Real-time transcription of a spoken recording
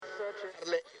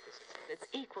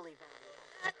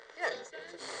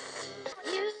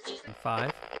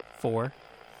5, 4,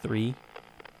 3,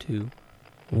 2,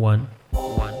 1,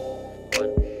 1.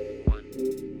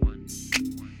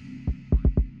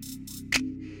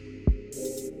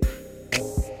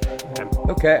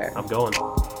 Okay. I'm going.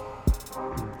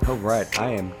 All right.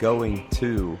 I am going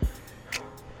to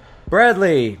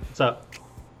Bradley. What's up?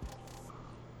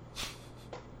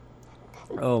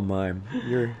 Oh my,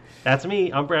 That's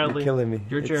me. I'm Bradley. You're killing me.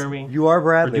 You're Jeremy. You are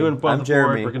Bradley. We're doing Above I'm the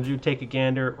Jeremy. Board. We're going to do Take a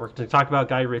Gander. We're going to talk about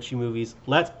Guy Ritchie movies.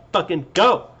 Let's fucking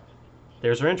go.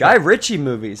 There's our intro. Guy Ritchie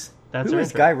movies. That's Who our is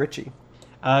intro. Guy Ritchie?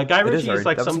 Guy Ritchie is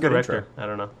like that was some a good director. intro. I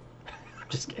don't know.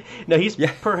 Just kidding. No, he's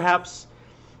perhaps,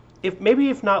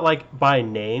 if not like by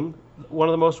name, one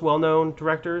of the most well-known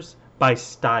directors. By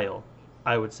style,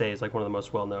 I would say is like one of the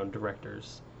most well-known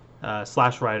directors,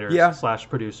 slash writers, slash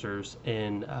producers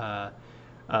in,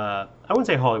 I wouldn't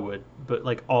say Hollywood, but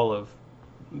like all of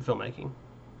filmmaking.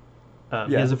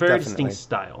 He has a very distinct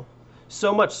style.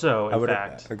 So much so, in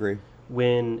fact, agree.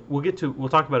 When we'll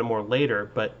talk about it more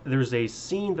later, but there's a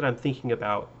scene that I'm thinking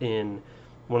about in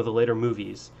one of the later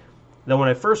movies that when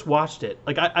I first watched it,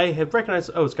 like I had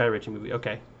recognized, oh, it's a Guy Ritchie movie,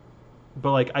 okay.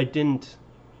 But like I didn't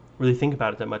really think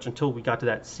about it that much until we got to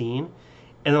that scene.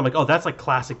 And then I'm like, oh, that's like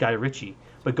classic Guy Ritchie.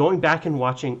 But going back and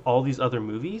watching all these other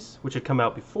movies, which had come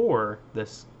out before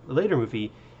this later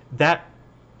movie, that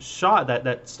shot,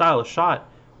 that style of shot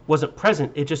wasn't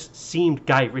present. It just seemed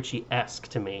Guy Ritchie-esque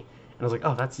to me. And I was like,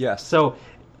 oh, that's... Yes. So,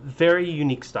 very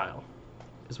unique style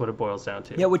is what it boils down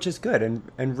to. Yeah, which is good. And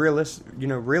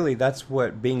really that's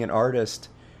what being an artist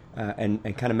and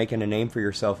kind of making a name for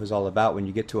yourself is all about when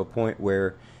you get to a point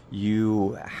where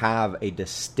you have a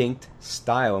distinct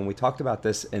style. And we talked about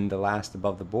this in the last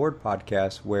Above the Board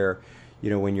podcast where,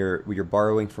 when you're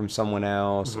borrowing from someone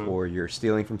else or you're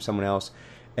stealing from someone else,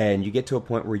 and you get to a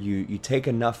point where you take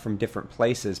enough from different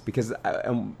places, because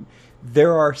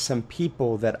there are some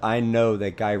people that I know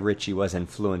that Guy Ritchie was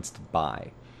influenced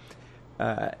by,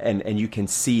 and you can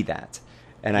see that,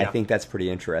 and I think that's pretty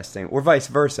interesting, or vice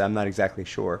versa. I'm not exactly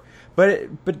sure, but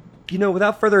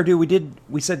without further ado,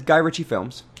 we said Guy Ritchie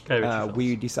films.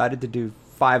 We decided to do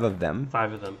 5 of them.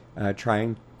 5 of them.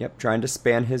 Trying to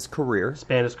span his career.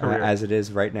 As it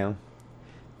is right now.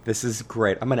 This is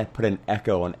great. I'm going to put an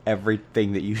echo on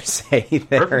everything that you say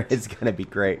there. Perfect. It's going to be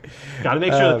great. Got to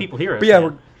make sure that people hear it. But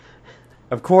yeah,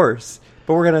 of course.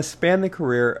 But we're going to span the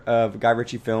career of Guy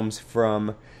Ritchie films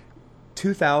from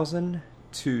 2000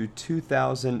 to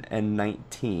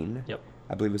 2019. Yep.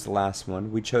 I believe was the last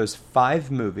one. We chose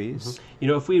 5 movies.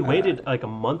 Mm-hmm. If we had waited like a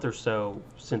month or so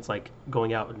since like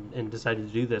going out and decided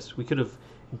to do this, we could have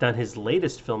done his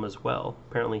latest film as well.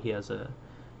 Apparently he had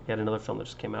another film that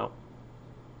just came out.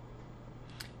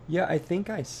 Yeah, I think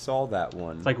I saw that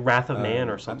one. It's like Wrath of Man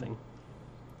or something.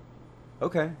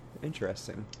 Okay,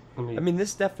 interesting. I mean,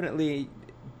 this definitely...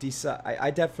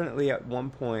 I definitely at one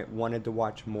point wanted to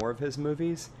watch more of his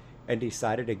movies and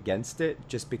decided against it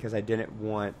just because I didn't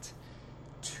want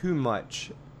too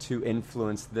much to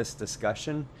influence this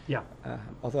discussion. Yeah.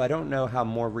 Although I don't know how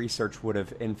more research would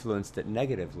have influenced it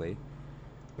negatively.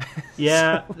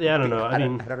 Yeah, I don't know. I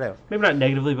don't know. Maybe not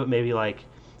negatively, but maybe like...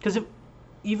 Because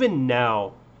even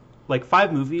now, like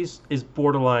 5 movies is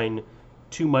borderline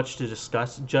too much to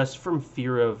discuss just from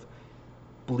fear of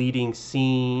bleeding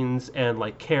scenes and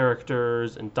like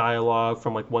characters and dialogue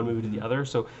from like one movie to the other.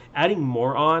 So adding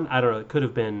more on, I don't know, it could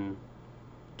have been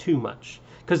too much.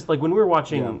 Because like when we were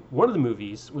watching one of the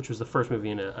movies, which was the first movie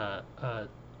in a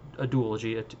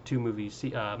duology, a 2-movie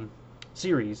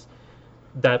series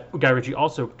that Guy Ritchie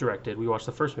also directed, we watched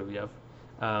the first movie of.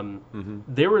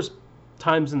 There was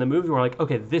times in the movie where like,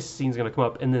 okay, this scene's going to come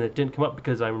up, and then it didn't come up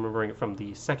because I'm remembering it from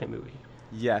the second movie.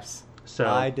 Yes. So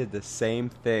I did the same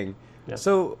thing. Yeah.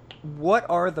 So what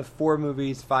are the 5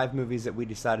 movies that we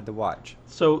decided to watch?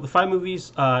 So the 5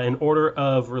 movies in order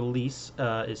of release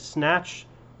is Snatch,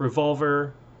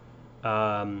 Revolver,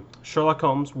 Sherlock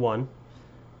Holmes 1,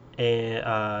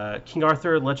 and King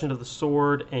Arthur, Legend of the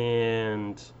Sword,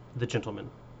 and The Gentleman.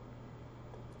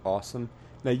 Awesome.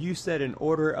 Now you said in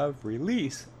order of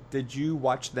release. Did you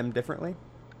watch them differently?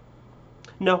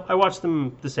 No, I watched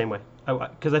them the same way.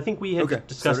 Because I think we had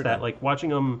discussed that, like watching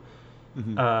them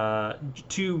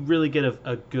to really get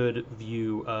a good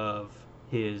view of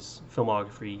his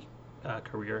filmography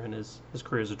career and his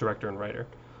career as a director and writer.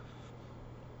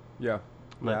 Yeah.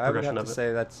 I would have to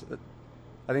say I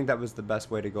think that was the best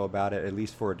way to go about it, at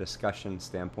least for a discussion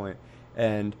standpoint.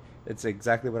 And it's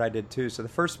exactly what I did too. So the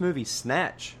first movie,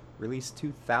 Snatch, released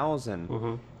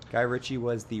 2000. Guy Ritchie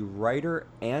was the writer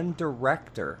and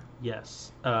director.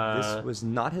 Yes. This was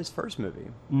not his first movie.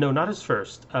 No, not his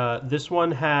first. This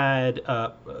one had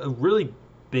a really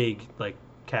big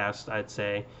cast, I'd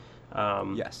say.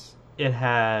 Yes. It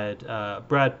had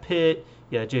Brad Pitt.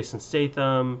 You had Jason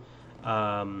Statham.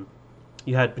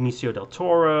 You had Benicio del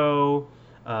Toro.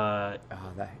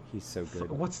 He's so good.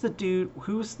 What's the dude?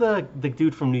 Who's the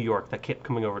dude from New York that kept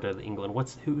coming over to England?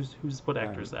 What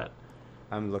actor is that?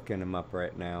 I'm looking him up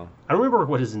right now. I don't remember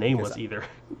what his name was either.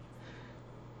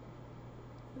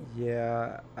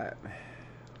 Yeah.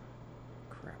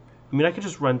 Crap. I mean, I could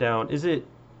just run down. Is it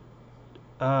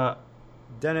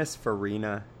Dennis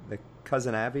Farina, the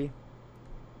cousin Abby?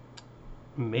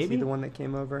 Maybe. Is he the one that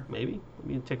came over? Maybe. Let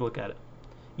me take a look at it.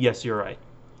 Yes, you're right.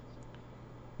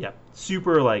 Yeah,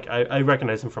 super. Like I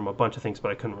recognize him from a bunch of things,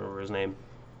 but I couldn't remember his name.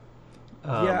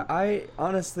 Yeah, I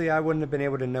wouldn't have been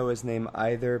able to know his name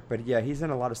either. But yeah, he's in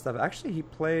a lot of stuff. Actually, he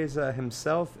plays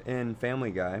himself in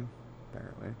Family Guy,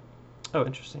 apparently. Oh,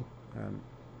 interesting.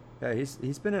 Yeah,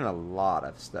 he's been in a lot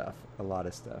of stuff.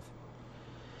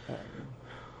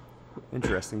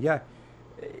 Interesting. Yeah,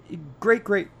 great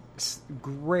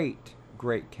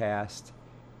cast.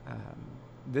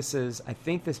 I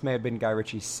think this may have been Guy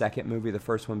Ritchie's second movie, the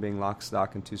first one being Lock,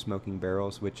 Stock, and Two Smoking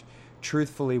Barrels, which,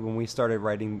 truthfully, when we started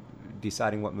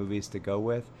deciding what movies to go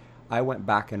with, I went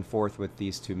back and forth with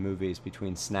these two movies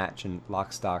between Snatch and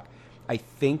Lock, Stock. I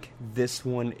think this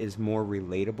one is more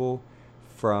relatable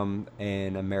from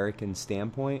an American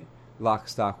standpoint. Lock,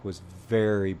 Stock was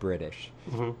very British.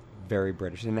 Mm-hmm. Very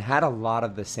British. And it had a lot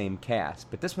of the same cast,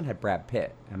 but this one had Brad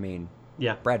Pitt. I mean,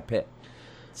 yeah, Brad Pitt.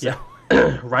 So, yeah.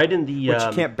 Right in the which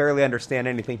you can't barely understand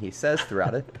anything he says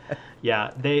throughout it.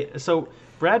 Yeah, so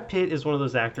Brad Pitt is one of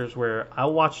those actors where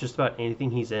I'll watch just about anything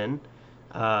he's in,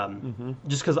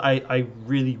 just because I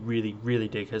really, really, really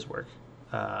dig his work,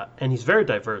 and he's very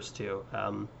diverse too.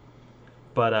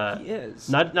 But he is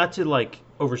not to like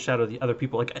overshadow the other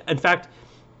people. Like, in fact,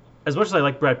 as much as I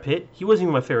like Brad Pitt, he wasn't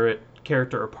even my favorite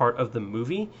character or part of the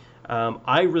movie.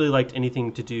 I really liked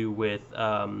anything to do with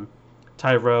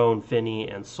Tyrone, Finney,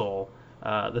 and Soul.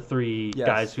 The three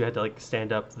guys who had to like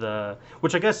stand up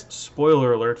which I guess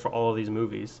spoiler alert for all of these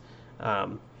movies.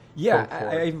 Yeah,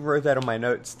 I even wrote that on my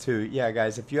notes too. Yeah,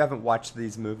 guys, if you haven't watched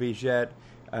these movies yet,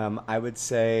 I would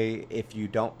say if you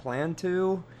don't plan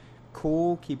to,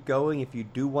 cool, keep going. If you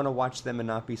do want to watch them and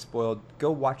not be spoiled, go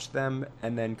watch them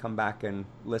and then come back and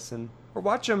listen. Or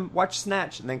watch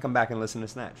Snatch and then come back and listen to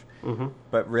Snatch. Mm-hmm.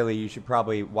 But really, you should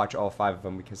probably watch all 5 of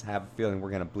them because I have a feeling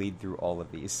we're going to bleed through all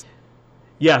of these.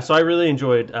 Yeah, so I really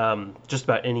enjoyed just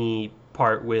about any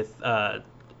part with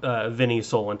Vinny,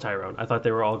 Soul, and Tyrone. I thought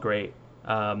they were all great.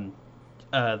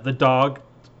 The dog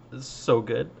is so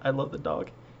good. I love the dog.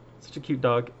 Such a cute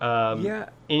dog. Yeah.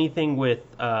 Anything with,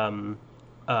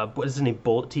 what is his name,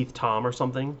 Bullet Teeth Tom or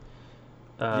something?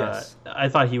 Yes. I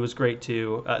thought he was great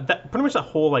too. That pretty much that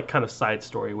whole like kind of side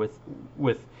story with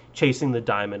chasing the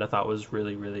diamond I thought was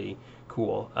really, really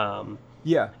cool.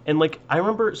 Yeah. And like I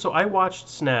remember, so I watched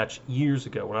Snatch years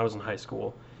ago when I was in high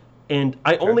school, and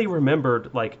I only remembered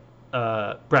like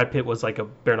Brad Pitt was like a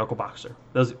bare knuckle boxer.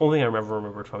 That was the only thing I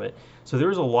remembered from it. So there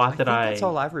was a lot that's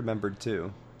all I've remembered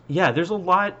too. Yeah, there's a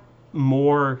lot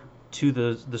more to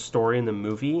the story in the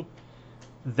movie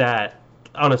that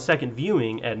on a second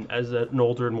viewing and as an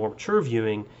older and more mature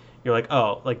viewing, you're like,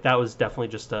 oh, like that was definitely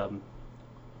just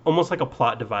almost like a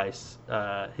plot device.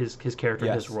 His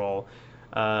character, his role.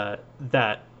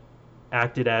 That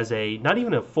acted as not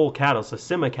even a full catalyst, a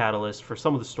semi-catalyst for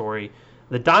some of the story.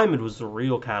 The diamond was the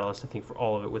real catalyst, I think, for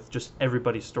all of it, with just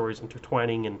everybody's stories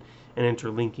intertwining and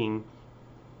interlinking.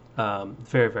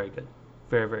 Very, very good.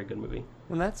 Very, very good movie.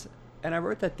 And I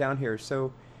wrote that down here.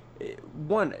 So,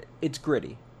 one, it's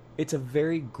gritty. It's a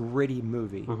very gritty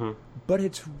movie, but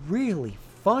it's really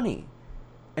funny.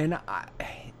 And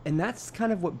that's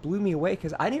kind of what blew me away,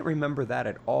 because I didn't remember that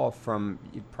at all from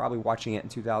probably watching it in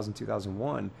 2000,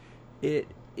 2001. I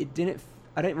didn't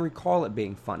recall it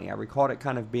being funny. I recalled it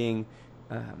kind of being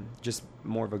just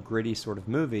more of a gritty sort of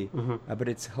movie, but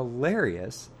it's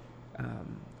hilarious.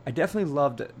 I definitely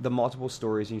loved the multiple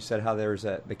stories. And you said how there's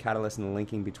the catalyst and the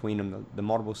linking between them, the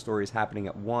multiple stories happening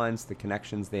at once, the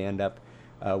connections they end up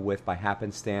with by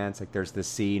happenstance. Like there's this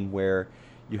scene where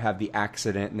you have the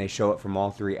accident and they show it from all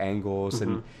 3 angles.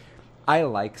 And I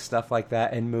like stuff like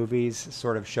that in movies,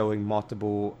 sort of showing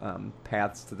multiple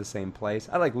paths to the same place.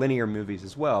 I like linear movies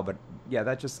as well, but yeah,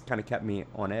 that just kind of kept me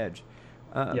on edge.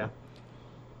 Yeah.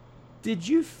 Did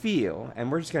you feel,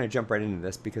 and we're just going to jump right into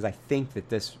this because I think that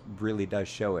this really does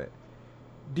show it.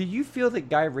 Do you feel that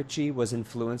Guy Ritchie was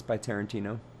influenced by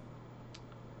Tarantino?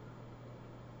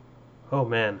 Oh,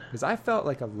 man. Because I felt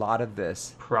like a lot of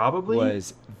this probably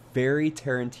was very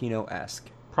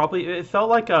Tarantino-esque. Probably. It felt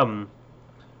like it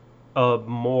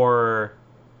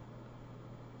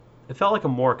It felt like a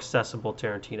more accessible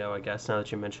Tarantino, I guess, now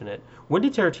that you mention it. When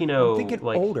did I'm Tarantino, thinking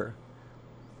like... older.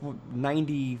 Well,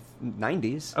 90s.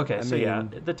 Okay, I so mean, yeah,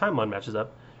 the timeline matches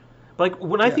up. But, like,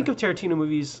 when I think yeah. of Tarantino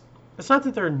movies, it's not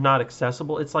that they're not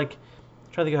accessible. It's like...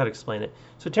 I'm trying to think of how to explain it.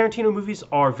 So Tarantino movies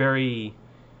are very...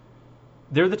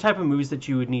 They're the type of movies that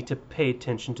you would need to pay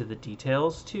attention to the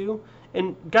details to.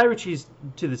 And Guy Ritchie's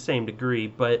to the same degree,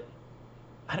 but...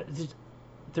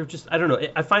 They're just, I don't know.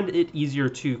 I find it easier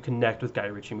to connect with Guy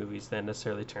Ritchie movies than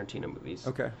necessarily Tarantino movies.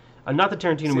 Okay. Not that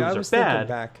Tarantino See, I movies was are thinking bad,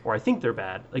 back. or I think they're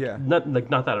bad. Like, Yeah. not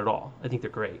that at all. I think they're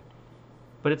great.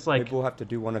 But it's like, Maybe we'll have to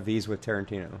do one of these with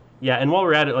Tarantino. yeah. And while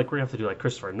we're at it, like, we're gonna have to do like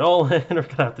Christopher Nolan. We're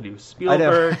gonna have to do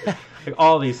Spielberg. Like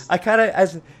all these.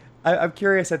 I'm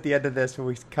curious at the end of this when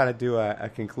we kind of do a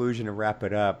conclusion and wrap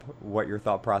it up, what your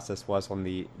thought process was on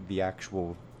the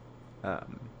actual,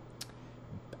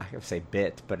 I would say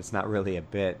bit, but it's not really a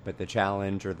bit, but the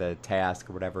challenge or the task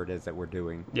or whatever it is that we're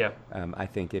doing. Yeah. I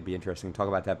think it'd be interesting to talk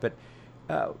about that. But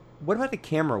what about the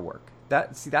camera work?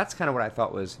 That's kind of what I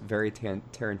thought was very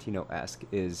Tarantino-esque.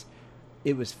 Is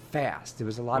it was fast. There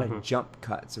was a lot of jump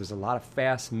cuts. There was a lot of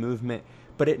fast movement,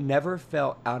 but it never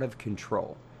felt out of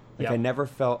control. Like I never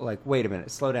felt like, wait a minute,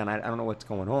 slow down. I don't know what's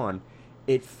going on.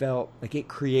 It felt like it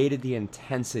created the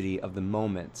intensity of the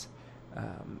moment.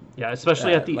 Yeah,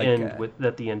 especially at the end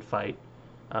at the end fight,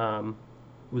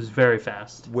 was very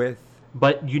fast.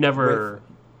 But you never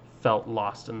felt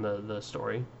lost in the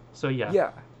story. So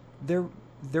yeah.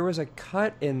 There was a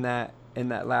cut in that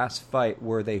last fight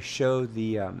where they show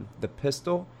the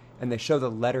pistol and they show the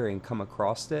lettering come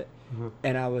across it,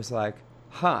 and I was like,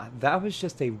 that was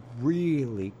just a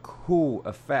really cool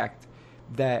effect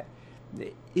that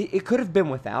it could have been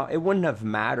without. It wouldn't have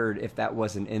mattered if that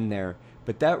wasn't in there.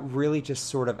 But that really just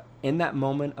sort of, in that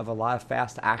moment of a lot of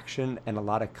fast action and a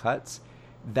lot of cuts,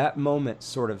 that moment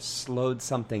sort of slowed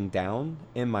something down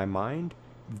in my mind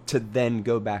to then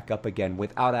go back up again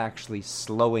without actually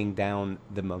slowing down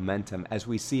the momentum, as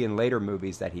we see in later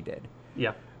movies that he did.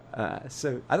 Yeah.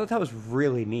 So I thought that was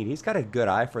really neat. He's got a good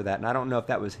eye for that, and I don't know if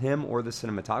that was him or the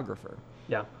cinematographer.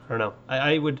 Yeah, I don't know.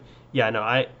 I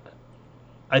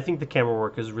think the camera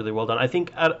work is really well done. I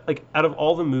think out of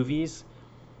all the movies,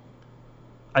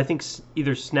 I think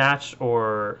either Snatch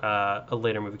or a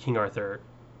later movie, King Arthur,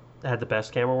 had the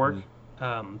best camera work,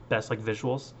 best like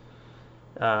visuals.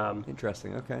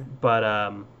 Interesting. Okay. But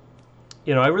I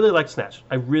really liked Snatch.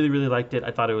 I really, really liked it.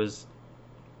 I thought it was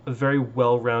a very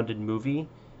well-rounded movie,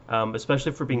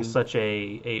 especially for being such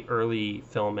a early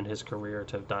film in his career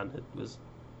to have done. It was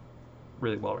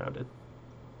really well-rounded.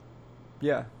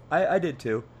 Yeah, I did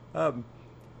too.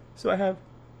 So I have.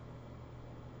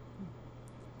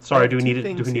 Sorry, do we need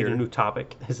a new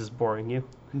topic? Is this boring you?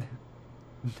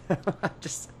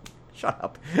 Just shut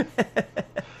up.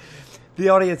 The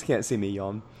audience can't see me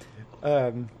yawn.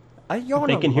 I yawn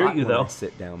they can a hear lot you, when though. I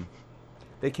sit down.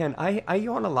 They can. I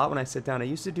yawn a lot when I sit down. I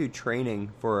used to do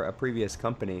training for a previous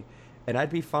company, and I'd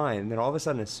be fine. And then all of a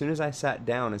sudden, as soon as I sat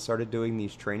down and started doing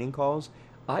these training calls,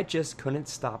 I just couldn't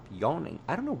stop yawning.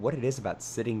 I don't know what it is about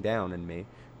sitting down in me.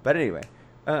 But anyway,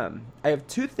 I have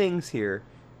two things here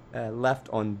left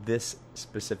on this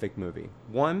specific movie.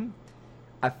 One,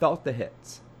 I felt the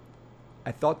hits.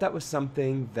 I thought that was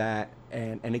something that,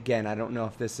 and again, I don't know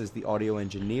if this is the audio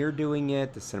engineer doing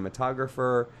it, the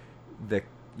cinematographer, the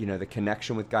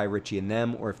connection with Guy Ritchie and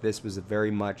them, or if this was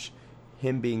very much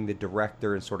him being the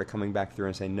director and sort of coming back through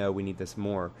and saying, no, we need this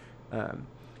more.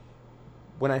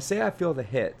 When I say I feel the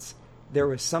hits, there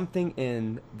was something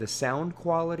in the sound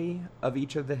quality of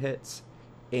each of the hits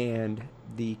and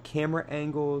the camera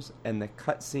angles and the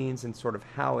cut scenes and sort of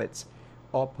how it's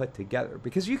all put together.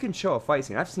 Because you can show a fight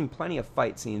scene. I've seen plenty of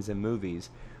fight scenes in movies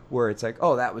where it's like,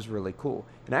 oh, that was really cool.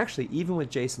 And actually, even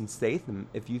with Jason Statham,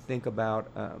 if you think about,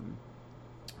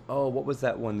 what was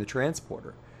that one? The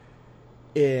Transporter.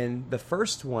 In the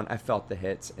first one, I felt the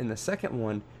hits. In the second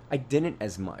one, I didn't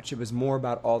as much. It was more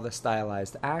about all the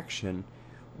stylized action.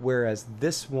 Whereas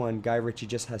this one, Guy Ritchie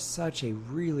just has such a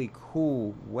really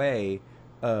cool way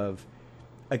of,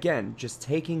 again, just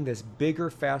taking this bigger,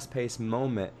 fast-paced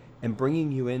moment and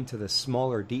bringing you into the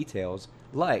smaller details,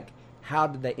 like how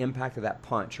did the impact of that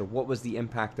punch, or what was the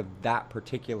impact of that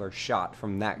particular shot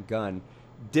from that gun,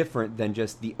 different than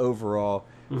just the overall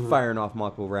firing off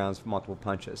multiple rounds, multiple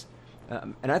punches.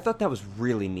 And I thought that was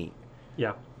really neat.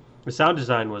 Yeah, the sound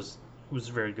design was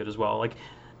very good as well. Like,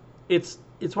 it's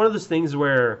one of those things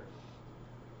where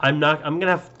I'm gonna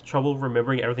have trouble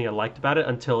remembering everything I liked about it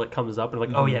until it comes up and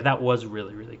like, oh yeah, that was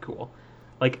really, really cool.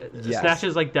 Like, yes. Snatch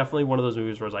is like definitely one of those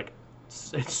movies where it's like,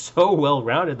 it's so well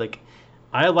rounded. Like,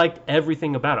 I liked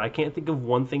everything about it. I can't think of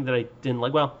one thing that I didn't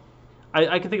like. Well,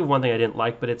 I can think of one thing I didn't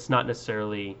like, but it's not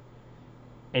necessarily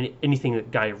anything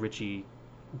that Guy Ritchie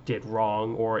did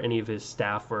wrong or any of his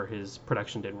staff or his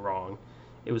production did wrong.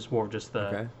 It was more just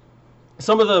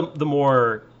some of the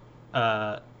more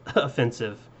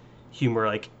offensive humor,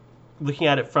 like looking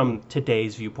at it from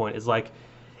today's viewpoint, is like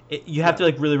you have to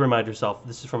like really remind yourself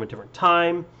this is from a different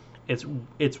time. It's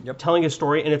telling a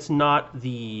story, and it's not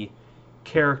the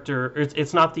character,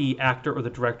 it's not the actor or the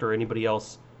director or anybody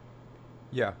else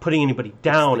putting anybody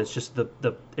down. It's just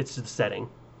it's the setting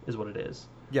is what it is.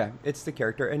 Yeah, it's the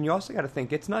character. And you also got to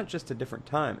think, it's not just a different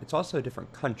time, it's also a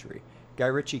different country. Guy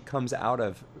Ritchie comes out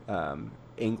of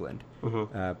England,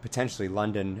 potentially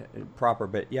London proper,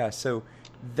 but yeah, so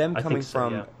them coming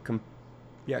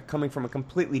coming from a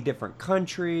completely different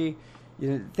country,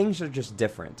 things are just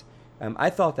different. I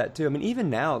thought that too. I mean, even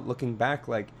now, looking back,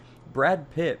 like,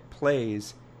 Brad Pitt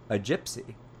plays a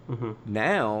gypsy.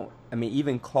 Now, I mean,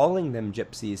 even calling them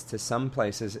gypsies to some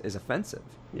places is offensive.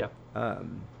 Yeah.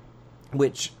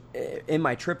 Which, in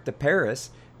my trip to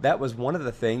Paris, that was one of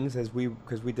the things,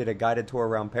 because we did a guided tour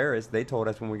around Paris, they told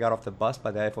us when we got off the bus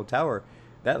by the Eiffel Tower,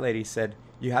 that lady said,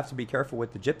 you have to be careful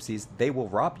with the gypsies, they will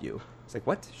rob you. It's like,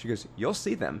 what? She goes, you'll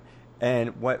see them.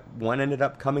 And one ended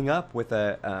up coming up with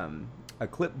a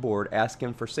clipboard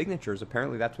asking for signatures.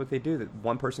 Apparently that's what they do, that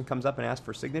one person comes up and asks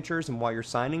for signatures, and while you're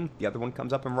signing, the other one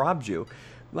comes up and robs you.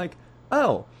 Like,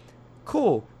 oh,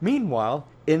 cool. Meanwhile,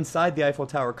 inside the Eiffel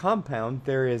Tower compound,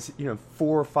 there is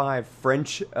 4 or 5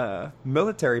 French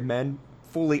military men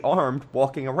fully armed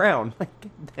walking around.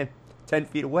 Like 10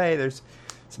 feet away, there's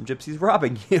some gypsies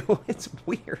robbing you. It's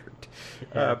weird.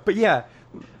 But yeah,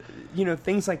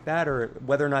 things like that, or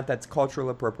whether or not that's cultural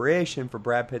appropriation for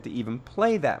Brad Pitt to even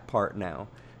play that part now.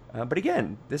 But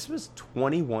again, this was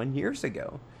 21 years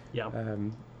ago. Yeah.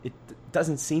 It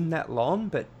doesn't seem that long,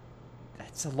 but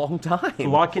it's a long time. A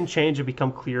lot can change and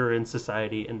become clearer in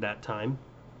society in that time.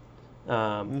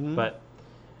 But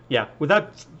yeah,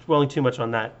 without dwelling too much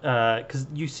on that, because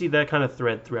you see that kind of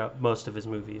thread throughout most of his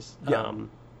movies.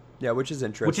 Yeah, which is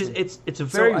interesting. Which is it's a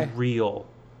very real,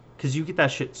 because you get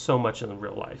that shit so much in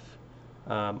real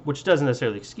life, which doesn't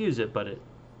necessarily excuse it, but it,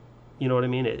 you know what I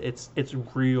mean. It's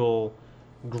real,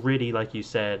 gritty, like you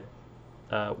said,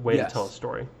 way to tell a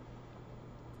story.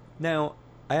 Now,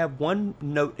 I have one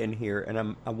note in here,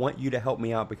 and I want you to help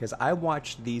me out, because I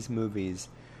watched these movies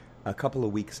a couple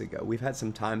of weeks ago. We've had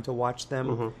some time to watch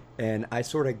them, and I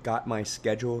sort of got my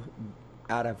schedule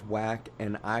out of whack,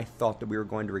 and I thought that we were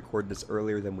going to record this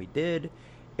earlier than we did,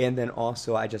 and then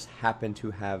also I just happened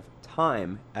to have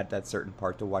time at that certain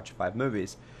part to watch 5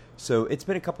 movies. So it's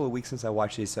been a couple of weeks since I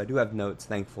watched these, so I do have notes,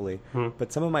 thankfully,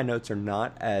 but some of my notes are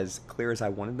not as clear as I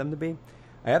wanted them to be.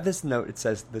 I have this note. It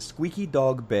says, the squeaky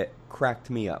dog bit cracked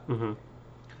me up.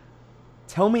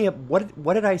 Tell me,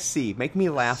 what did I see? Make me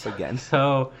laugh again.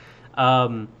 So,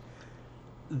 I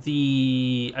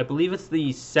believe it's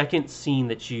the second scene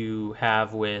that you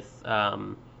have with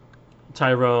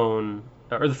Tyrone,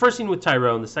 or the first scene with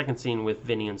Tyrone, the second scene with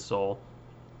Vinny and Soul.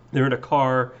 They're in a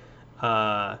car,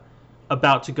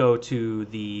 about to go to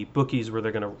the bookies where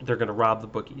they're gonna rob the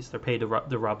bookies. They're paid to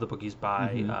rob the bookies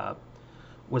by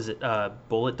was it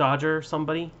Bullet Dodger or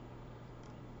somebody?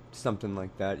 Something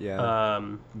like that, yeah.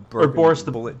 Or Boris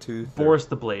the Bullet Tooth. Boris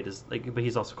the Blade is like, but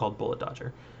he's also called Bullet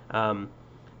Dodger.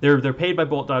 They're paid by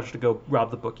Bullet Dodger to go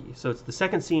rob the bookie. So it's the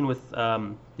second scene with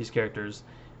these characters,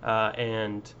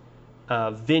 and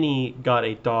Vinny got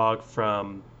a dog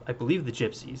from, I believe, the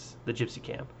gypsy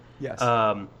camp. Yes.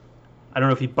 I don't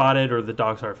know if he bought it or the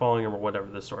dog started following him or whatever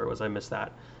the story was. I missed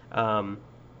that.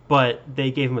 But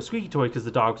they gave him a squeaky toy because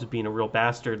the dog was being a real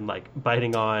bastard and like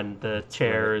biting on the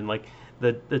chair, and like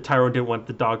the Tyrone didn't want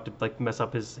the dog to like mess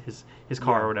up his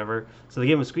car or whatever. So they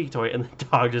gave him a squeaky toy, and the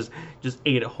dog just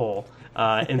ate it whole.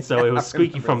 And so it was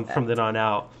squeaky from then on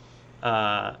out.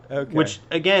 Which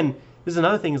again, this is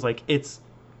another thing, is like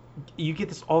you get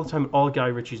this all the time in all Guy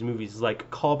Ritchie's movies. Is like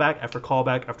callback after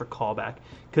callback after callback,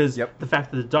 because the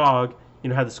fact that the dog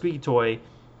had the squeaky toy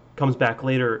comes back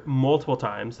later multiple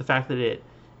times. The fact that it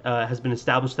has been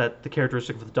established that the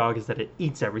characteristic of the dog is that it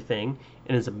eats everything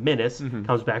and is a menace,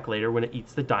 comes back later when it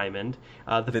eats the diamond.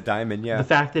 The diamond, yeah. The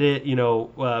fact that it,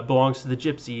 belongs to the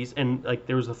gypsies, and like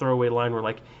there was a throwaway line where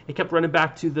like it kept running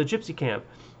back to the gypsy camp.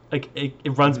 Like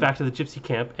it runs back to the gypsy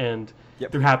camp, and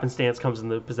through happenstance comes in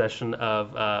the possession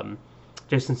of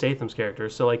Jason Statham's character.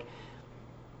 So like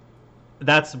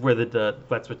that's where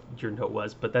that's what your note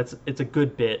was, but it's a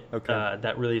good bit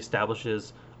that really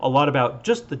establishes a lot about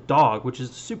just the dog, which is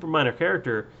a super minor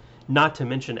character, not to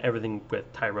mention everything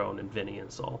with Tyrone and Vinny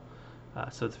and Soul.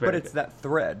 So it's very. But it's that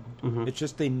thread. It's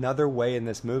just another way in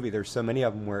this movie. There's so many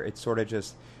of them where it's sort of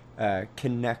just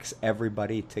connects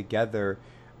everybody together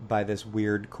by this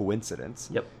weird coincidence.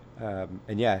 Yep.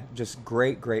 And yeah, just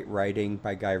great writing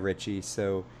by Guy Ritchie.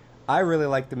 So I really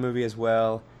like the movie as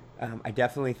well. I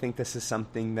definitely think this is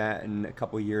something that in a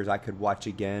couple of years I could watch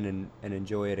again and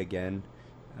enjoy it again.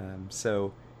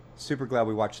 So super glad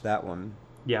we watched that one.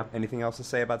 Yeah. Anything else to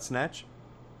say about Snatch?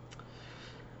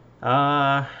 No,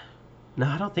 I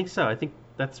don't think so. I think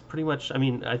that's pretty much. I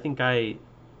mean, I think I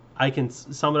can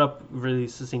sum it up really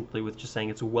succinctly with just saying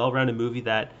it's a well-rounded movie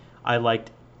that I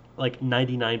liked like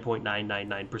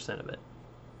 99.999% of it.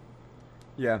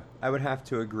 Yeah, I would have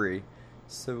to agree.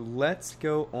 So let's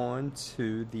go on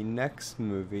to the next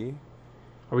movie.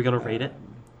 Are we going to rate it?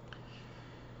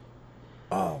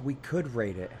 Oh, we could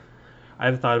rate it. I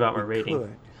haven't thought about my rating.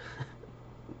 Could.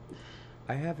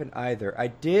 I haven't either. I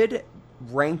did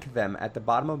rank them at the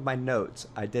bottom of my notes.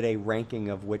 I did a ranking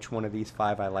of which one of these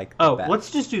 5 I like the best.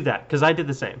 Let's just do that, because I did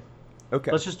the same.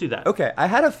 Okay. Let's just do that. Okay, I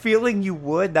had a feeling you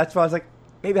would. That's why I was like,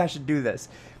 maybe I should do this.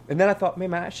 And then I thought,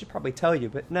 maybe I should probably tell you.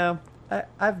 But no,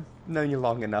 I've known you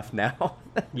long enough now.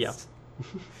 Yeah.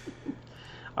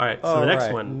 All right, so the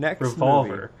next one, next Revolver.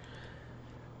 movie.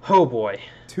 Oh, boy.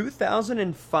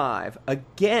 2005.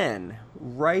 Again,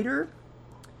 writer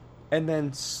and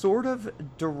then sort of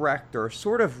director,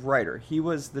 sort of writer. He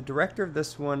was the director of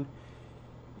this one.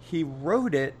 He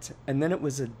wrote it, and then it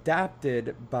was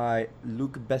adapted by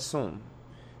Luc Besson.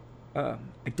 I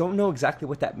don't know exactly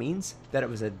what that means, that it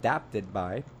was adapted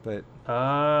by, but...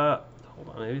 Hold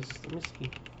on, let me see.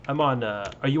 I'm on,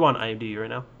 are you on IMDb right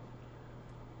now?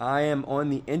 I am on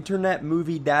the Internet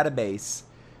Movie Database.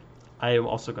 I am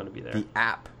also going to be there. The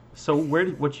app. So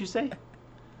what'd you say?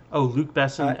 Oh, Luc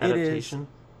Besson adaptation?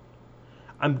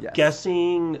 I'm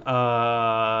guessing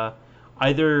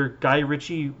either Guy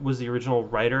Ritchie was the original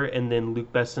writer and then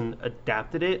Luc Besson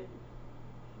adapted it,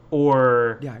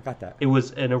 or yeah, I got that. It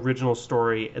was an original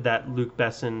story that Luc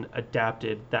Besson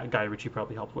adapted that Guy Ritchie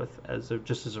probably helped with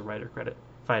just as a writer credit,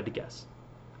 if I had to guess.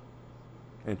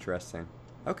 Interesting.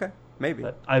 Okay, maybe.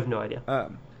 But I have no idea.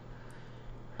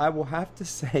 I will have to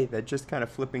say that just kind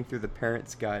of flipping through the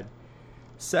parent's guide,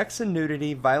 sex and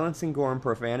nudity, violence and gore and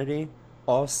profanity,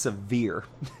 all severe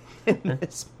in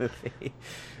this movie.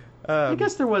 I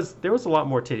guess there was a lot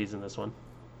more titties in this one.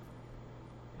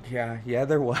 Yeah,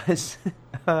 there was.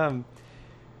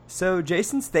 So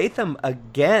Jason Statham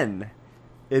again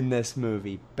in this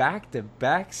movie,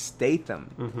 back-to-back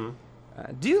Statham. Mm-hmm.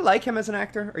 Do you like him as an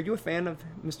actor? Are you a fan of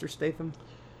Mr. Statham?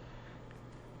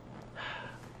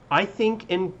 I think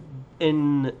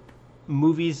in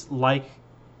movies like,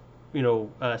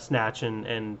 Snatch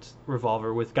and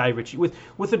Revolver with Guy Ritchie,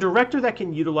 with a director that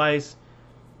can utilize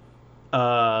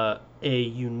a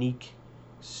unique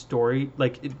story,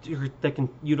 that can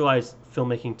utilize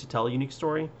filmmaking to tell a unique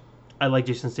story, I like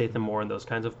Jason Statham more in those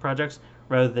kinds of projects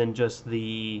rather than just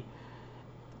the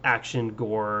action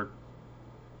gore,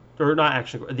 or not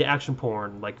action gore, the action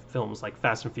porn like films like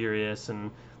Fast and Furious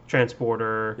and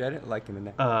Transporter. Yeah, I didn't like him in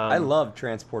that. I love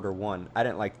Transporter 1. I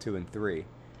didn't like 2 and 3.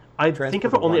 I think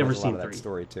I've only ever seen 3. That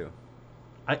story too.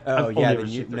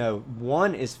 No.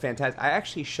 1 is fantastic. I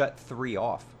actually shut 3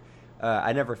 off.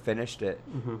 I never finished it.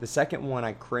 Mm-hmm. The second one,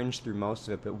 I cringed through most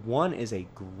of it, but 1 is a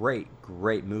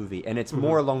great movie, and it's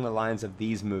more along the lines of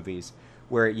these movies,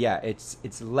 where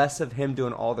it's less of him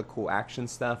doing all the cool action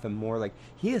stuff and more like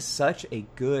he is such a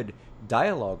good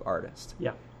dialogue artist.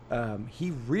 Yeah.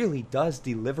 He really does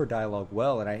deliver dialogue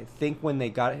well, and I think when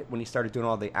he started doing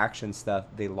all the action stuff,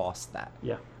 they lost that.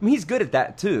 Yeah, I mean, he's good at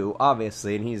that too,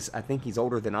 obviously, and I think he's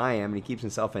older than I am, and he keeps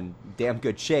himself in damn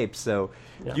good shape. So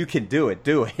if you can do it.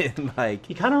 Like,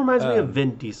 he kind of reminds me of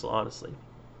Vin Diesel, honestly.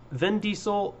 Vin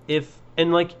Diesel, to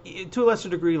a lesser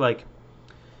degree, like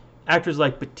actors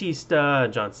like Batista,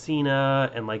 John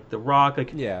Cena, and like The Rock,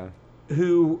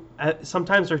 who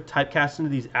sometimes are typecast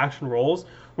into these action roles,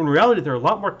 when in reality they're a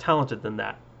lot more talented than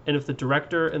that. And if the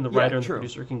director and the writer and the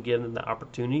producer can give them the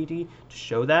opportunity to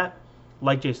show that,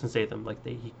 like Jason Statham, like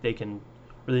they can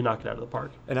really knock it out of the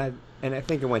park. And I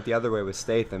think it went the other way with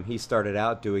Statham. He started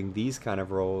out doing these kind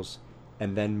of roles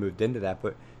and then moved into that.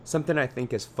 But something I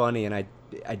think is funny, and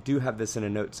I do have this in a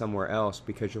note somewhere else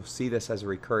because you'll see this as a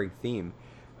recurring theme.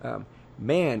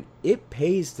 Man, it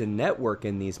pays to network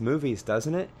in these movies,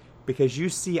 doesn't it? Because you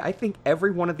see, I think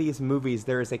every one of these movies,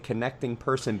 there is a connecting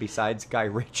person besides Guy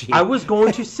Ritchie. I was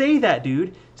going to say that,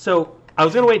 dude. So I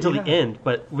was going to wait till the end,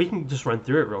 but we can just run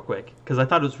through it real quick, because I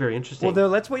thought it was very interesting. Well, no,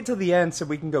 let's wait till the end so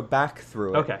we can go back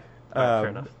through it. Okay. All right, fair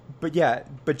enough.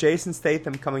 But Jason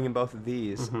Statham coming in both of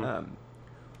these. Mm-hmm.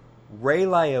 Ray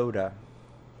Liotta.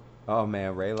 Oh,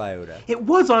 man, Ray Liotta. It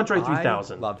was Andre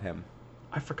 3000. I love him.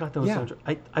 I forgot that was. Yeah.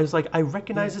 I was like, I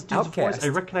recognize this dude's voice. Outcast. I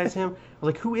recognize him. I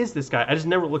was like, who is this guy? I just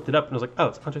never looked it up, and I was like, oh,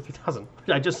 it's Andre 3000.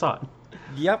 I just saw it.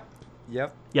 Yep. Yeah,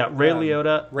 Ray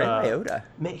Liotta. Ray Liotta.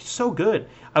 Man, he's so good.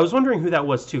 I was wondering who that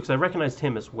was too, because I recognized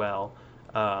him as well.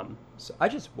 So I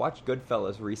just watched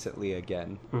Goodfellas recently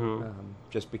again,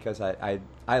 just because I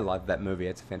love that movie.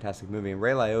 It's a fantastic movie, and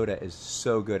Ray Liotta is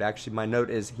so good. Actually, my note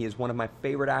is he is one of my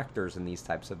favorite actors in these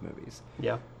types of movies.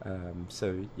 Yeah.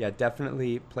 So yeah,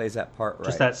 definitely plays that part right.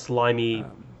 Just that slimy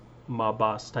mob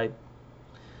boss type.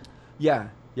 Yeah,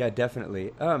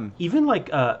 definitely. Even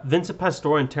like Vincent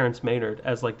Pastore and Terrence Maynard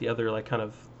as like the other like kind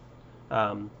of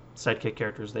sidekick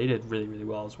characters, they did really, really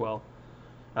well as well.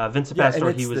 Vincent Pastore,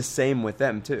 and it's the same with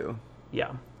them too.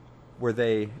 Yeah, where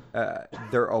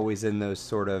they're always in those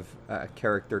sort of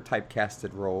character typecasted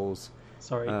roles.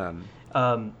 Sorry.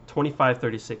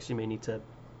 2536. You may need to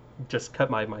just cut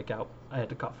my mic out. I had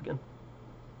to cough again.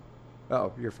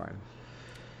 Oh, you're fine.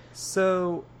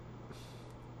 So,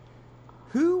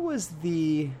 who was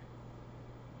the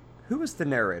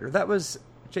narrator? That was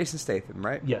Jason Statham,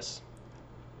 right? Yes.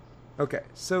 Okay,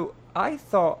 so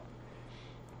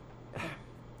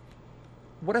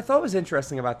what I thought was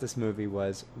interesting about this movie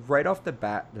was, right off the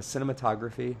bat, the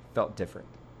cinematography felt different.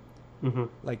 Mm-hmm.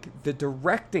 Like, the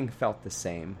directing felt the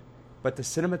same, but the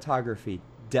cinematography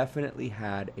definitely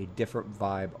had a different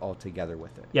vibe altogether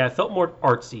with it. Yeah, it felt more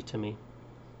artsy to me.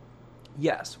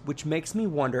 Yes, which makes me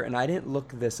wonder, and I didn't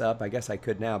look this up, I guess I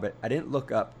could now, but I didn't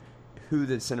look up who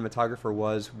the cinematographer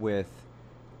was with,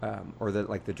 or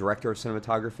the director of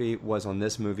cinematography was on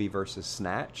this movie versus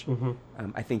Snatch. Mm-hmm.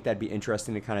 I think that'd be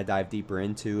interesting to kind of dive deeper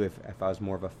into if I was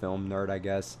more of a film nerd, I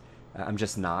guess. I'm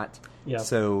just not. Yeah.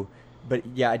 So, but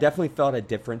yeah, I definitely felt a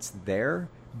difference there,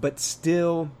 but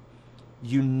still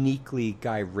uniquely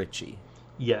Guy Ritchie.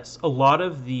 Yes, a lot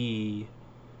of the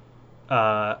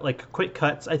like quick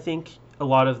cuts, I think a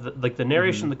lot of the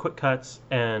narration, the quick cuts,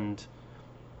 and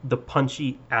the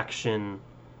punchy action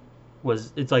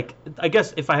it's like, I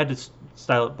guess if I had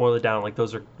to boil it down, like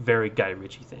those are very Guy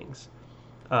Ritchie things.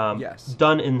 Yes.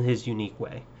 Done in his unique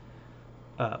way,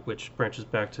 which branches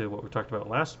back to what we talked about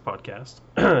last podcast.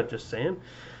 Just saying.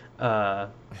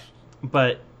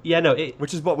 But yeah, no,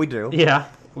 which is what we do. Yeah,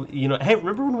 hey,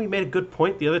 remember when we made a good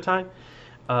point the other time?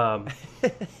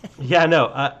 Yeah,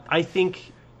 no, I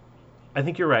think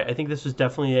you're right. I think this was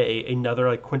definitely another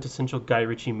like quintessential Guy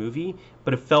Ritchie movie,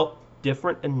 but it felt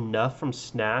different enough from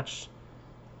Snatch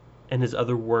and his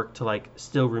other work to like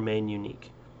still remain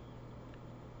unique.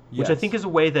 Yes. Which I think is a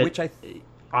way that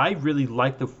I really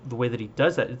like the way that he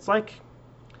does that. It's like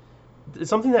it's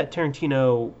something that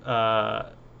Tarantino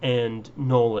and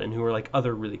Nolan, who are like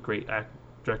other really great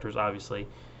directors, obviously,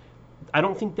 I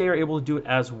don't think they are able to do it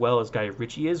as well as Guy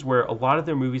Ritchie is, where a lot of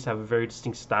their movies have a very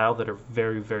distinct style that are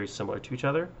very, very similar to each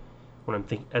other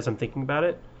as I'm thinking about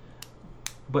it.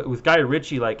 But with Guy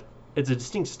Ritchie, like, it's a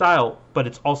distinct style, but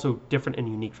it's also different and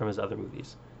unique from his other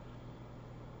movies.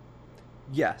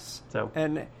 Yes. So,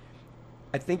 and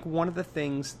I think one of the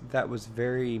things that was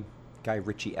very Guy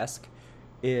Ritchie-esque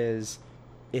is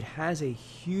it has a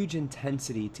huge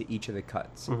intensity to each of the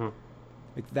cuts. Mm-hmm.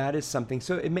 Like, that is something.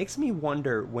 So it makes me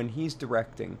wonder when he's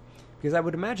directing, because I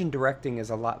would imagine directing is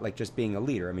a lot like just being a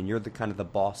leader. I mean, you're the kind of the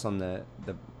boss on the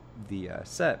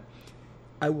set.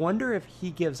 I wonder if he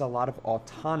gives a lot of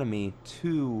autonomy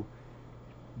to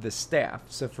the staff.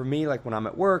 So for me, like when I'm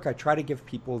at work, I try to give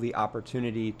people the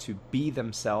opportunity to be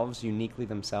themselves, uniquely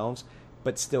themselves,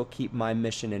 but still keep my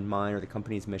mission in mind or the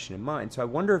company's mission in mind. So I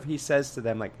wonder if he says to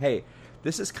them like, hey,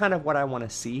 this is kind of what I want to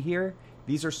see here.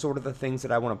 These are sort of the things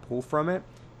that I want to pull from it.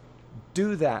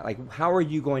 Do that. Like, how are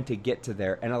you going to get to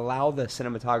there? And allow the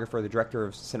cinematographer, the director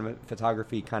of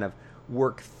cinematography, kind of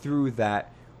work through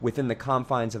that within the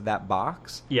confines of that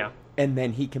box. Yeah. And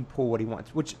then he can pull what he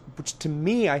wants, which to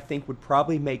me, I think would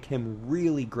probably make him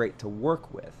really great to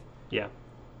work with. Yeah.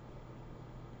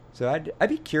 So I'd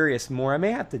be curious more. I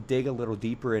may have to dig a little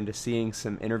deeper into seeing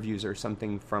some interviews or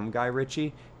something from Guy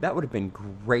Ritchie. That would have been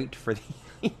great for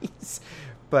these.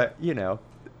 But,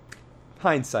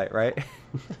 hindsight, right?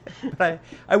 But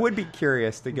I would be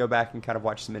curious to go back and kind of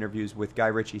watch some interviews with Guy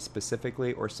Ritchie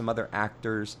specifically, or some other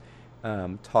actors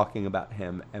talking about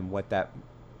him and what that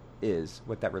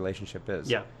relationship is.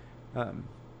 Yeah.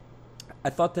 I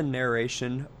thought the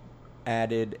narration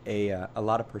added a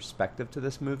lot of perspective to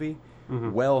this movie.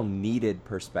 Mm-hmm. Well-needed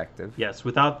perspective. Yes,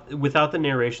 without the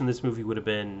narration, this movie would have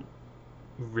been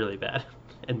really bad,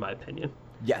 in my opinion.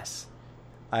 Yes,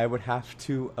 I would have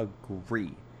to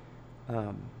agree.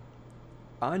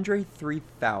 Andre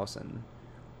 3000,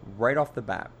 right off the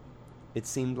bat, it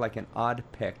seemed like an odd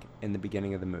pick in the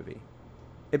beginning of the movie.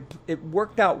 it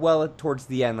worked out well towards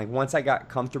the end. Like once I got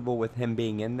comfortable with him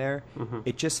being in there,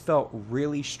 it just felt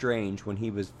really strange when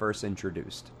he was first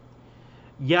introduced.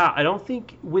 Yeah, I don't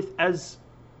think with as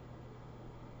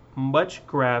much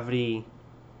gravity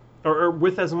or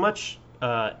with as much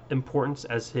importance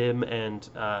as him and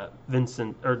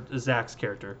Vincent or Zach's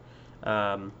character,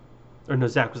 or no,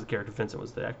 Zach was the character, Vincent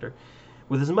was the actor.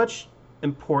 With as much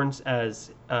importance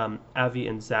as Avi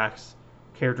and Zach's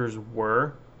characters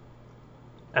were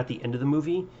at the end of the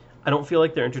movie, I don't feel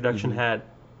like their introduction had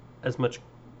as much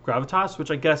gravitas,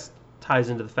 which I guess ties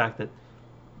into the fact that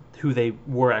who they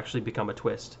were actually become a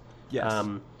twist. Yes.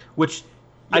 Which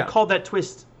I called that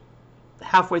twist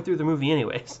halfway through the movie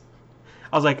anyways.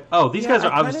 I was like, oh, these guys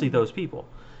are obviously those people.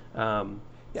 I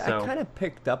kind of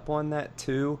picked up on that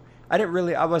too.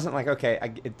 I wasn't like,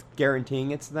 okay, it's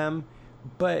guaranteeing it's them,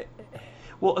 but...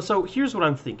 Well, so here's what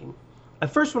I'm thinking.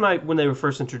 At first, when they were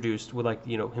first introduced, with like,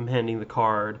 him handing the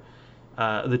card,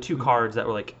 the two cards that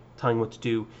were like telling what to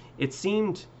do, it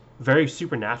seemed very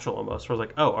supernatural almost. Where I was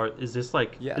like, oh, is this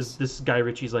like, is this Guy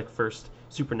Ritchie's like first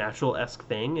supernatural-esque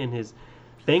thing in his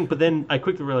thing? But then I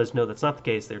quickly realized, no, that's not the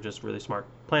case. They're just really smart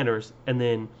planners. And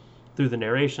then through the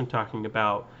narration talking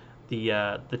about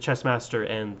the chess master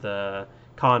and the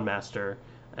con master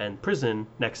and prison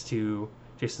next to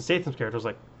Jason Statham's character, I was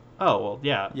like, oh, well,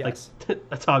 yeah, like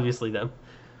that's obviously them.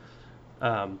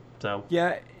 So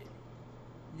yeah,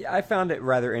 I found it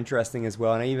rather interesting as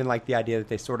well, and I even like the idea that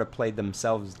they sort of played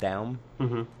themselves down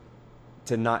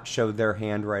to not show their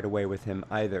hand right away with him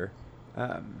either.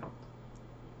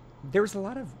 There was a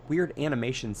lot of weird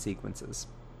animation sequences.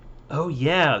 Oh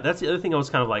yeah, that's the other thing I was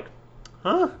kind of like,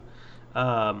 huh?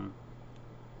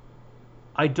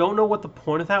 I don't know what the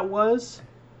point of that was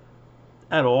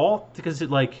at all, because it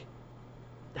like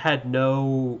had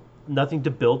nothing to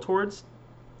build towards,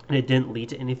 and it didn't lead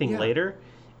to anything later.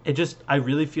 It just, I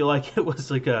really feel like it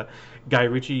was like a Guy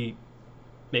Ritchie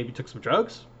maybe took some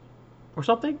drugs or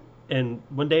something, and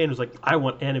one day and was like, I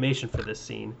want animation for this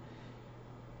scene.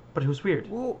 But it was weird.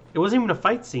 Well, it wasn't even a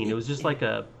fight scene. It was just like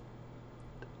I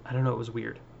don't know, it was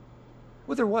weird.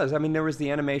 Well, there was. I mean, there was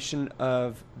the animation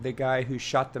of the guy who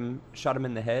shot him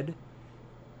in the head.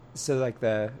 So, like,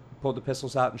 pulled the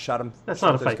pistols out and shot him. That's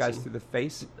not a fight guys scene. Through the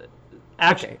face.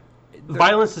 Actually,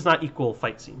 violence does not equal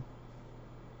fight scene.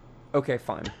 Okay,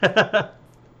 fine.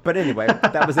 But anyway,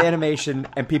 that was animation,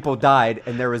 and people died,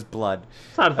 and there was blood.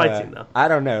 It's not a fight scene, though. I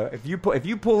don't know. If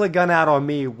you pull a gun out on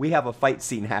me, we have a fight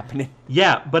scene happening.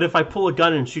 Yeah, but if I pull a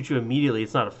gun and shoot you immediately,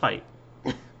 it's not a fight.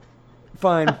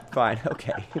 Fine,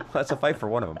 okay. Well, that's a fight for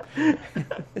one of them.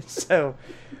 So,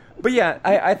 but yeah,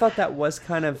 I thought that was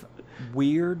kind of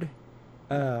weird.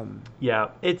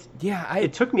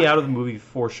 It took me out of the movie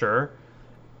for sure,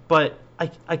 but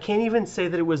I can't even say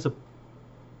that it was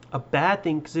a bad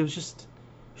thing, because it was just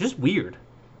weird.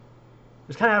 It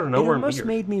was kind of out of nowhere. It almost weird.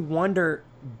 made me wonder,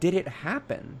 did it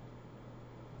happen?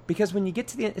 Because when you get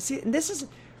to the end, see, and this is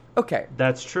okay.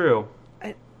 That's true.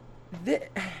 I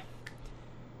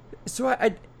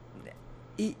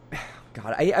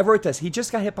wrote this. He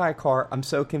just got hit by a car. I'm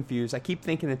so confused. I keep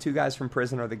thinking the two guys from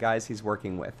prison are the guys he's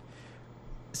working with.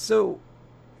 So,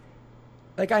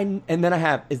 and then I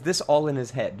have, is this all in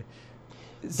his head?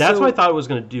 That's what I thought it was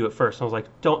going to do at first. I was like,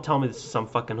 don't tell me this is some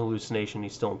fucking hallucination.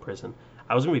 He's still in prison.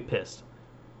 I was going to be pissed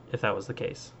if that was the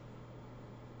case.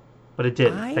 But it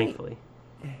didn't, thankfully.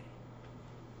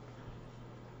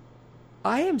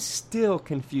 I am still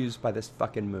confused by this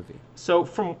fucking movie. So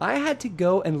I had to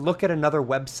go and look at another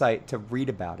website to read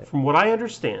about it. From what I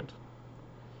understand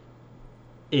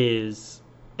is,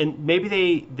 and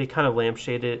maybe they kind of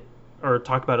lampshade it or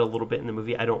talk about it a little bit in the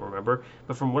movie, I don't remember.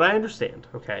 But from what I understand,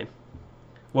 okay,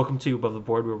 welcome to Above the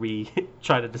Board, where we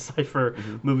try to decipher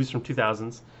movies from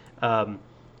 2000s. From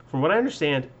what I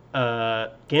understand,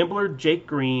 gambler Jake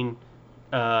Green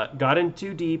got in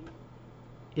too deep.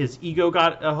 His ego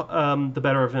got the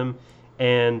better of him,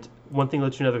 and one thing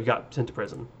led to another, he got sent to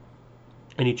prison.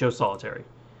 And he chose solitary,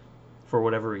 for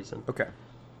whatever reason. Okay.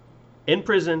 In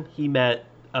prison, he met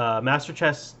a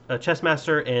chess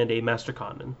master and a master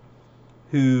conman,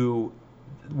 who,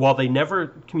 while they never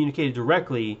communicated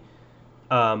directly,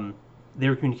 they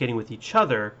were communicating with each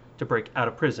other to break out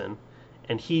of prison.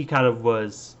 And he kind of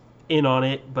was in on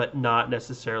it, but not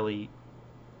necessarily,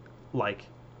 like,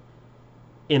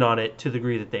 in on it to the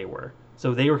degree that they were.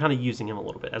 So they were kind of using him a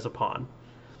little bit as a pawn.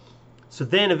 So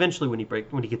then eventually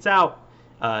when he gets out,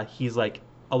 he's like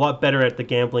a lot better at the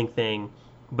gambling thing,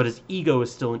 but his ego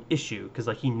is still an issue, because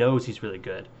like he knows he's really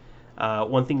good.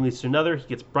 One thing leads to another. He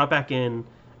gets brought back in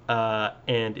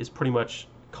and is pretty much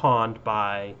conned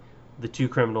by the two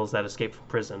criminals that escaped from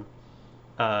prison.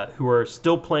 who are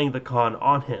still playing the con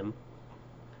on him.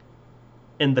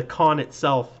 And the con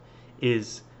itself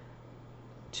is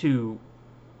to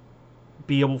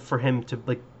be able for him to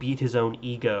like beat his own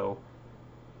ego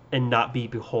and not be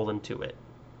beholden to it.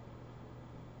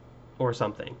 Or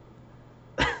something.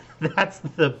 That's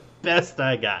the best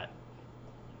I got.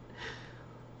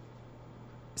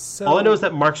 So, all I know is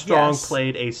that Mark Strong yes.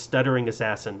 played a stuttering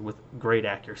assassin with great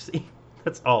accuracy.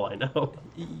 That's all I know.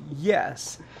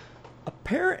 Yes.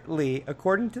 Apparently,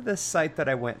 according to the site that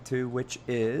I went to, which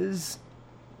is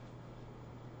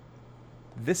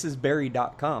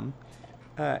thisisbarry.com,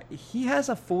 he has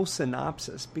a full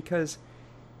synopsis because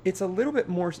it was a little bit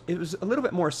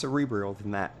more cerebral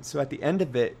than that. So at the end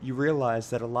of it, you realize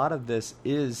that a lot of this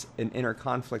is an inner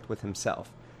conflict with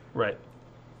himself. Right.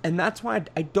 And that's why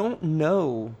I don't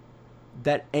know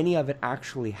that any of it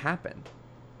actually happened.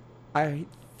 I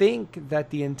think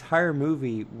that the entire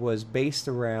movie was based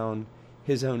around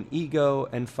his own ego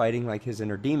and fighting like his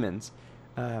inner demons.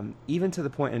 Even to the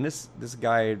point, and this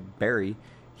guy, Barry,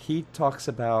 he talks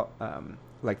about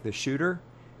like the shooter,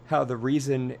 how the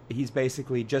reason he's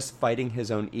basically just fighting his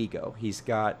own ego. He's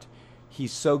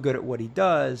so good at what he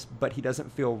does, but he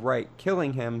doesn't feel right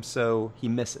killing him, so he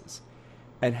misses.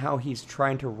 And how he's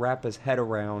trying to wrap his head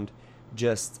around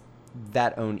just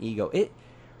that own ego.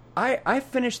 I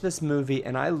finished this movie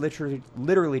and I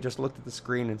literally just looked at the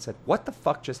screen and said, "What the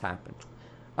fuck just happened?"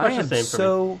 Much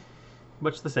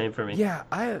the same for me. Yeah,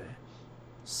 I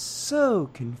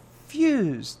so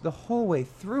confused the whole way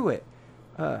through it.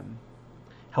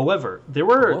 However, there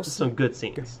were some good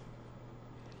scenes.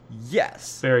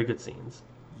 Yes. Very good scenes.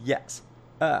 Yes.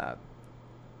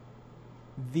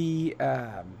 The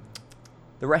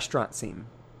restaurant scene.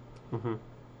 Mm-hmm.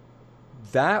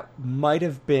 That might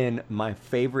have been my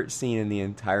favorite scene in the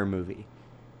entire movie.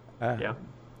 Yeah.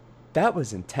 That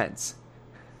was intense.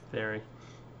 Very.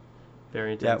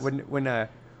 Very intense. Yeah, when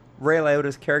Ray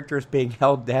Liotta's character is being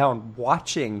held down,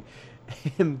 watching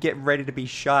him get ready to be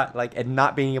shot, like, and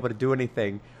not being able to do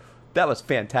anything, that was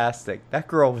fantastic. That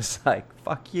girl was like,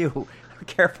 "Fuck you! I don't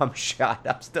care if I'm shot.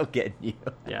 I'm still getting you."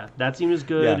 Yeah, that scene was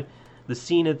good. Yeah. The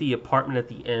scene at the apartment at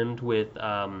the end with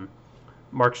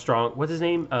Mark Strong. What's his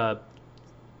name?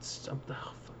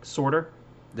 Sorter.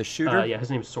 The shooter. Yeah, his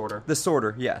name's Sorter. The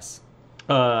sorter. Yes.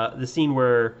 The scene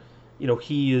where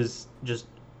he is just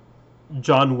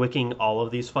John Wicking all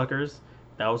of these fuckers.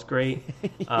 That was great.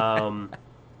 Yeah.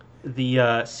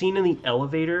 The scene in the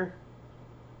elevator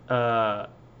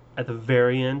at the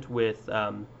very end with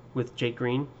Jake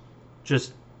Green,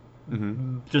 just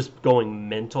going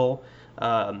mental.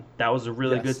 That was a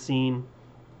really good scene.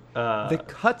 The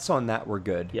cuts on that were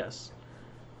good. Yes.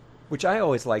 Which I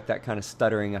always like, that kind of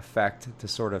stuttering effect to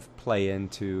sort of play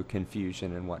into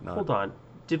confusion and whatnot. Hold on.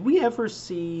 Did we ever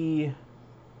see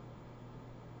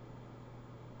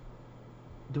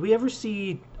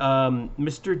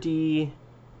Mr. D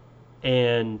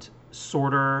and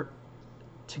Sorter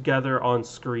together on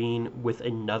screen with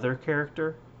another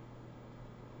character?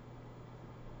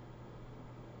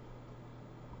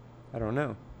 I don't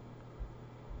know.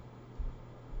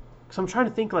 Because I'm trying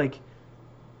to think, or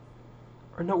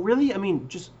no, really? I mean,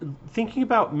 just thinking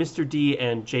about Mr. D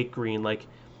and Jake Green,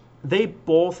 they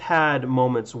both had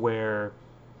moments where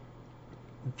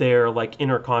their,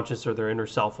 inner conscious or their inner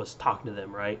self was talking to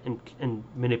them, right? And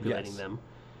manipulating them.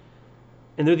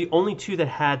 And they're the only two that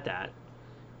had that.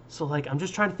 So, I'm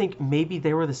just trying to think, maybe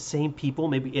they were the same people.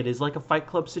 Maybe it is like a Fight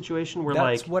Club situation where,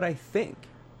 That's what I think.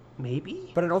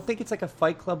 Maybe? But I don't think it's like a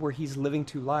Fight Club where he's living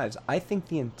two lives. I think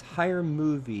the entire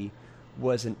movie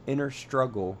was an inner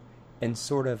struggle and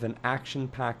sort of an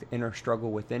action-packed inner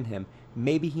struggle within him.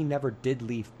 Maybe he never did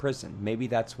leave prison. Maybe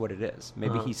that's what it is.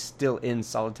 Maybe he's still in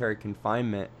solitary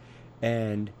confinement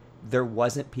and there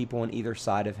wasn't people on either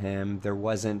side of him. There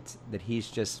wasn't that he's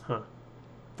just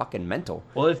fucking mental.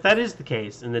 Well, if that is the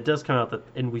case, and it does come out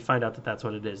and we find out that that's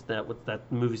what it is,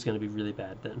 that movie's going to be really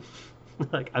bad then.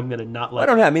 I'm going to not like... I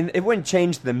don't know. I mean, it wouldn't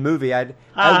change the movie.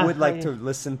 I would like to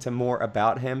listen to more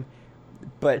about him.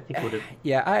 But,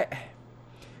 yeah,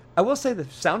 I will say the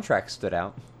soundtrack stood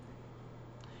out.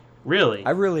 Really? I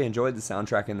really enjoyed the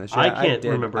soundtrack in this show. I can't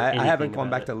remember anything I haven't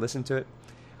gone back it. to listen to it.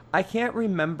 I can't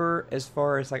remember as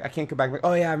far as, I can't go back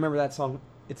oh, yeah, I remember that song.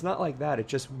 It's not like that.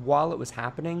 It's just while it was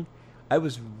happening, I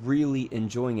was really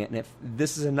enjoying it. And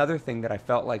this is another thing that I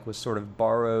felt like was sort of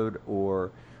borrowed or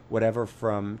whatever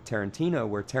from Tarantino,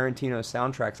 where Tarantino's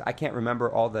soundtracks, I can't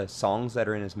remember all the songs that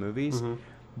are in his movies,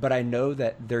 but I know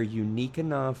that they're unique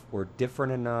enough or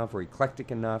different enough or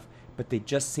eclectic enough, but they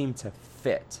just seem to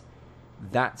fit.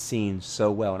 that scene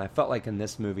so well. And I felt like in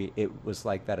this movie, it was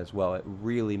like that as well. It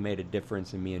really made a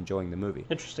difference in me enjoying the movie.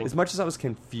 Interesting. As much as I was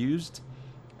confused,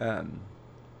 as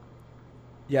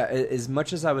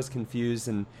much as I was confused,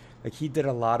 and like he did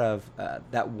a lot of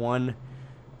that one.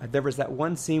 There was that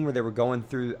one scene where they were going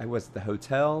through. I was the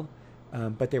hotel,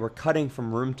 but they were cutting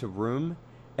from room to room,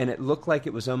 and it looked like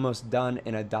it was almost done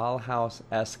in a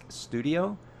Dollhouse-esque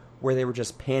studio, where they were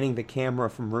just panning the camera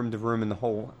from room to room, and the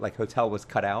whole like hotel was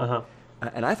cut out. Uh-huh.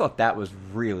 And I thought that was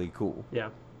really cool. Yeah.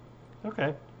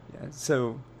 Okay. Yeah,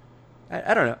 so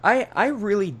I don't know. I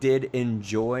really did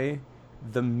enjoy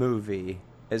the movie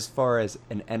as far as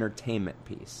an entertainment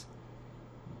piece,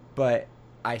 but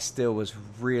I'm still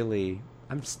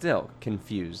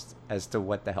confused as to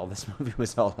what the hell this movie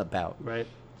was all about. Right.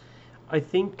 I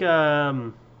think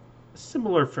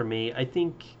similar for me. I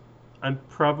think I'm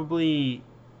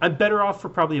better off for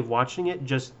probably watching it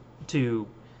just to,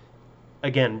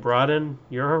 again, broaden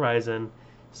your horizon,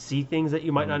 see things that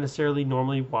you might not necessarily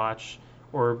normally watch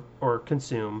or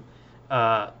consume,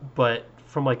 but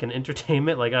from like an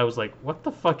entertainment, like I was like, what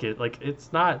the fuck is like?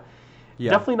 It's not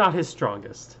definitely not his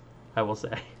strongest, I will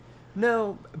say.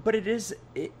 No, but it is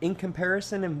in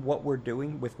comparison and what we're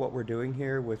doing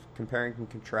here with comparing and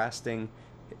contrasting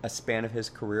a span of his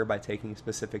career by taking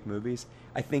specific movies.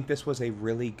 I think this was a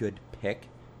really good pick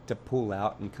to pull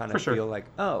out and kind of feel like,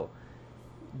 oh,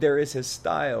 there is his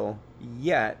style,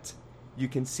 yet you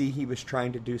can see he was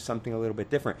trying to do something a little bit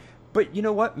different. But you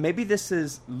know what? Maybe this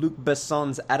is Luc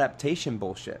Besson's adaptation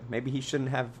bullshit. Maybe he shouldn't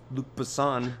have Luc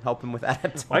Besson help him with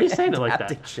adaptation. Why are you saying it like that?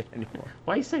 Anymore.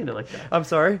 Why are you saying it like that? I'm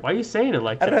sorry? Why are you saying it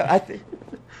like that? I don't know.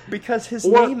 Because his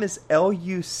name is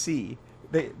L-U-C.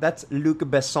 That's Luc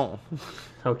Besson.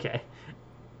 Okay.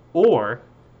 Or,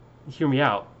 hear me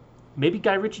out, maybe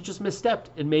Guy Ritchie just misstepped,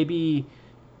 and maybe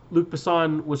Luc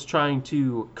Besson was trying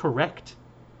to correct.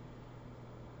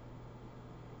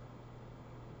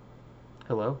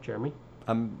 Hello, Jeremy?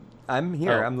 I'm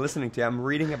here. Oh. I'm listening to you. I'm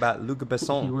reading about Luc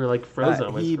Besson. You were like frozen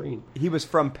on my screen. He was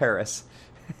from Paris.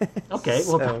 Okay,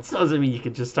 well that doesn't mean you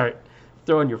could just start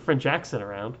throwing your French accent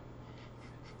around.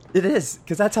 It is,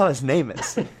 because that's how his name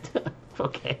is.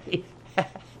 Okay.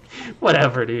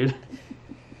 Whatever, dude.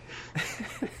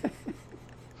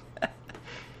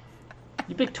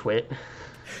 You big twit.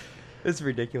 It's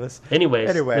ridiculous. Anyway,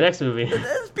 the next movie.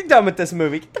 Let's be done with this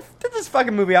movie. Get this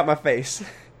fucking movie out my face.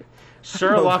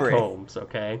 Sherlock Holmes,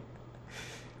 okay?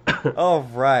 All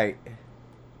right.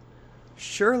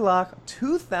 Sherlock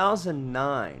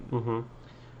 2009. Mm-hmm.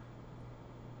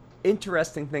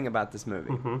 Interesting thing about this movie.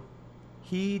 Mm-hmm.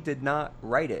 He did not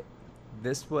write it.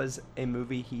 This was a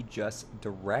movie he just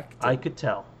directed. I could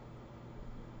tell.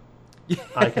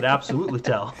 I could absolutely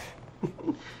tell.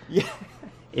 Yeah.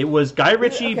 It was Guy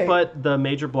Ritchie, but the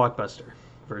major blockbuster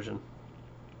version.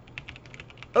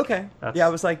 Okay. Yeah, I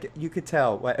was like, you could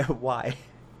tell why.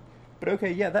 But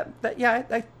okay, yeah,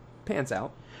 that pans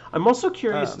out. I'm also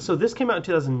curious. So this came out in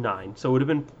 2009, so it would have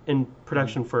been in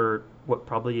production for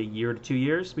probably a year to 2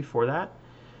 years before that.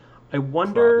 I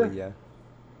wonder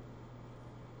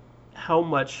how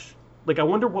much. Like, I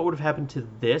wonder what would have happened to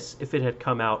this if it had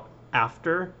come out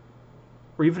after,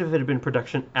 or even if it had been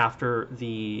production after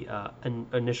the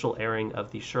initial airing of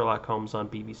the Sherlock Holmes on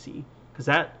BBC, because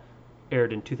that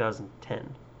aired in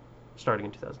 2010, starting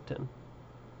in 2010.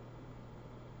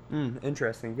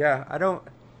 Interesting. Yeah, I don't...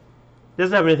 It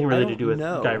doesn't have anything really to do with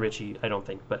Guy Ritchie, I don't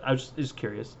think, but I was just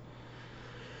curious.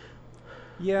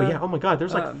 Yeah. But yeah, oh my god,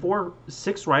 there's like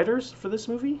 6 writers for this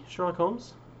movie, Sherlock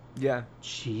Holmes? Yeah.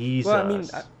 Jesus. Well, I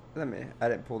mean, I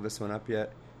didn't pull this one up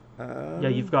yet. Yeah,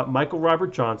 you've got Michael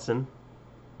Robert Johnson,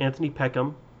 Anthony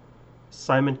Peckham,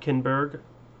 Simon Kinberg,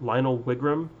 Lionel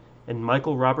Wigram, and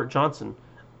Michael Robert Johnson.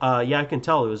 Yeah, I can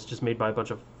tell it was just made by a bunch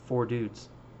of 4 dudes.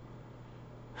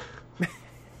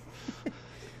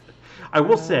 I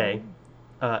will say,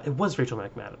 it was Rachel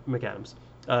McAdams.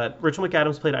 Rachel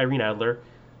McAdams played Irene Adler.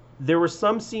 There were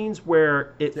some scenes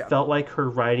where it felt like her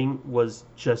writing was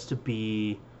just to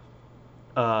be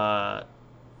a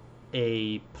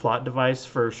plot device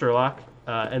for Sherlock.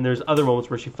 And there's other moments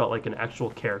where she felt like an actual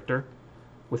character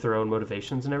with her own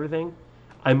motivations and everything.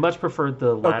 I much preferred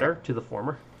the latter to the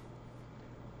former.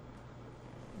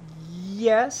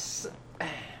 Yes.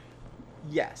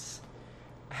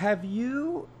 Have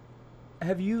you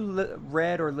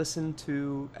read or listened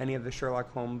to any of the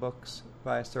Sherlock Holmes books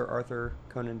by Sir Arthur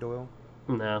Conan Doyle?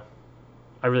 No.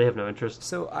 I really have no interest.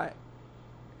 So I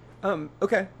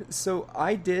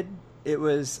did. It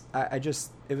was a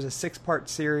 6-part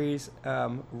series,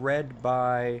 read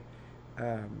by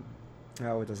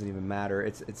it doesn't even matter.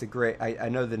 It's a great. I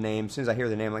know the name. As soon as I hear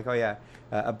the name, I'm like, oh yeah,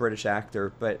 a British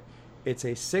actor. But It's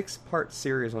a 6-part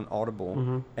series on Audible,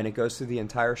 Mm-hmm. and it goes through the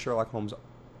entire Sherlock Holmes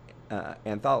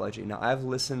anthology. Now, I've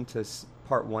listened to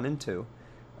part 1 and 2,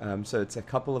 so it's a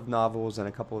couple of novels and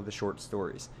a couple of the short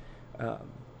stories.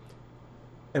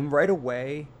 And right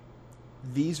away,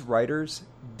 these writers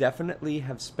definitely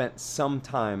have spent some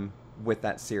time with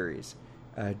that series,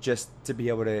 just to be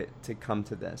able to come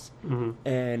to this. Mm-hmm.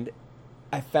 And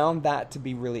I found that to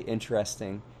be really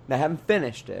interesting. Now, I haven't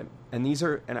finished it, and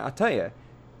I'll tell you,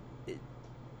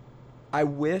 I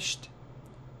wished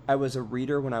I was a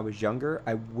reader when I was younger.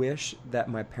 I wish that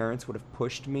my parents would have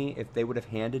pushed me. If they would have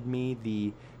handed me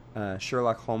the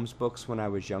Sherlock Holmes books when I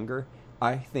was younger,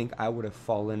 I think I would have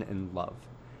fallen in love.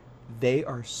 They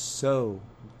are so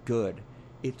good.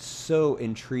 It's so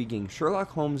intriguing. Sherlock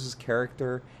Holmes'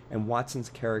 character and Watson's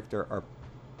character are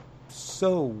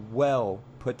so well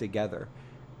put together.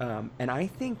 And I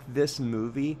think this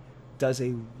movie does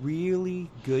a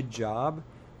really good job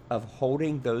of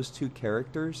holding those two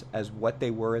characters as what they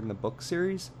were in the book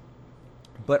series,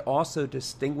 but also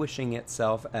distinguishing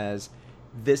itself as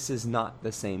this is not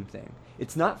the same thing.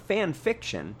 It's not fan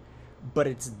fiction, but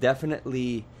it's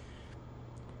definitely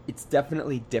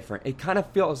different. It kind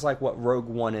of feels like what Rogue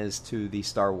One is to the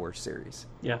Star Wars series.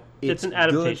 Yeah, it's an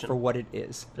adaptation good for what it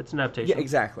is. It's an adaptation. Yeah,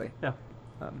 exactly. Yeah.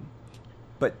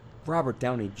 But Robert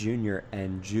Downey Jr.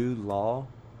 and Jude Law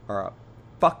are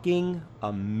fucking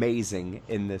amazing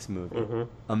in this movie. Mm-hmm.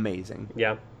 Amazing.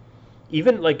 Yeah.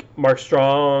 Even like Mark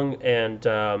Strong and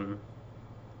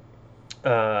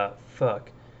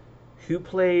who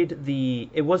played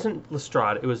it wasn't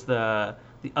Lestrade, it was the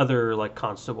other like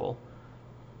constable,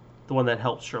 the one that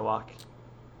helped Sherlock.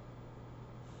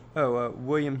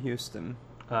 William Houston.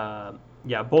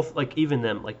 Yeah, both, like, even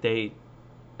them, like, they,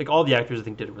 like, all the actors I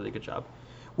think did a really good job,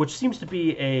 which seems to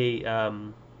be a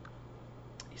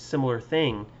similar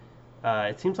thing.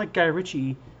 It seems like Guy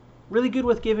Ritchie really good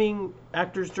with giving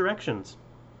actors directions,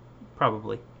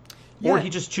 probably. Yeah. Or he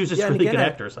just chooses really good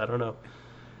actors. I don't know.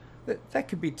 That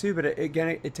could be too, but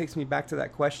it takes me back to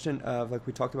that question of, like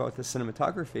we talked about with the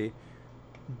cinematography.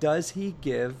 Does he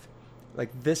give,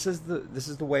 like, this is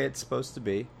the way it's supposed to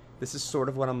be. This is sort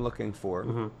of what I'm looking for.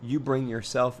 Mm-hmm. You bring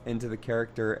yourself into the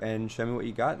character and show me what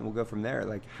you got, and we'll go from there.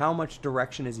 Like, how much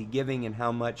direction is he giving, and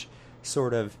how much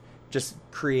sort of just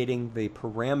creating the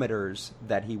parameters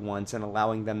that he wants and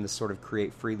allowing them to sort of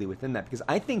create freely within that? Because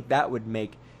I think that would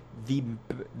make the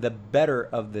better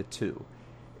of the two.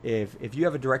 If you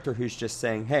have a director who's just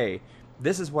saying, hey,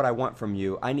 this is what I want from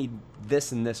you, I need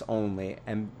this and this only,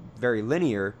 and very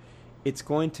linear, it's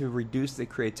going to reduce the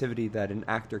creativity that an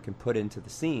actor can put into the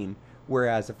scene.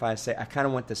 Whereas if I say, I kind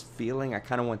of want this feeling, I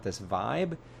kind of want this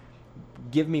vibe,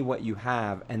 give me what you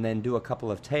have, and then do a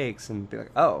couple of takes and be like,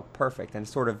 oh, perfect. And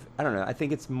sort of, I don't know, I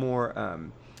think it's more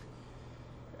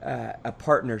a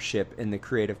partnership in the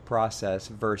creative process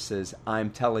versus I'm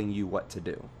telling you what to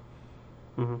do.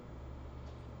 Mm-hmm.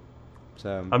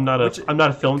 So I'm not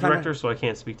a film director, so I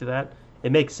can't speak to that.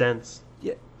 It makes sense.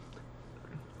 Yeah.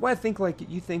 Well, I think, like,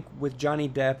 you think with Johnny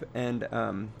Depp and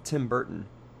Tim Burton,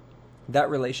 that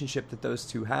relationship that those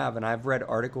two have, and I've read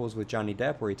articles with Johnny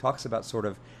Depp where he talks about sort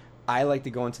of, I like to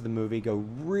go into the movie, go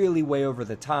really way over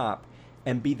the top,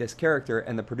 and be this character,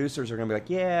 and the producers are going to be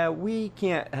like, yeah, we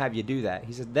can't have you do that.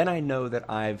 He said, then I know that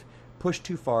I've pushed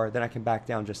too far, then I can back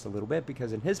down just a little bit,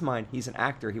 because in his mind, he's an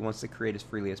actor, he wants to create as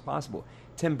freely as possible.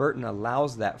 Tim Burton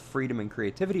allows that freedom and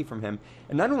creativity from him,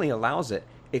 and not only allows it,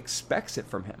 expects it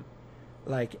from him.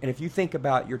 Like, and if you think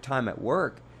about your time at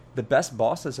work, the best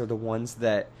bosses are the ones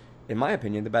that, in my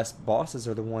opinion, the best bosses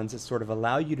are the ones that sort of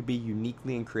allow you to be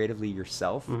uniquely and creatively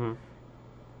yourself, Mm-hmm.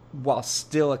 while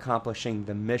still accomplishing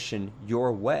the mission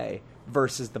your way,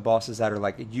 versus the bosses that are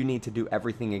like, you need to do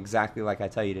everything exactly like I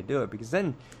tell you to do it, because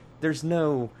then there's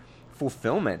no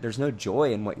fulfillment, there's no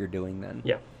joy in what you're doing then.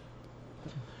 Yeah.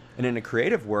 And in a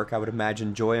creative work, I would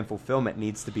imagine joy and fulfillment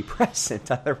needs to be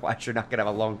present, otherwise you're not going to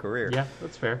have a long career. Yeah,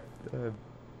 that's fair.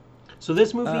 So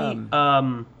this movie,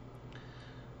 I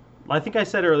think I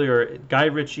said earlier, Guy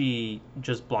Ritchie,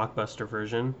 just blockbuster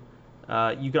version.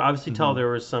 You could obviously tell there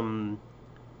was some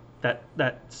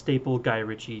that staple Guy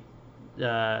Ritchie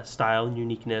style and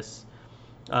uniqueness,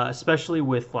 especially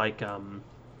with like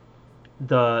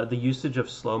the usage of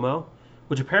slow-mo,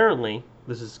 which apparently,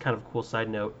 this is kind of a cool side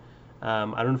note, I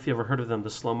don't know if you ever heard of them, the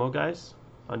slow-mo guys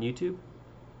on YouTube.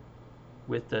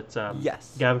 With that,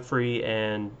 yes, Gavin Free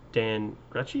and Dan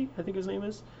Gretschy, I think his name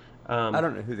is. I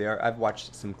don't know who they are. I've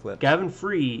watched some clips. Gavin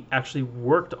Free actually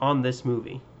worked on this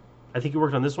movie. I think he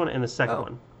worked on this one and the second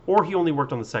one, or he only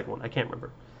worked on the second one. I can't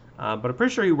remember, but I'm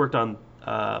pretty sure he worked on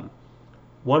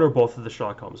one or both of the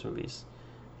Sherlock Holmes movies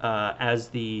as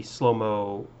the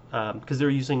slow-mo because they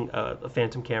were using a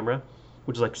Phantom camera,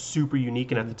 which is like super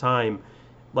unique, and at the time,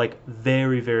 like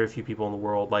very very few people in the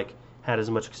world like had as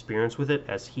much experience with it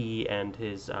as he and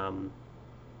his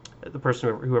the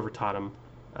person whoever taught him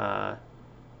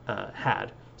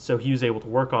had. So he was able to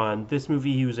work on this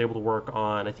movie. He was able to work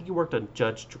on, I think he worked on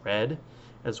Judge Dredd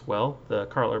as well, the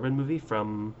Carl Urban movie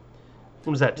from,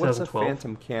 when was that, 2012? What's a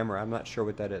Phantom camera? I'm not sure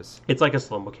what that is. It's like a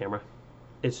slow-mo camera.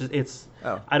 It's just,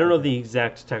 I don't know the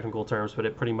exact technical terms, but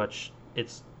it pretty much,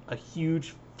 it's a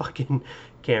huge fucking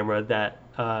camera that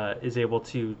is able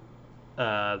to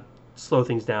slow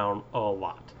things down a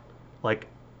lot. Like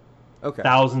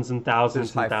thousands and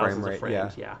thousands and thousands of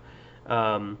frames. Yeah.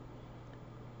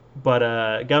 But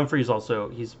Gunfrey is also,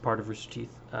 he's part of Rooster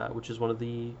Teeth, which is one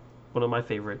of my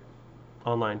favorite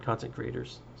online content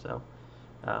creators. So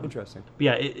interesting. But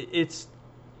yeah,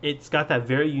 it's got that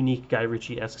very unique Guy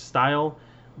Ritchie-esque style,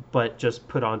 but just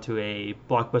put onto a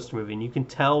blockbuster movie, and you can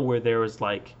tell where there was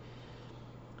like,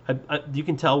 you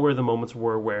can tell where the moments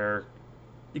were where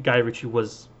Guy Ritchie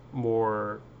was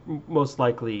most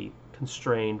likely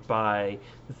constrained by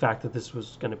the fact that this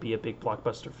was going to be a big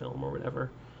blockbuster film or whatever.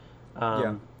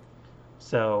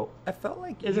 So I felt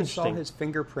like you saw his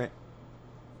fingerprint.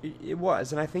 It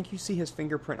was, and I think you see his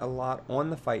fingerprint a lot on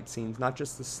the fight scenes, not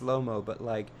just the slow-mo, but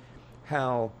like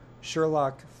how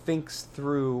Sherlock thinks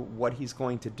through what he's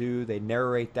going to do. They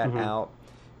narrate that out.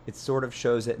 It sort of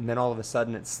shows it, and then all of a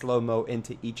sudden it's slow-mo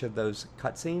into each of those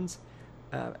cutscenes.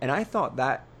 And I thought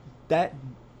that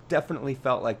definitely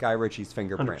felt like Guy Ritchie's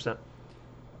fingerprint. 100%.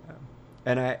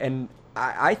 And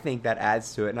I think that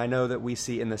adds to it. And I know that we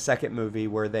see in the second movie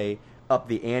where they up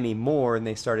the ante more and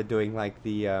they started doing like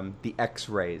the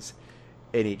X-rays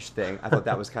in each thing. I thought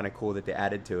that was kind of cool that they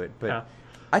added to it. But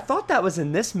I thought that was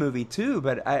in this movie too,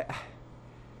 but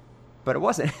it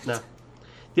wasn't. No.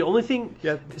 The only thing,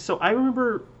 so I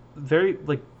remember very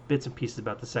like bits and pieces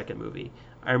about the second movie.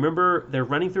 I remember they're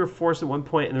running through a forest at one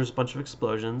point and there's a bunch of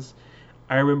explosions.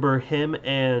 I remember him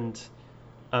and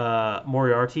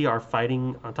Moriarty are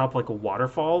fighting on top of like a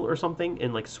waterfall or something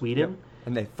in like Sweden. Yep.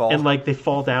 And they fall. And like they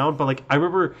fall down, but like I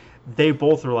remember they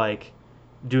both were like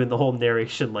doing the whole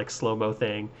narration like slow-mo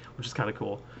thing, which is kind of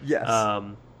cool. Yes.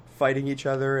 Fighting each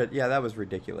other. Yeah, that was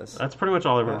ridiculous. That's pretty much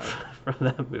all I remember from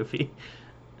that movie.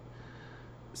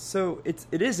 So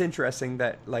it is interesting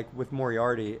that like with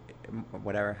Moriarty,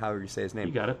 however you say his name,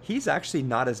 you got it. He's actually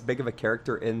not as big of a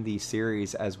character in the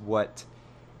series as what,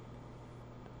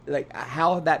 like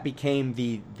how that became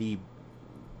the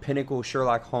pinnacle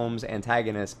Sherlock Holmes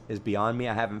antagonist is beyond me.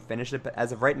 I haven't finished it, but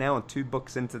as of right now, 2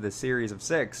 books into the series of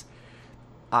 6,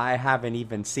 I haven't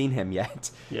even seen him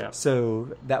yet. Yeah.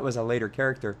 So that was a later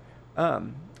character. I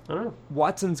don't know.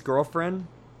 Watson's girlfriend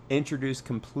introduced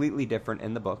completely different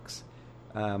in the books,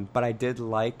 but I did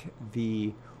like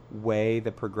the way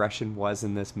the progression was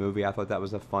in this movie. I thought that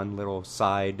was a fun little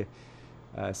side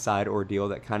ordeal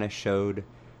that kind of showed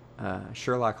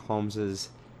Sherlock Holmes's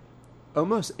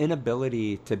almost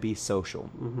inability to be social,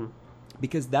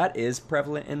 because that is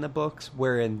prevalent in the books,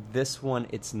 where in this one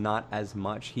it's not as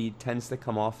much. He tends to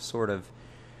come off sort of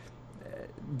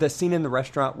the scene in the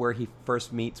restaurant where he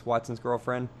first meets Watson's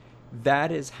girlfriend.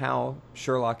 That is how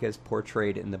Sherlock is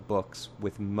portrayed in the books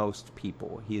with most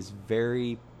people. He is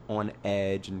very on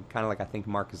edge and kind of like I think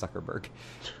Mark Zuckerberg,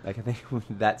 like I think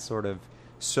that sort of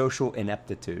social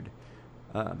ineptitude.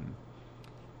 I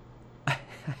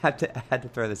had to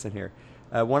throw this in here.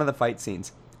 One of the fight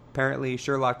scenes. Apparently,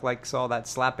 Sherlock likes all that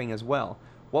slapping as well.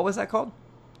 What was that called?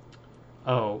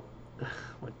 Oh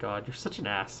my God, you're such an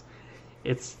ass.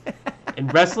 It's in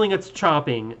wrestling. It's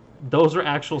chopping. Those are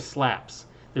actual slaps.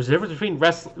 There's a difference between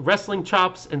wrestling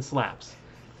chops and slaps.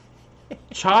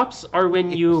 Chops are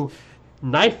when you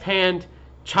knife hand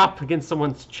chop against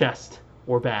someone's chest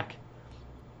or back.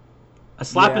 A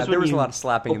slap is when there was a lot of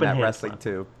slapping in that wrestling slap.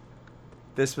 Too.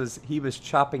 He was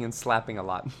chopping and slapping a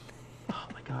lot. Oh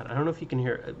my God, I don't know if you can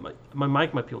hear it. My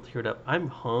mic might be able to hear it up. I'm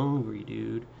hungry,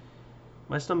 dude.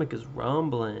 My stomach is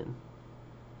rumbling.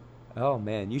 Oh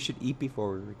man, you should eat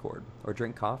before we record or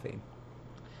drink coffee.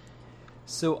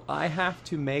 So I have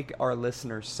to make our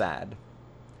listeners sad.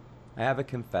 I have a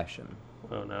confession.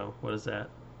 Oh no, what is that?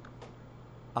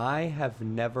 I have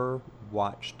never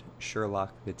watched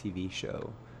Sherlock the TV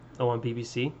show. Oh, on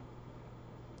BBC?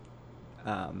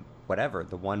 Whatever,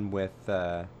 the one with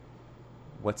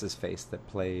what's his face that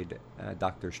played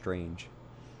Doctor Strange.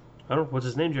 I don't know. What's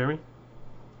his name, Jeremy?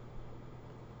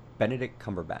 Benedict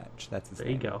Cumberbatch. That's his name.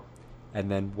 There you go. And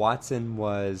then Watson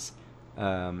was, he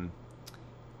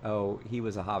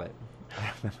was a Hobbit. I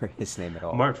don't remember his name at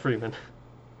all. Mark Freeman.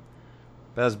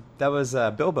 That was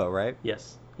Bilbo, right?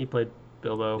 Yes, he played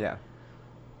Bilbo. Yeah.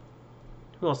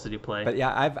 Who else did he play? But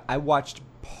yeah, I watched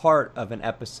part of an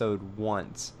episode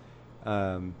once.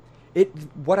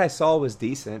 What I saw was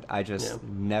decent. I just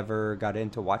never got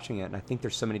into watching it, and I think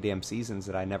there's so many damn seasons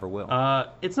that I never will.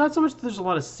 It's not so much that there's a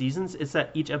lot of seasons; it's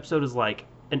that each episode is like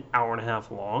an hour and a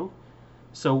half long.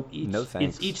 So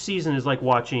each season is like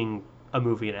watching a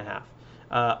movie and a half.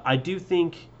 I do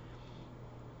think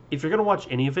if you're gonna watch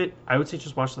any of it, I would say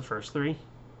just watch the first 3.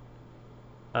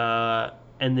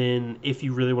 And then if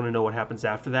you really want to know what happens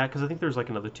after that, because I think there's like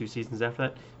another 2 seasons after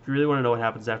that. If you really want to know what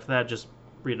happens after that, just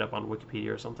read it up on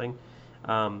Wikipedia or something.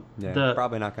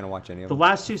 Probably not going to watch any of them. The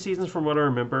last 2 seasons, from what I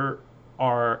remember,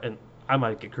 are, and I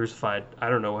might get crucified. I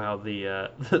don't know how the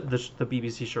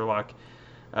BBC Sherlock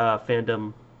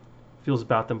fandom feels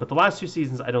about them, but the last 2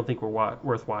 seasons I don't think were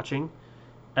worth watching,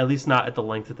 at least not at the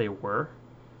length that they were.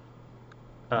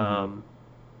 But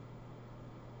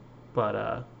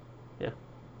yeah,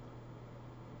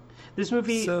 this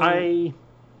movie I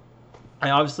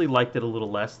obviously liked it a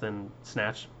little less than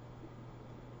Snatch.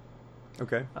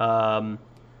 Okay.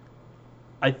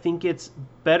 I think it's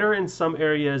better in some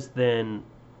areas than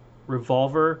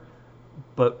Revolver,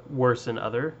 but worse in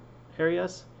other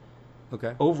areas.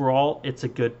 Okay. Overall, it's a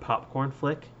good popcorn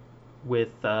flick with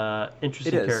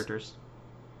interesting characters.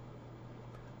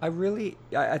 I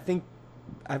think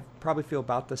I probably feel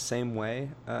about the same way.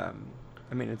 I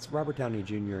mean, it's Robert Downey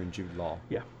Jr. and Jude Law.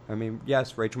 Yeah. I mean,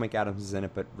 yes, Rachel McAdams is in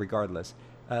it, but regardless.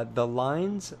 The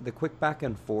lines, the quick back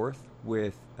and forth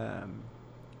with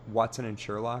Watson and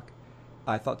Sherlock,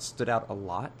 I thought stood out a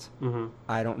lot. Mm-hmm.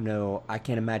 I don't know. I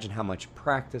can't imagine how much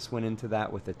practice went into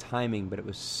that with the timing, but it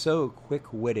was so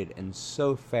quick-witted and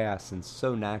so fast and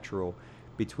so natural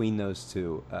between those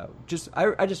two.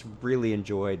 I just really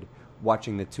enjoyed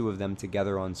watching the two of them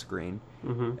together on screen.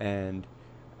 Mm-hmm. And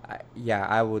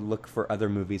I would look for other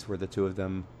movies where the two of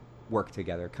them work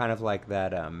together, kind of like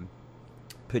that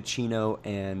Pacino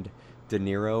and De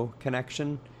Niro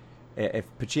connection. If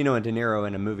Pacino and De Niro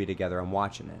in a movie together, I'm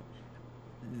watching it.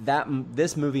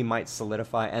 This movie might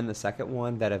solidify, and the second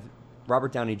one, that if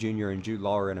Robert Downey Jr. and Jude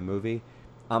Law are in a movie,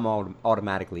 I'm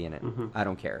automatically in it. Mm-hmm. I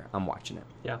don't care. I'm watching it.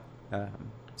 Yeah.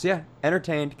 So yeah,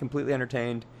 entertained, completely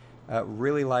entertained.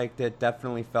 Really liked it.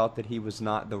 Definitely felt that he was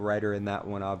not the writer in that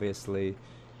one, obviously.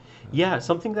 Yeah,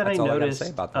 something that I noticed, all I gotta say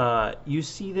about that. You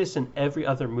see this in every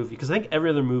other movie, because I think every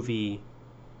other movie,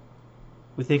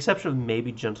 with the exception of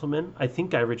maybe Gentleman, I think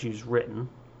Guy Ritchie's written,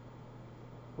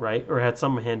 right? Or had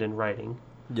some hand in writing.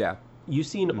 Yeah. You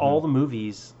see in all the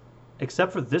movies,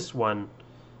 except for this one,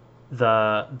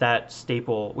 that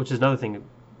staple, which is another thing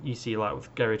you see a lot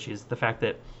with Guy Ritchie, is the fact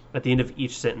that at the end of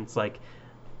each sentence, like,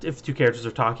 if two characters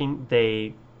are talking,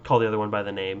 they call the other one by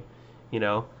the name, you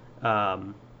know?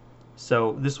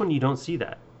 So this one, you don't see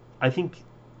that. I think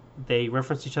they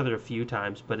reference each other a few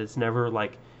times, but it's never,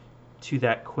 like, to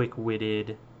that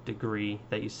quick-witted degree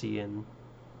that you see in,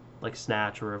 like,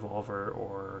 Snatch or Revolver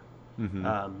or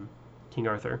King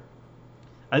Arthur.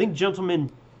 I think Gentleman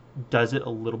does it a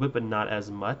little bit, but not as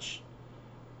much.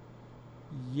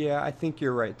 Yeah, I think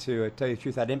you're right, too. I tell you the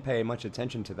truth, I didn't pay much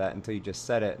attention to that until you just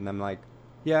said it, and I'm like,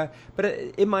 yeah, but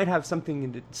it might have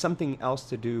something else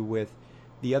to do with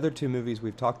the other two movies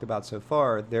we've talked about so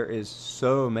far. There is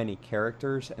so many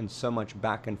characters and so much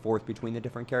back and forth between the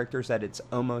different characters that it's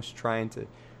almost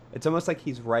like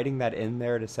he's writing that in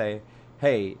there to say,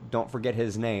 hey, don't forget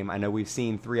his name. I know we've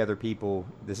seen 3 other people.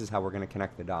 This is how we're going to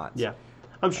connect the dots. Yeah,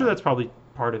 I'm sure that's probably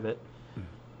part of it.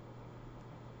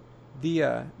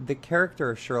 The character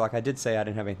of Sherlock, I did say I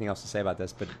didn't have anything else to say about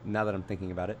this, but now that I'm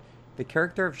thinking about it, the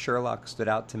character of Sherlock stood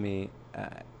out to me,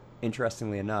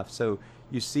 interestingly enough. So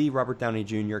you see Robert Downey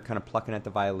Jr. kind of plucking at the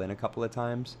violin a couple of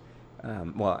times.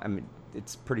 Well, I mean,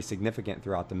 it's pretty significant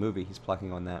throughout the movie. He's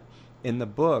plucking on that. In the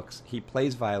books, he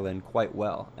plays violin quite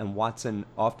well, and Watson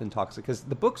often talks, because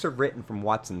the books are written from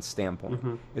Watson's standpoint.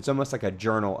 Mm-hmm. It's almost like a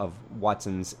journal of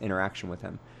Watson's interaction with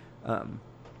him.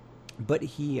 But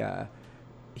he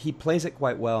plays it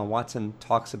quite well, and Watson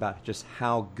talks about just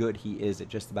how good he is at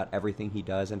just about everything he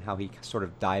does and how he sort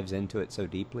of dives into it so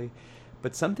deeply.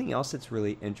 But something else that's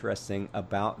really interesting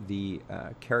about the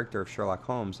character of Sherlock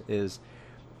Holmes is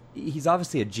he's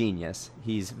obviously a genius.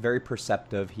 He's very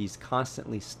perceptive. He's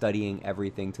constantly studying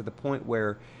everything to the point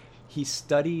where he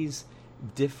studies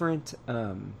different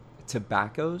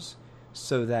tobaccos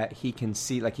so that he can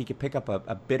see, like, he could pick up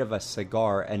a bit of a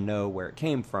cigar and know where it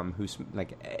came from, who's,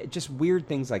 like, just weird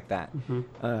things like that.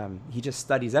 Mm-hmm. He just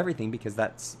studies everything because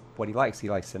that's what he likes. He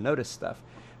likes to notice stuff.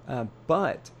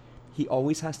 But he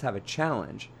always has to have a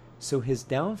challenge. So his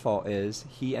downfall is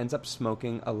he ends up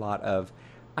smoking a lot of,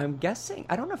 I'm guessing,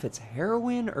 I don't know if it's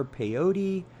heroin or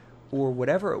peyote. or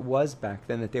whatever it was back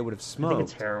then that they would have smoked. I think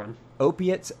it's heroin.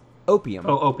 Opium.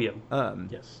 Oh, opium.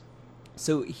 Yes.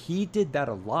 So he did that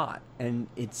a lot, and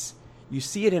you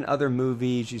see it in other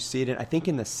movies. You see it I think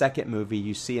in the second movie,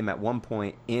 you see him at one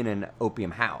point in an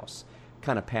opium house,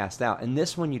 kind of passed out. In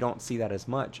this one, you don't see that as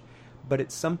much, but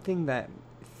it's something that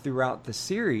throughout the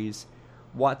series,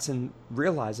 Watson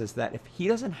realizes that if he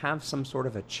doesn't have some sort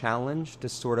of a challenge to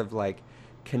sort of like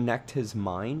connect his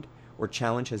mind or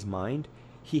challenge his mind,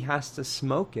 he has to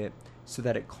smoke it so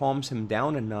that it calms him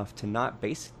down enough to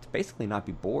basically not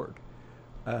be bored.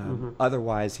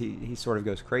 Otherwise, he sort of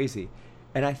goes crazy.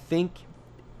 And I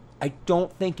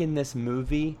don't think in this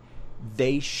movie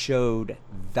they showed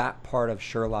that part of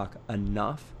Sherlock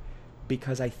enough,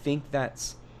 because I think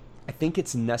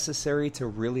it's necessary to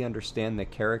really understand the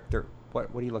character.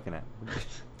 What are you looking at?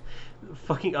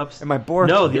 Fucking upstairs. Am I bored?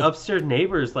 No, the upstairs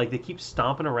neighbors, like, they keep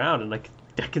stomping around, and like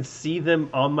I can see them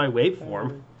on my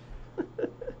waveform.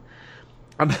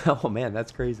 Oh man,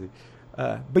 that's crazy.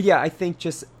 But yeah, I think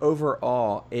just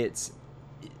overall,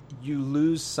 you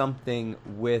lose something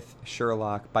with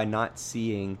Sherlock by not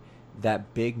seeing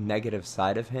that big negative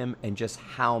side of him and just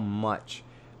how much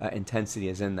intensity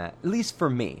is in that. At least for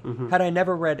me. Mm-hmm. Had I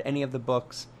never read any of the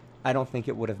books, I don't think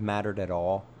it would have mattered at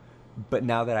all. But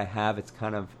now that I have,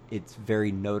 it's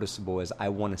very noticeable as I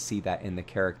want to see that in the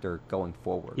character going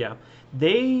forward. Yeah,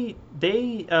 they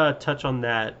touch on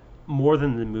that more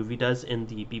than the movie does in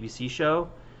the BBC show.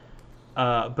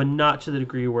 But not to the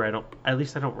degree where I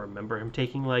don't remember him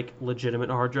taking like legitimate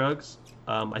hard drugs.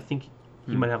 I think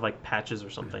he might have like patches or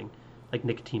something, like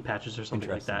nicotine patches or something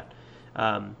like that.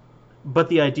 But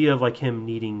the idea of like him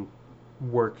needing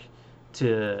work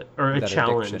or a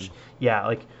challenge, addiction. Yeah,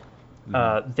 like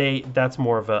that's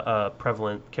more of a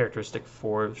prevalent characteristic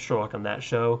for Sherlock on that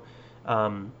show.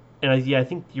 And I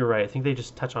think you're right. I think they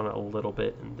just touch on it a little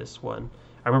bit in this one.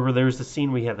 I remember there was the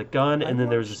scene where he had the gun, and then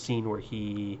there was a scene where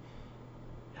he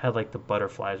had like the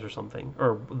butterflies or something,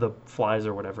 or the flies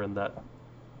or whatever in that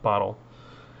bottle.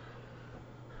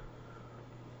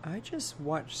 I just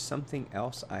watched something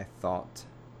else I thought.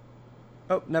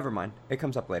 Oh, never mind. It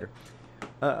comes up later.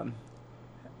 I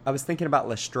was thinking about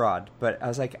Lestrade, but I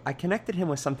was like, I connected him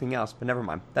with something else, but never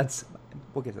mind.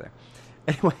 We'll get there.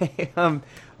 Anyway,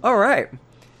 all right.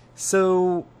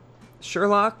 So,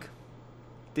 Sherlock,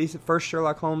 decent first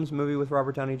Sherlock Holmes movie with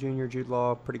Robert Downey Jr., Jude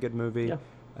Law, pretty good movie.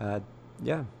 Yeah.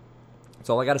 Yeah.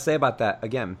 That's all I got to say about that,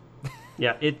 again.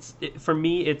 Yeah, for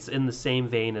me, it's in the same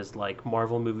vein as like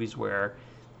Marvel movies, where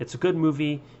it's a good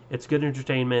movie, it's good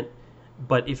entertainment,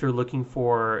 but if you're looking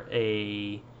for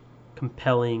a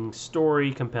compelling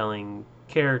story, compelling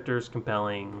characters,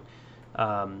 compelling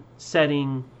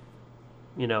setting,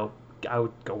 I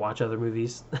would go watch other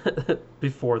movies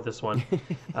before this one.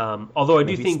 Although I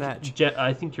do think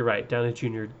I think you're right. Downey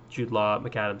Jr., Jude Law,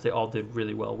 McAdams, they all did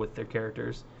really well with their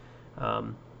characters.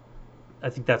 I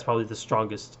think that's probably the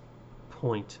strongest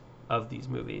point of these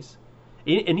movies.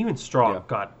 And even Strong, yeah.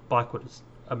 God, Blackwood is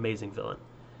amazing villain.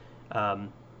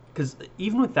 Because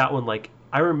even with that one, like,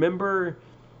 I remember,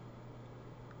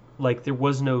 like, there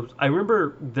wasn't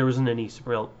any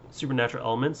supernatural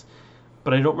elements,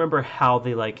 but I don't remember how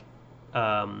they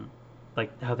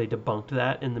how they debunked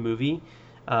that in the movie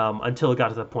until it got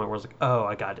to the point where I was like, oh,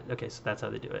 I got it. Okay, so that's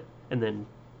how they do it. And then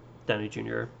Downey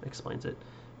Jr. explains it.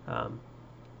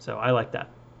 So I like that.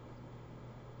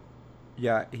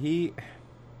 Yeah, he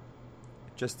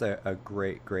just a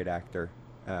great actor,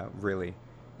 really.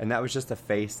 And that was just a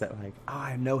face that, like,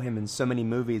 I know him in so many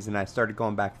movies, and I started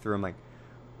going back through. I'm like,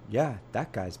 yeah,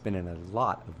 that guy's been in a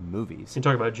lot of movies. You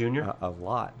talking about Junior? A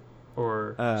lot.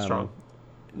 Or Strong?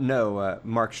 No,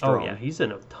 Mark Strong. Oh yeah, he's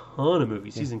in a ton of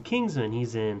movies. Yeah. He's in Kingsman.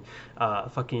 He's in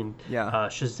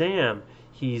Shazam.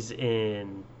 He's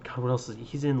in what else?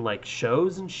 He's in like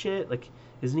shows and shit. Like,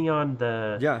 isn't he on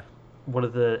one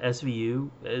of the SVU?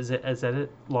 Is that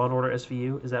it? Law and Order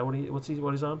SVU? Is that what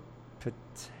he's on?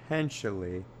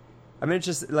 Potentially. I mean, it's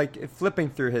just like flipping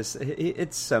through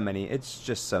it's so many. It's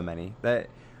just so many.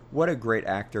 What a great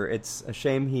actor. It's a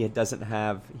shame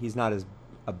he's not as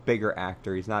a bigger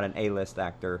actor. He's not an A-list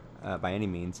actor by any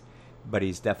means, but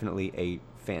he's definitely a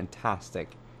fantastic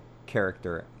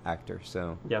character actor.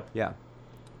 So yeah.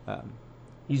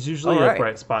 He's usually a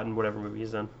bright spot in whatever movie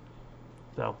he's in.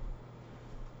 So,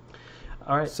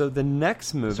 all right. So the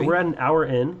next movie. So we're at an hour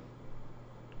in.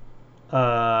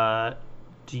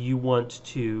 Do you want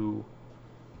to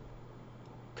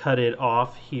cut it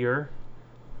off here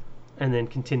and then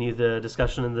continue the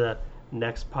discussion in the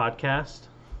next podcast?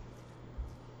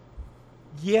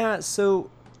 Yeah, so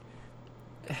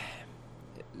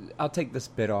I'll take this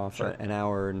bit off. Sure. An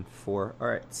hour and 4. All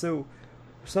right, so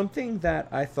Something that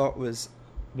I thought was,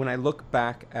 when I look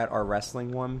back at our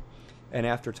wrestling one, and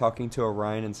after talking to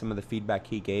Orion and some of the feedback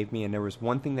he gave me, and there was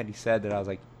one thing that he said that I was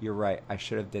like, you're right, I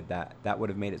should have did that. That would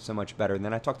have made it so much better. And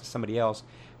then I talked to somebody else,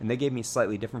 and they gave me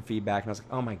slightly different feedback, and I was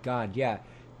like, oh my God, yeah,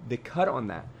 the cut on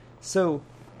that. So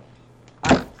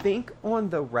I think on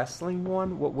the wrestling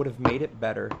one, what would have made it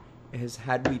better is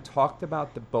had we talked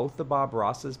about both the Bob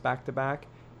Rosses back-to-back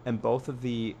and both of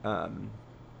the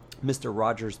Mr.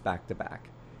 Rogers back-to-back.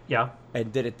 Yeah.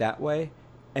 And did it that way.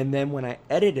 And then when I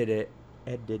edited it,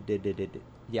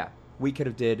 yeah, we could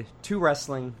have did 2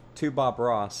 wrestling, 2 Bob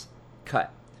Ross,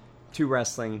 cut. 2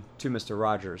 wrestling, 2 Mr.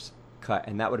 Rogers, cut.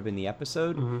 And that would have been the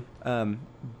episode. Mm-hmm.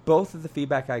 Both of the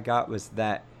feedback I got was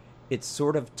that it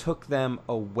sort of took them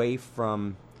away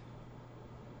from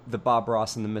the Bob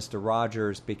Ross and the Mr.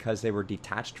 Rogers because they were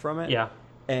detached from it. Yeah.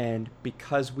 And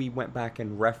because we went back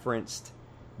and referenced,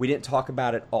 we didn't talk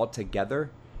about it all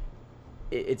together,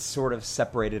 it sort of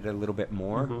separated a little bit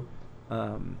more.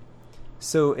 Mm-hmm.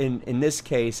 So in this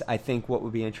case, I think what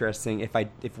would be interesting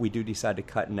if we do decide to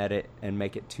cut and edit and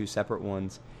make it 2 separate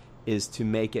ones, is to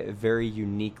make it very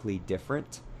uniquely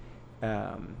different.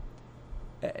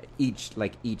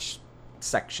 Each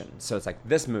section. So it's like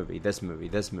this movie, this movie,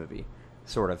 this movie,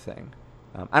 sort of thing.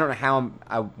 I don't know how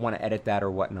I want to edit that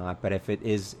or whatnot, but if it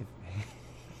is,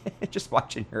 just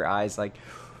watching your eyes, like,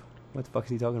 what the fuck is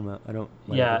he talking about? I don't.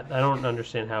 Yeah, I don't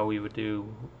understand how we would do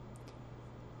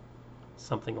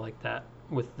something like that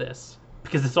with this,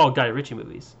 because it's all Guy Ritchie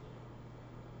movies.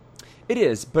 It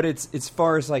is, but it's as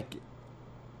far as like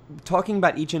talking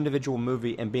about each individual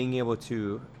movie and being able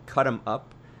to cut them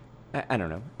up. I don't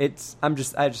know. I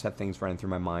just have things running through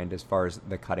my mind as far as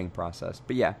the cutting process.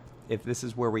 But yeah, if this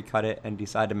is where we cut it and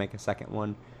decide to make a second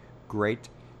one, great.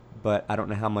 But I don't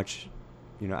know how much.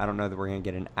 I don't know that we're going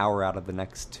to get an hour out of the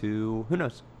next 2. Who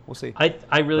knows? We'll see.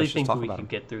 I really think we can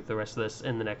get through the rest of this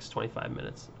in the next 25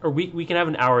 minutes. Or we can have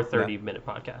an hour, 30-minute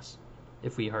podcast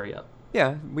if we hurry up.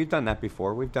 Yeah, we've done that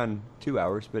before. We've done 2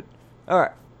 hours, but all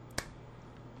right.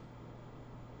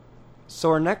 So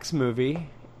our next movie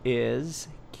is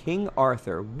King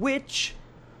Arthur, which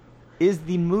is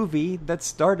the movie that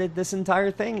started this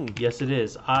entire thing. Yes, it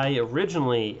is. I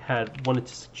originally had wanted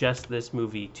to suggest this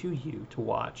movie to you to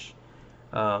watch.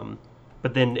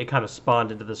 But then it kind of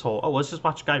spawned into this whole, let's just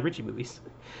watch Guy Ritchie movies.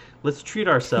 Let's treat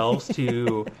ourselves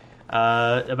to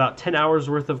about 10 hours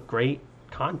worth of great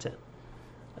content.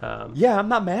 Yeah, I'm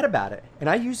not mad about it. And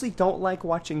I usually don't like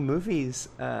watching movies,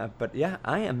 but yeah,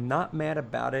 I am not mad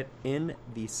about it in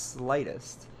the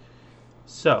slightest.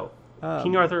 So,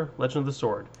 King Arthur, Legend of the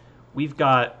Sword. We've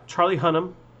got Charlie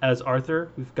Hunnam as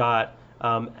Arthur. We've got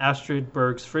Astrid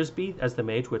Berg's Frisbee as the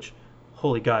mage, which,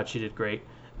 holy God, she did great.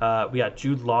 We got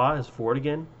Jude Law as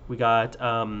Vortigern. We got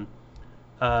Damon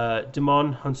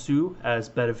Hunsu as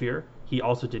Bedivere. He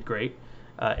also did great.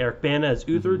 Eric Bana as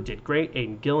Uther did great.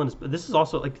 Aidan Gillen this is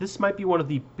also this might be one of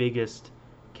the biggest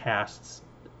casts,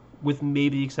 with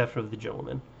maybe the exception of The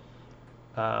Gentleman.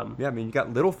 Yeah, I mean, you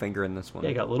got Littlefinger in this one. Yeah,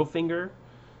 you got Littlefinger.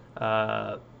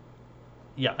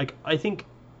 Yeah, I think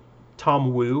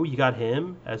Tom Wu, you got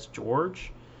him as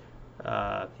George.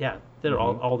 Yeah, they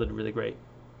all did really great.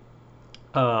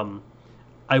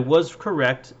 I was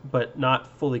correct, but not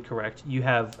fully correct. You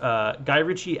have Guy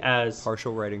Ritchie as...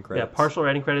 Partial writing credits. Yeah, partial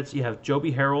writing credits. You have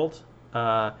Joby Harold,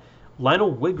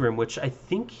 Lionel Wigram, which I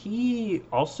think he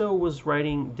also was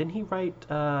writing... Didn't he write...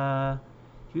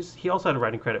 He also had a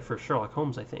writing credit for Sherlock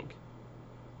Holmes, I think.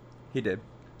 He did.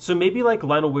 So maybe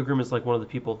Lionel Wigram is one of the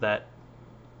people that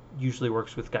usually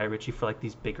works with Guy Ritchie for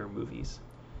these bigger movies.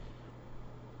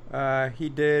 He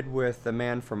did with The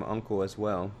Man from U.N.C.L.E. as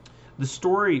well. The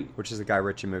story... Which is a Guy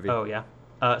Ritchie movie. Oh, yeah.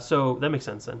 So that makes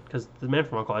sense then, because The Man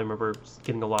from U.N.C.L.E., I remember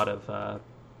getting a lot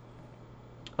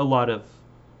of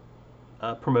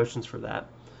promotions for that.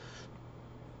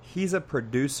 He's a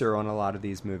producer on a lot of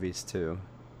these movies, too.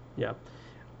 Yeah.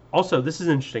 Also, this is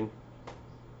interesting.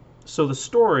 So the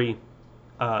story,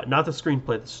 not the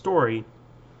screenplay, the story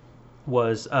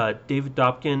was David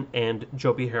Dobkin and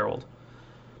Joby Harold.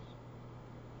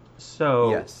 So...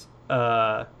 Yes.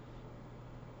 I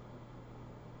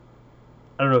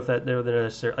don't know if they're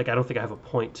necessarily... I don't think I have a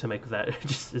point to make of that. It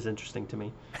just is interesting to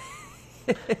me.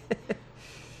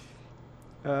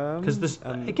 Because this...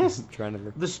 I guess trying to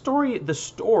look. the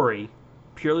story,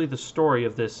 purely the story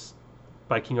of this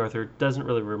by King Arthur doesn't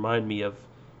really remind me of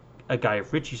a Guy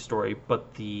Ritchie story,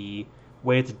 but the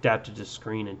way it's adapted to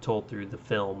screen and told through the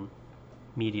film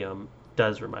medium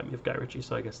does remind me of Guy Ritchie,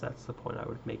 so I guess that's the point I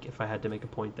would make if I had to make a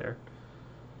point there.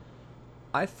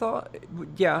 I thought,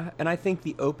 yeah, and I think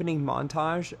the opening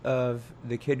montage of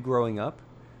the kid growing up,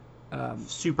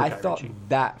 super I Guy thought Ritchie.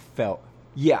 that felt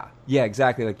Yeah,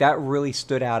 exactly. Like that really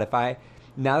stood out.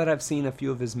 Now that I've seen a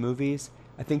few of his movies,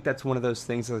 I think that's one of those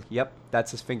things like, yep,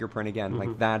 that's his fingerprint again.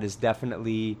 Like that is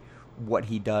definitely what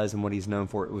he does and what he's known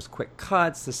for. It was quick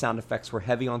cuts. The sound effects were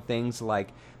heavy on things like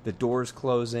the doors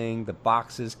closing, the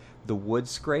boxes, the wood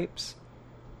scrapes.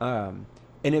 And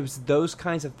it was those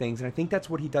kinds of things. And I think that's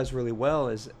what he does really well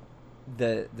is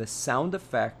the sound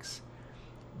effects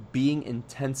being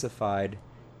intensified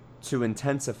to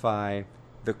intensify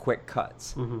the quick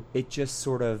cuts. It just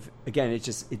sort of, again,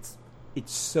 it's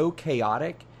so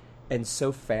chaotic and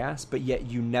so fast, but yet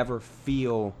you never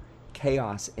feel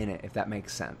chaos in it, if that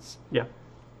makes sense. Yeah.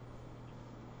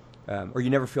 Or you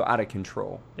never feel out of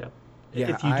control. Yeah.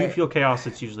 If you do feel chaos,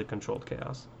 it's usually controlled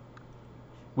chaos.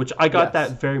 Which I got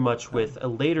that very much with a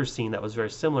later scene that was very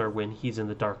similar when he's in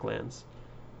the Darklands.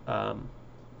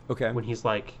 Okay. When he's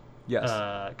like,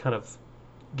 kind of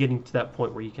getting to that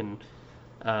point where you can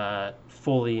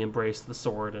fully embrace the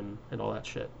sword and all that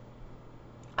shit.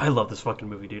 I love this fucking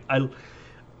movie, dude.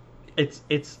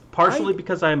 It's partially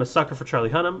because I am a sucker for Charlie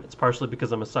Hunnam. It's partially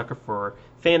because I'm a sucker for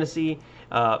fantasy.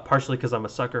 Partially because I'm a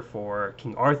sucker for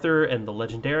King Arthur and the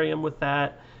Legendarium with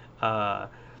that.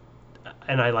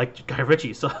 And I like Guy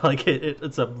Ritchie, so like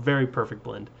it's a very perfect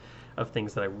blend of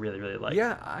things that I really, really like.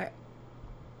 Yeah,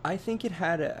 I think it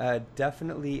had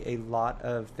definitely a lot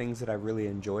of things that I really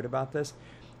enjoyed about this.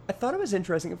 I thought it was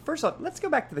interesting. First off, let's go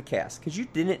back to the cast, because you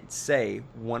didn't say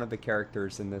one of the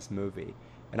characters in this movie,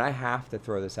 and I have to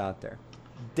throw this out there.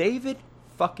 David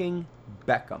fucking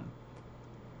Beckham.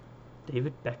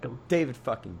 David Beckham. David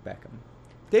fucking Beckham.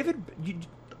 David,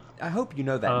 I hope you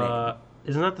know that name.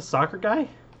 Isn't that the soccer guy?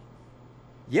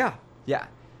 Yeah.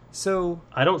 So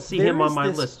I don't see him on my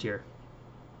list here.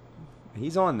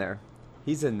 He's on there.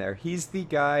 He's in there. He's the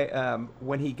guy,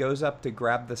 when he goes up to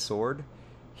grab the sword,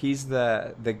 he's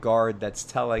the guard that's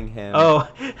telling him... Oh,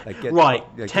 right.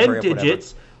 10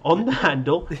 digits on the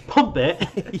handle, pump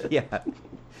it. Yeah.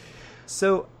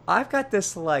 So I've got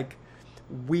this, like,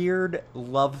 weird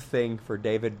love thing for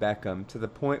David Beckham to the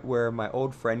point where my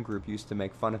old friend group used to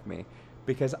make fun of me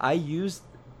because I used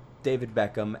David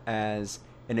Beckham as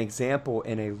an example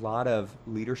in a lot of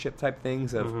leadership type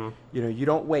things of, you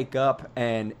don't wake up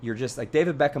and you're just like,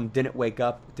 David Beckham didn't wake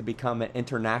up to become an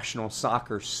international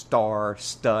soccer star,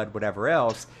 stud, whatever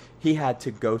else. He had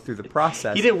to go through the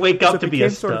process. He didn't wake up to be a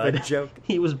stud. Sort of a joke.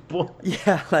 He was born.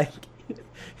 Yeah, like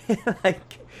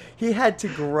he had to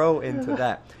grow into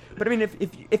that. But I mean,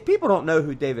 if people don't know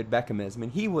who David Beckham is, I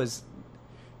mean, it's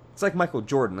like Michael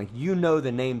Jordan. Like, you know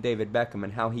the name David Beckham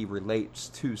and how he relates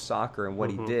to soccer and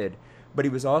what he did. But he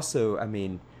was also, I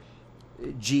mean,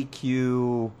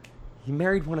 GQ. He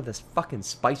married one of the fucking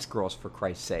Spice Girls, for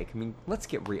Christ's sake. I mean, let's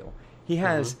get real. He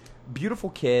has beautiful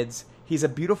kids. He's a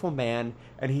beautiful man.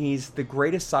 And he's the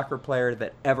greatest soccer player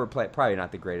that ever played. Probably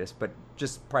not the greatest, but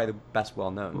just probably the best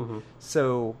well-known.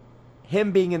 So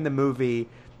him being in the movie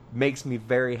makes me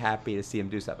very happy to see him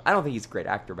do stuff. I don't think he's a great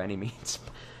actor by any means.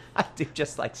 I do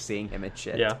just like seeing him and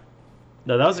shit. Yeah.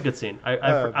 No, that was a good scene.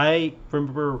 I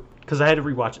remember because I had to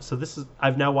rewatch it. So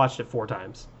I've now watched it 4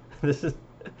 times.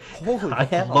 Holy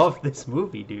hell. I love this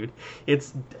movie, dude.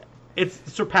 It's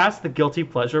surpassed the guilty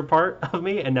pleasure part of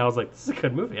me, and now I was like, this is a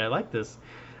good movie. I like this.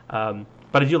 But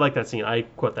I do like that scene. I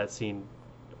quote that scene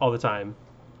all the time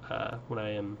when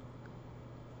I am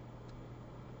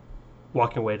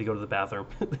walking away to go to the bathroom.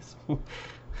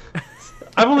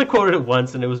 I've only quoted it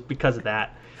once, and it was because of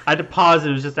that. I had to pause.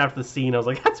 It was just after the scene. I was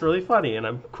like, that's really funny. And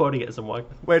I'm quoting it as I'm walking.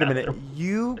 Wait a minute.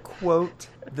 You quote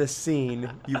the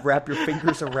scene. You wrap your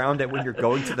fingers around it when you're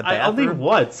going to the bathroom? Only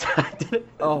once. I did it.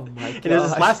 Oh, my God. And it was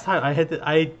this last time.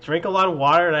 I drank a lot of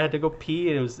water, and I had to go pee.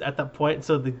 And it was at that point.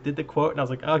 So they did the quote, and I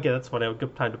was like, oh, okay, that's funny. I have a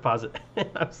good time to pause it.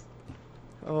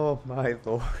 Oh, my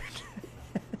Lord.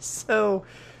 So...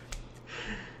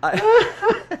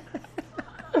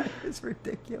 it's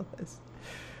ridiculous.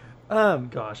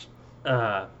 Gosh.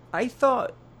 I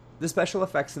thought the special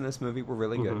effects in this movie were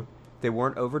really good. They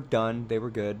weren't overdone. They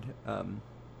were good.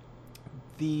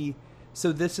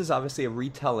 So this is obviously a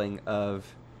retelling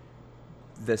of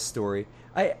this story.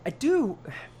 I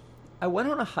went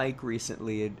on a hike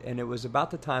recently, and it was about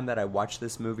the time that I watched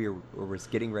this movie or was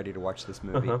getting ready to watch this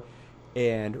movie.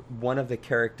 And one of the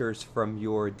characters from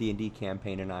your D&D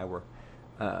campaign and I were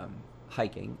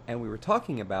hiking, and we were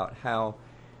talking about how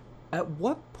at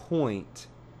what point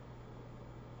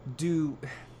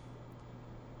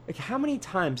how many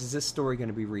times is this story going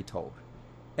to be retold?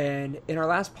 And in our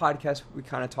last podcast, we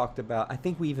kind of talked about, I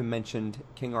think we even mentioned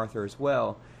King Arthur as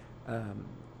well.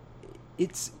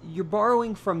 You're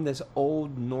borrowing from this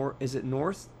old is it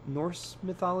Norse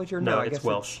mythology or no? I guess it's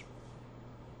Welsh.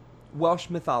 Welsh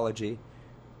mythology.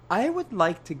 I would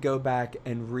like to go back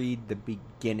and read the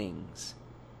beginnings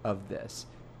of this,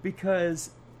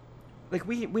 because, like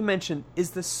we mentioned,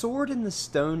 is the sword and the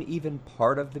stone even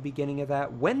part of the beginning of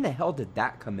that? When the hell did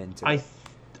that come into it?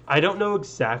 I don't know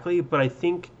exactly, but I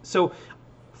think so.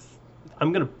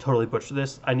 I'm gonna totally butcher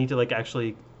this. I need to like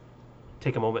actually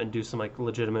take a moment and do some like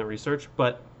legitimate research.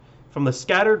 But from the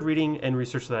scattered reading and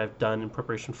research that I've done in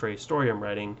preparation for a story I'm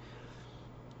writing,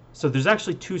 so there's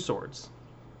actually two swords.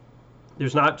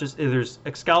 There's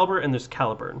Excalibur and there's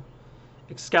Caliburn.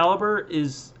 Excalibur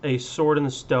is a sword in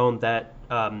the stone that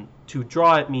to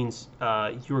draw it means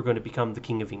you are going to become the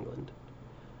King of England.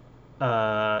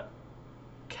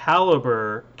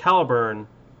 Caliburn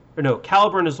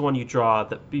is the one you draw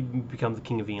that become the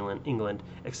King of England.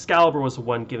 Excalibur was the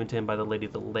one given to him by the Lady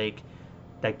of the Lake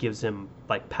that gives him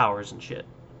like powers and shit.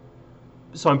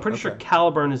 So I'm pretty sure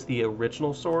Caliburn is the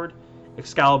original sword.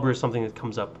 Excalibur is something that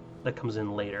comes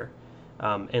in later,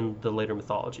 in the later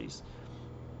mythologies.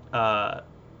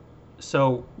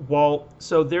 So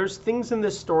there's things in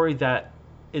this story that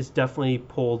is definitely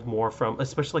pulled more from,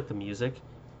 especially like the music,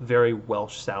 very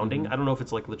Welsh sounding. I don't know if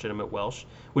it's like legitimate Welsh,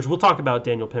 which we'll talk about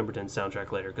Daniel Pemberton's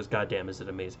soundtrack later, because goddamn is it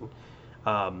amazing.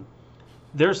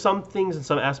 There's some things and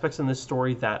some aspects in this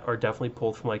story that are definitely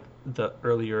pulled from like the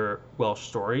earlier Welsh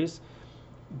stories,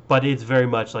 but it's very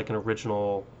much like an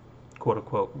original, quote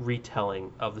unquote,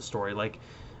 retelling of the story. Like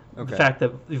the fact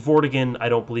that Vortigern, I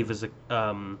don't believe is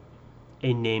a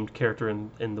named character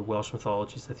in the Welsh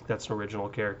mythologies. I think that's an original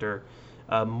character.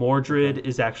 Mordred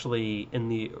is actually, in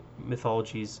the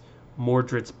mythologies,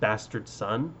 Mordred's bastard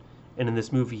son. And in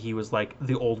this movie, he was like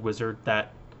the old wizard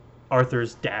that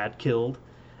Arthur's dad killed.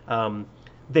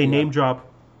 They name drop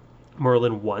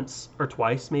Merlin once or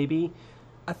twice, maybe.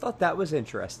 I thought that was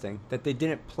interesting, that they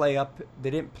didn't play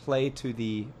to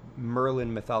the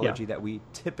Merlin mythology that we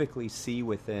typically see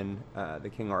within the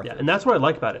King Arthur. Yeah, and that's what I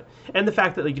like about it. And the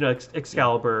fact that, like,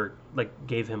 Excalibur like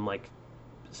gave him like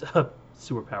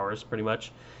superpowers, pretty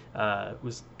much,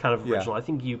 was kind of original. I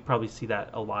think you probably see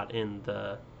that a lot in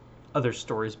the other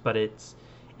stories, but it's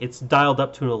dialed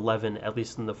up to an 11, at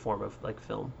least in the form of like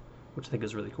film, which I think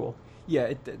is really cool.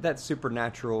 Yeah, that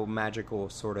supernatural, magical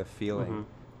sort of feeling.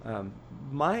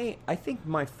 I think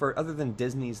my first, other than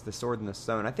Disney's The Sword and the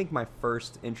Stone, I think my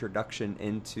first introduction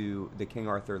into the King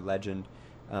Arthur legend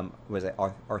was an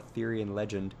Arthurian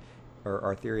legend or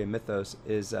Arthurian mythos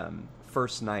is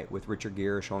First Night with Richard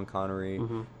Gere, Sean Connery,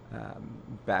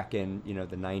 back in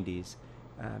the 90s,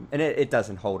 and it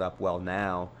doesn't hold up well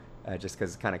now. Just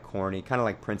because it's kind of corny, kind of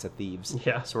like Prince of Thieves,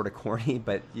 sort of corny.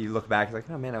 But you look back, it's like,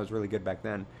 oh man, that was really good back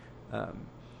then.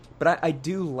 But I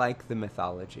do like the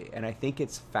mythology, and I think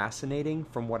it's fascinating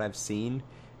from what I've seen.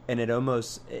 And it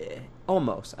almost,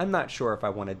 I'm not sure if I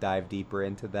want to dive deeper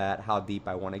into that, how deep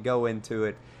I want to go into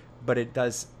it, but it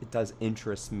does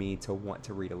interest me to want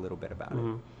to read a little bit about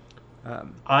it.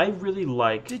 I really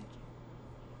like.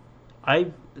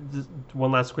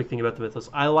 One last quick thing about the mythos.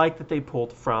 I like that they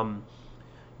pulled from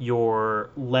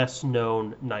your less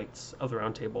known knights of the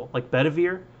Round Table, like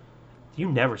Bedivere.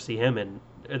 You never see him in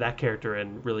that character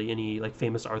in really any like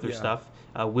famous Arthur stuff.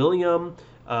 William,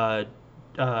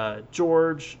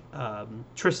 George,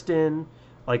 Tristan,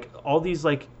 like all these,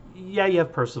 like, you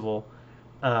have Percival,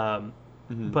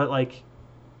 but like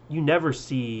you never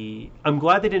see. I'm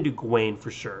glad they didn't do Gawain for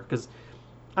sure, because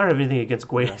I don't have anything against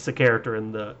Gawain as a character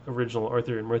in the original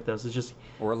Arthurian mythos. It's just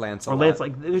or Lancelot.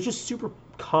 Like they're just super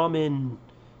common.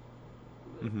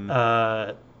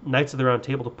 Knights of the Round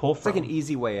Table to pull from. It's like an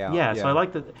easy way out. Yeah, so I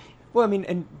like that. Well, I mean,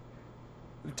 and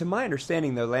to my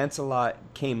understanding, though, Lancelot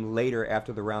came later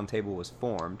after the Round Table was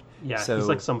formed. Yeah, so he's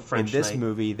like some French in this knight.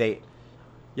 movie, they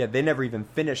never even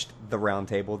finished the Round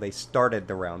Table. They started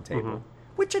the Round Table,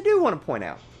 which I do want to point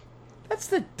out. That's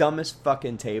the dumbest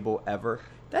fucking table ever.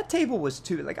 That table was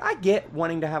too, like, I get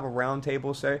wanting to have a round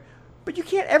table, but you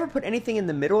can't ever put anything in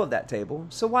the middle of that table.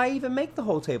 So why even make the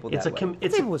whole table that way? The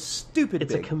table was stupid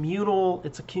big. It's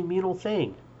a communal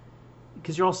thing,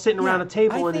 because you're all sitting around a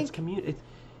table and it's communal.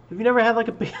 Have you never had like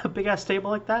a big ass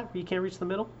table like that where you can't reach the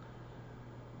middle?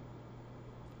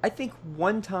 I think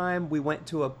one time we went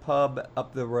to a pub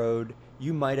up the road.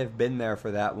 You might have been there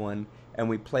for that one, and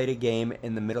we played a game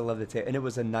in the middle of the table, and it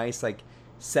was a nice, like,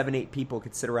 7-8 people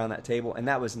could sit around that table, and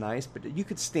that was nice, but you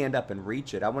could stand up and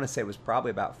reach it. I want to say it was probably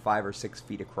about 5 or 6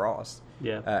 feet across.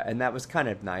 Yeah. And that was kind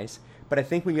of nice. But I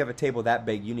think when you have a table that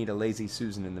big, you need a lazy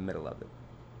Susan in the middle of it.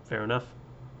 Fair enough.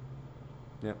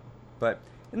 Yeah. But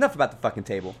enough about the fucking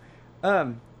table.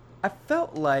 I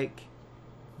felt like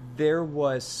there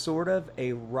was sort of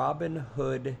a Robin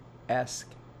Hood-esque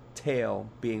tale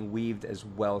being weaved as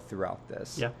well throughout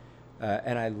this. Yeah.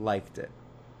 And I liked it.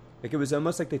 Like, it was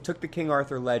almost like they took the King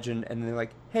Arthur legend and they're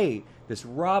like, hey, this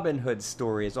Robin Hood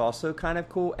story is also kind of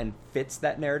cool and fits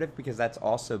that narrative because that's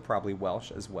also probably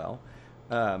Welsh as well.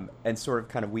 And sort of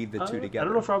kind of weave the two together. I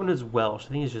don't know if Robin Hood's Welsh. I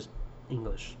think he's just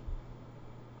English.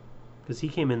 Because he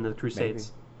came in the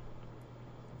Crusades.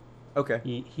 Maybe.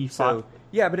 Okay. He fought. So,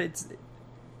 yeah, but it's...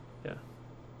 Yeah.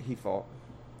 He fought.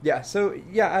 Yeah, so,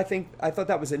 yeah, I thought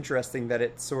that was interesting that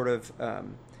it sort of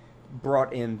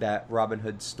brought in that Robin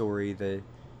Hood story, the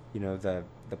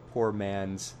poor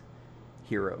man's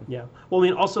hero. Yeah. Well, I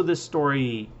mean, also this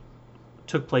story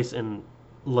took place in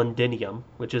Londinium,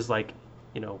 which is like,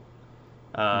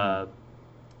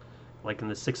 like in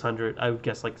the 600, I would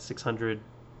guess like 600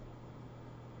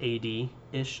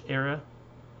 AD-ish era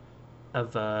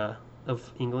of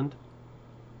England.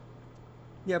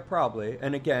 Yeah, probably.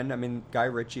 And again, I mean, Guy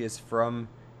Ritchie is from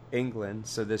England,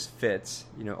 so this fits.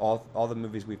 All the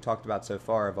movies we've talked about so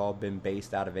far have all been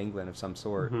based out of England of some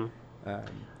sort. Mm-hmm.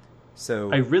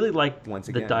 So I really liked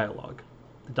the dialogue.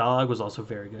 The dialogue was also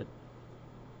very good,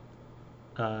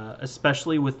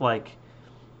 especially with like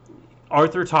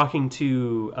Arthur talking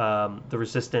to the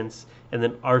Resistance, and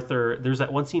then Arthur. There's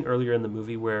that one scene earlier in the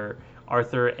movie where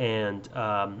Arthur and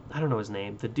I don't know his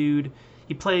name. The dude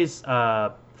he plays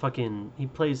he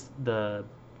plays the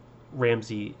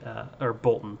Ramsay or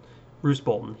Bolton, Roose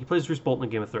Bolton. He plays Roose Bolton in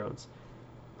Game of Thrones.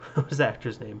 What was the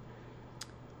actor's name?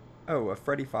 Oh,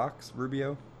 Freddie Fox,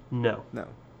 Rubio? No.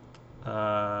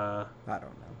 I don't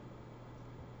know.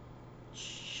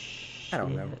 Shit. I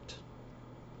don't know.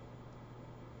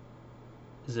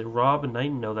 Is it Rob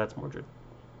Knighton? No, that's Mordred.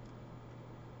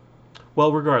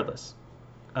 Well, regardless.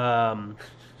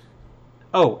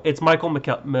 It's Michael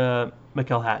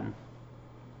McElhatton.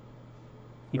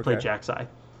 He played Jack's Eye.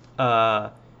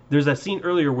 There's that scene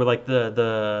earlier where like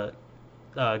the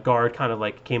guard kind of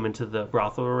like came into the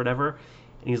brothel or whatever,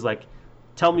 and he's like,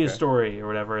 "Tell me a story" or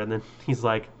whatever, and then he's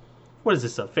like, "What is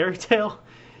this, a fairy tale?"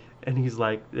 And he's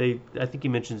like, I think he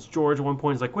mentions George at one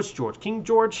point. He's like, "Which George? King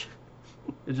George?"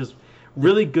 It's just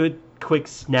really good, quick,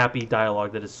 snappy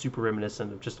dialogue that is super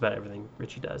reminiscent of just about everything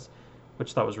Ritchie does,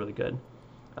 which I thought was really good.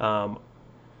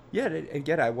 Yeah,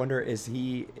 again, I wonder,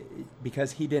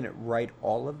 because he didn't write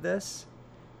all of this,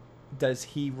 is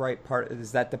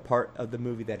that the part of the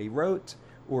movie that he wrote?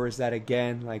 Or is that,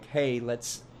 again, like, hey,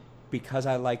 because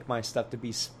I like my stuff to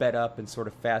be sped up and sort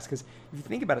of fast? Because if you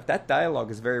think about it, that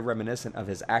dialogue is very reminiscent of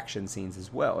his action scenes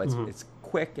as well. It's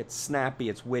quick, it's snappy,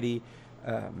 it's witty.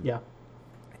 Yeah.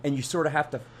 And you sort of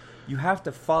have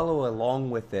to follow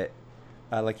along with it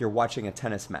like you're watching a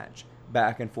tennis match.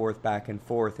 Back and forth,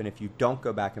 and if you don't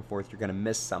go back and forth, you're going to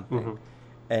miss something.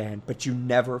 But you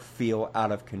never feel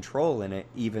out of control in it,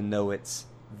 even though it's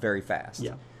very fast.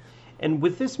 Yeah. And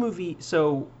with this movie,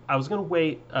 so I was going to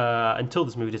wait until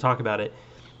this movie to talk about it.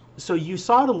 So you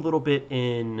saw it a little bit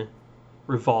in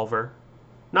Revolver,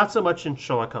 not so much in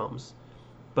Sherlock Holmes,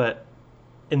 but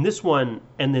in this one,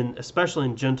 and then especially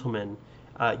in Gentleman,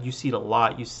 you see it a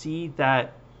lot. You see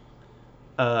that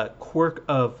quirk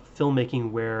of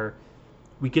filmmaking where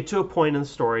we get to a point in the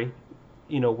story,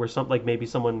 where maybe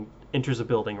someone enters a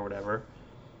building or whatever,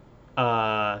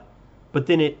 but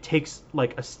then it takes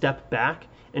like a step back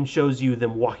and shows you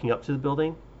them walking up to the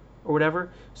building or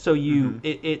whatever. So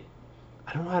I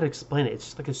don't know how to explain it. It's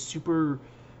just like a super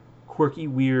quirky,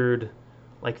 weird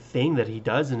like thing that he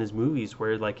does in his movies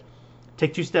where like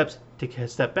take two steps, take a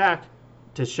step back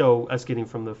to show us getting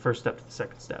from the first step to the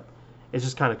second step. It's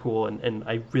just kind of cool, and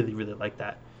I really, really like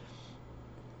that.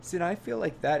 See, I feel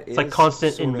like that it's like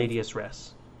constant in medias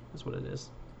res, is what it is.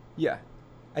 Yeah.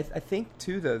 I think,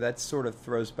 too, though, that sort of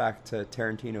throws back to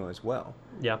Tarantino as well.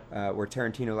 Yeah. Where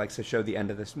Tarantino likes to show the end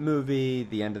of this movie,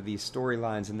 the end of these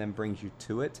storylines, and then brings you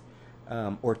to it,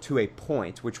 or to a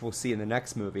point, which we'll see in the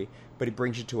next movie. But he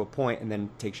brings you to a point and then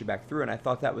takes you back through. And I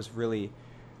thought that was really...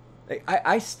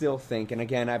 I still think, and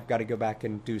again, I've got to go back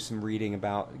and do some reading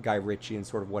about Guy Ritchie and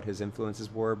sort of what his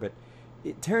influences were, but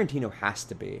Tarantino has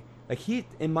to be. Like,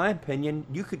 in my opinion,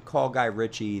 you could call Guy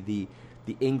Ritchie the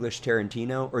English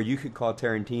Tarantino, or you could call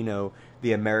Tarantino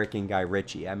the American Guy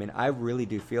Ritchie. I mean, I really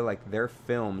do feel like their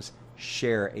films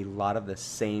share a lot of the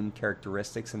same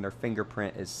characteristics and their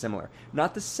fingerprint is similar.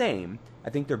 Not the same. I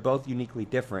think they're both uniquely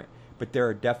different, but there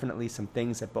are definitely some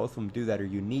things that both of them do that are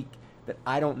unique that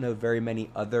I don't know very many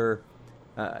other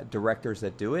directors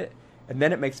that do it. And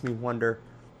then it makes me wonder,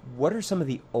 what are some of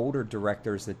the older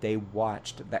directors that they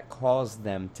watched that caused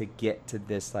them to get to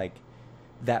this, like,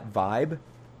 that vibe?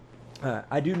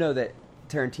 I do know that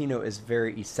Tarantino is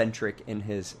very eccentric in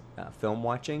his film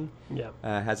watching. Yeah.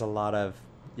 Has a lot of,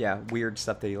 weird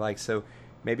stuff that he likes. So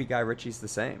maybe Guy Ritchie's the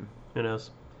same. Who knows?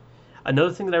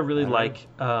 Another thing that I really like,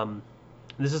 and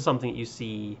This is something that you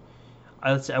see.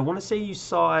 I want to say you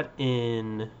saw it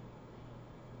in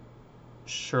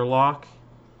Sherlock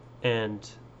and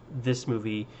this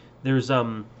movie. There's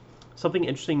something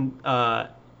interesting.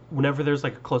 Whenever there's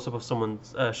like a close up of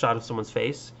someone's shot of someone's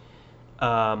face,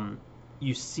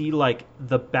 you see like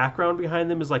the background behind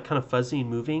them is like kind of fuzzy and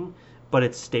moving, but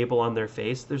it's stable on their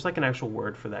face. There's like an actual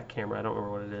word for that camera. I don't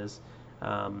remember what it is.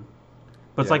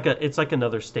 But it's like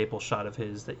another staple shot of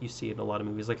his that you see in a lot of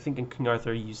movies. Like I think in King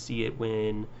Arthur you see it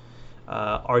when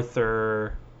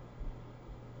Arthur,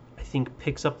 I think,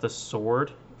 picks up the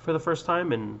sword for the first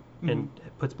time and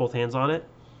puts both hands on it.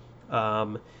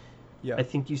 I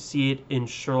think you see it in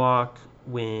Sherlock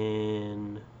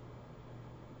when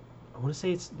I want to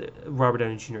say it's Robert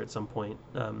Downey Jr. at some point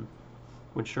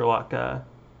when Sherlock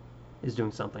is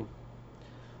doing something.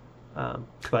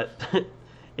 But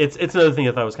it's another thing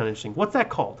I thought was kind of interesting. What's that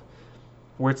called?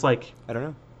 Where it's like, I don't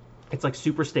know. It's like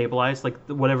super stabilized. Like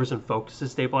whatever's in focus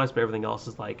is stabilized, but everything else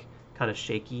is like kind of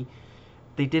shaky.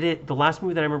 They did it. The last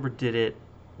movie that I remember did it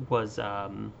was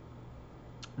the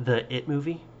It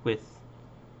movie with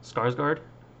Skarsgård.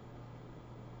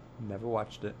 Never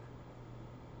watched it.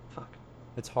 Fuck.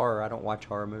 It's horror. I don't watch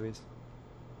horror movies.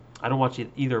 I don't watch it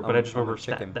either, but I just remember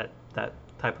chicken. that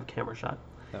type of camera shot.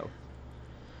 No.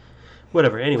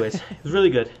 Whatever. Anyways, it was really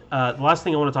good. The last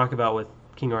thing I want to talk about with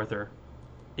King Arthur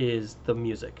is the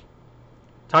music.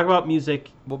 Talk about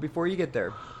music. Well, before you get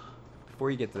there,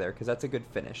 because that's a good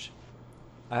finish,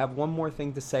 I have one more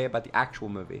thing to say about the actual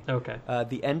movie. Okay.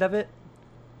 The end of it,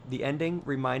 the ending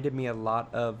reminded me a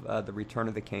lot of The Return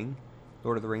of the King,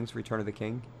 Lord of the Rings, Return of the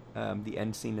King. The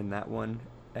end scene in that one,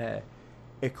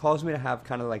 it caused me to have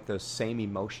kind of like those same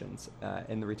emotions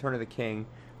in The Return of the King,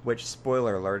 which,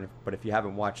 spoiler alert, but if you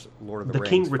haven't watched Lord of the Rings,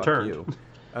 King fuck returned.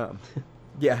 You.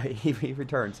 Yeah, he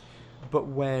returns. But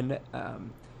when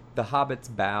the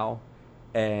hobbits bow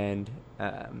and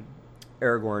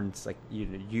Aragorn's like,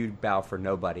 you bow for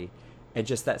nobody, and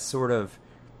just that sort of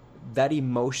that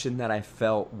emotion that I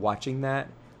felt watching that,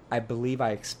 I believe I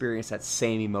experienced that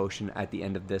same emotion at the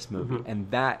end of this movie.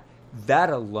 And that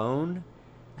alone,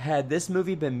 had this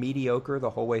movie been mediocre the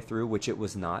whole way through, which it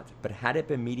was not, but had it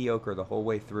been mediocre the whole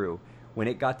way through, when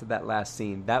it got to that last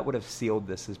scene, that would have sealed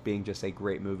this as being just a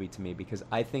great movie to me, because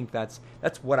I think that's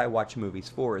what I watch movies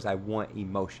for, is I want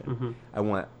emotion. I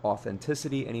want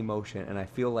authenticity and emotion, and I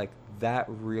feel like that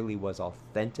really was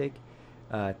authentic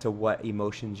to what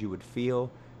emotions you would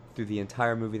feel through the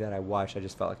entire movie that I watched. I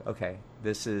just felt like, okay,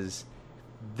 this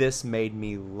made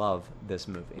me love this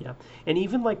movie. Yeah. And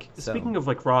even like, speaking of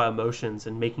like raw emotions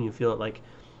and making you feel it, like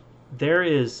there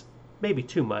is maybe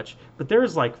too much, but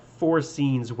there's like 4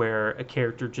 scenes where a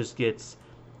character just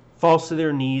falls to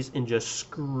their knees and just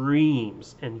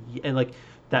screams, and like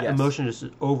that emotion is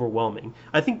overwhelming.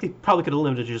 I think they probably could have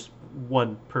limited to just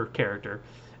 1 per character,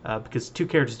 because 2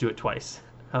 characters do it twice.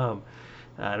 I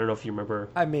don't know if you remember.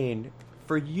 I mean,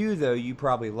 for you though, you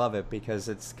probably love it because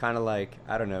it's kind of like,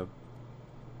 I don't know,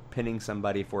 pinning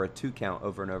somebody for a 2 count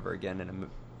over and over again in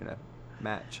a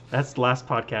match. That's the last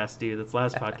podcast, dude. That's the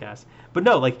last podcast. But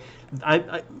no, like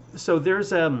so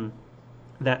there's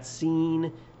that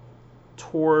scene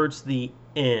towards the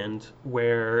end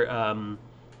where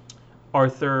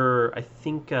Arthur, I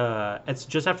think it's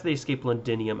just after they escape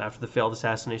Londinium after the failed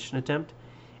assassination attempt,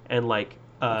 and like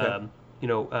Backlack,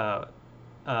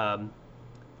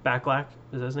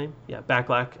 is that his name? Yeah,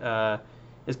 Backlack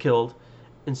is killed,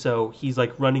 and so he's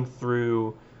like running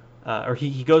through, or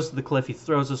he goes to the cliff, he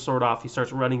throws his sword off, he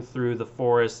starts running through the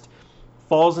forest,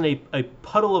 falls in a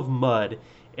puddle of mud,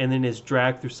 and then is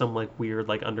dragged through some like weird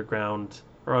like underground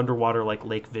or underwater like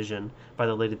lake vision by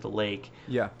the lady at the lake.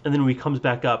 Yeah. And then when he comes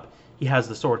back up, he has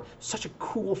the sword. Such a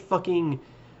cool fucking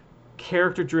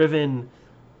character-driven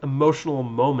emotional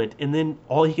moment, and then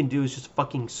all he can do is just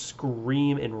fucking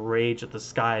scream and rage at the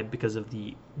sky because of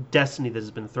the destiny that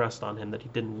has been thrust on him that he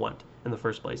didn't want in the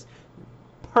first place.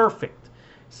 Perfect.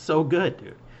 So good,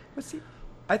 dude. But see,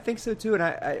 I think so too, and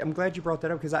I'm glad you brought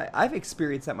that up, because I've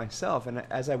experienced that myself, and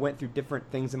as I went through different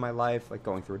things in my life, like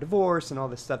going through a divorce and all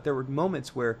this stuff, there were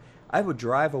moments where I would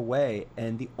drive away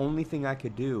and the only thing I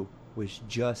could do was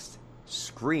just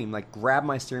scream, like grab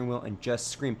my steering wheel and just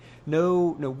scream.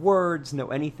 No words, no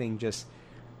anything, just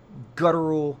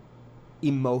guttural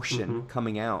emotion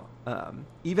coming out.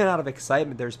 Even out of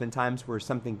excitement, there's been times where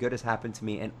something good has happened to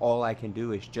me and all I can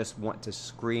do is just want to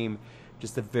scream,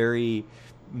 just a very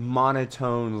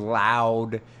monotone,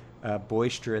 loud,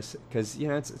 boisterous, because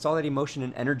it's all that emotion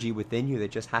and energy within you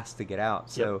that just has to get out.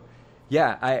 So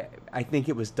yeah, I think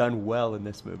it was done well in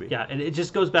this movie. Yeah, and it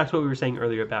just goes back to what we were saying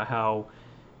earlier about how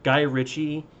Guy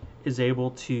Ritchie is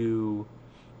able to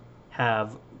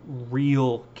have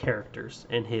real characters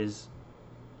in his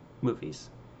movies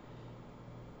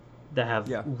that have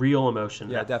real emotion,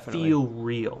 that definitely feel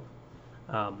real.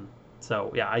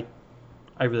 So yeah,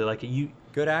 I really like it.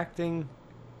 Good acting,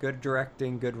 good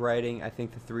directing, good writing. I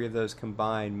think the three of those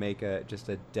combined make just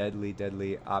a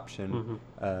deadly option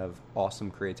of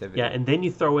awesome creativity. Yeah, and then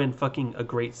you throw in fucking a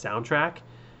great soundtrack,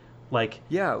 like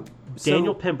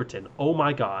Daniel Pemberton. Oh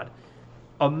my god,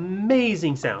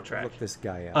 amazing soundtrack. Look this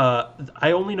guy up.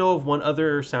 I only know of one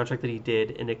other soundtrack that he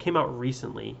did, and it came out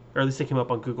recently, or at least it came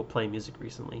up on Google Play Music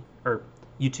recently, or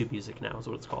YouTube Music now is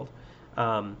what it's called.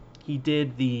 He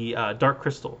did the Dark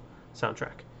Crystal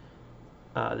soundtrack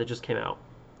that just came out.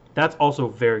 That's also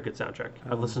a very good soundtrack.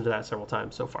 I've listened to that several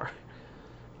times so far.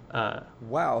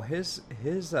 Wow, his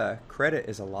credit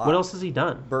is a lot. What else has he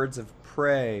done? Birds of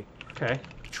Prey. Okay.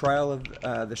 Trial of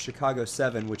the Chicago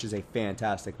 7, which is a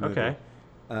fantastic movie. Okay.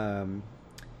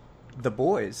 The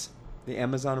Boys, the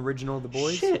Amazon original The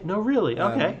Boys. Shit, no, really?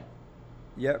 Okay.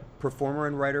 Yep, performer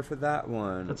and writer for that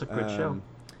one. That's a good show.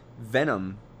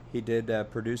 Venom, he did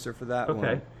producer for that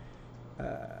one.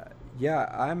 Okay.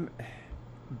 I'm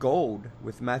Gold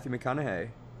with Matthew McConaughey.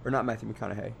 Or not Matthew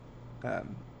McConaughey.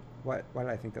 Why did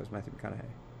I think that was Matthew McConaughey?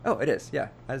 Oh, it is, yeah.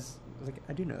 I was like,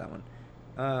 I do know that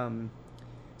one.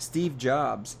 Steve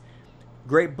Jobs.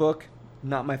 Great book.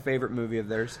 Not my favorite movie of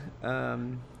theirs.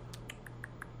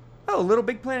 Little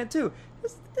Big Planet 2.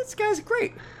 This guy's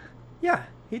great. Yeah,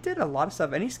 he did a lot of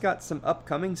stuff. And he's got some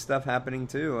upcoming stuff happening,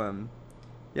 too.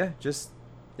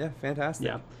 Fantastic.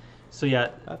 Yeah. So, yeah.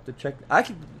 I have to check.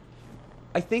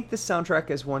 I think this soundtrack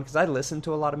is one, because I listen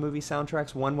to a lot of movie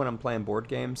soundtracks. One, when I'm playing board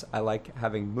games, I like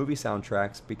having movie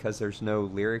soundtracks because there's no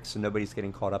lyrics, so nobody's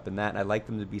getting caught up in that. And I like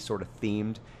them to be sort of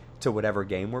themed to whatever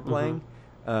game we're playing.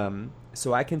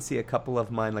 So I can see a couple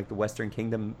of mine, like the Western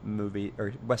Kingdom movie or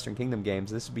Western Kingdom games.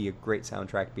 This would be a great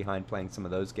soundtrack behind playing some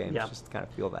of those games, just to kind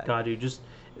of feel that. God, dude, just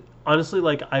honestly,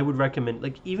 like, I would recommend,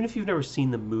 like, even if you've never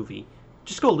seen the movie,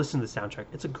 just go listen to the soundtrack.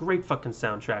 It's a great fucking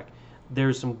soundtrack.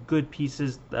 There's some good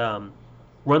pieces. Run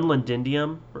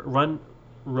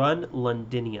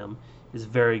Londinium is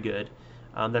very good.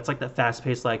 That's like that fast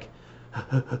paced, like,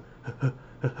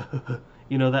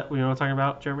 you know what I'm talking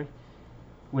about, Jeremy?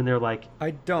 When they're like,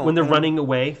 I don't. When they're running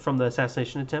away from the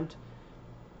assassination attempt,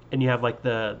 and you have like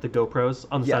the GoPros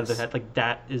on the side of their head, like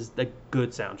that is the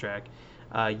good soundtrack.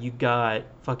 You got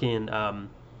fucking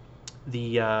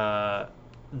the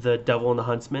Devil and the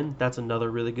Huntsman. That's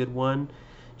another really good one.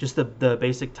 Just the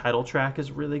basic title track is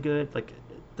really good. Like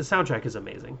the soundtrack is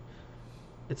amazing.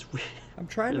 I'm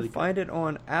trying really to find it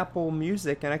on Apple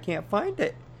Music and I can't find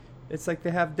it. It's like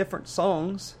they have different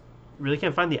songs. You really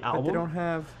can't find the album? But they don't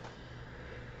have.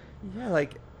 Yeah,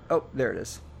 like, oh, there it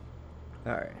is.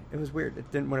 All right, it was weird.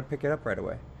 It didn't want to pick it up right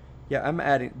away. Yeah, I'm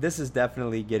adding. This is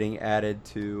definitely getting added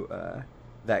to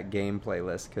that game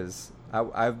playlist because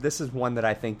this is one that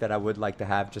I think that I would like to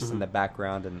have just in the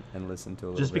background and listen to a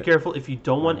little bit. Just be careful if you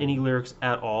don't want any lyrics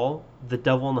at all. The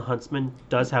Devil and the Huntsman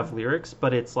does have lyrics,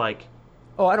 but it's like,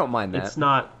 oh, I don't mind that. It's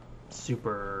not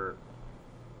super,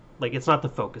 like, it's not the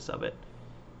focus of it.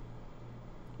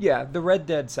 Yeah, the Red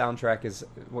Dead soundtrack is.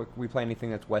 We play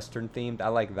anything that's Western themed. I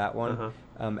like that one.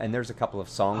 And there's a couple of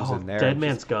songs in there. Dead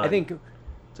Man's Gun. I think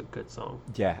it's a good song.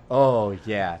 Yeah. Oh,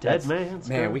 yeah. Dead Man's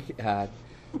Gun. Man, we.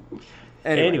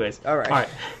 Anyways, all right.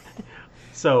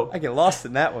 So I get lost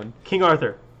in that one. King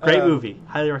Arthur, great movie.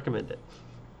 Highly recommend it.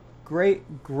 Great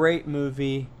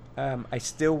movie. I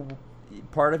still.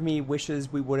 Part of me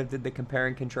wishes we would have did the compare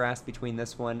and contrast between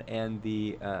this one and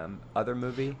the other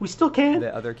movie. We still can.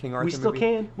 The other King Arthur movie. We still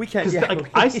can. We can. Yeah, like,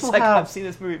 I still have. I've seen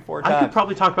this movie 4 times. I could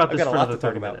probably talk about this for another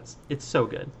 30 about. minutes. It's so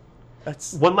good.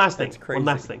 That's one last thing. Crazy. One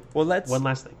last thing. Well, one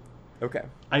last thing. Okay.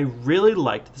 I really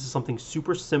liked. This is something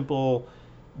super simple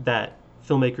that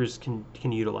filmmakers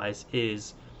can utilize.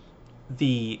 Is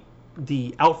the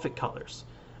outfit colors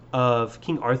of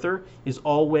King Arthur is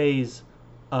always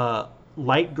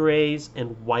light grays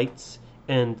and whites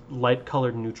and light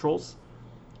colored neutrals,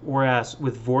 whereas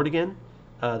with Vortigern,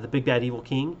 the big bad evil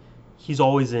king, he's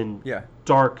always in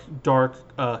dark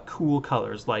cool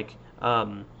colors like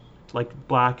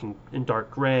black and dark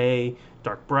gray,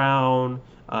 dark brown,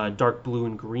 dark blue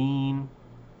and green.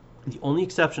 The only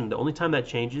exception, the only time that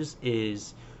changes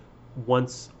is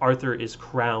once Arthur is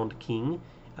crowned king,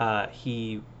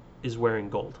 he is wearing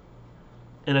gold.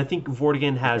 And I think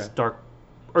Vortigern has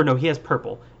he has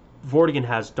purple. Vortigern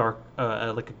has dark,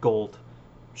 like a gold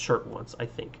shirt once, I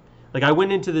think. Like, I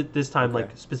went into this time, like,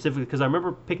 specifically, because I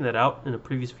remember picking that out in a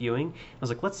previous viewing. I was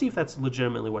like, let's see if that's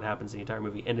legitimately what happens in the entire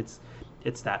movie. And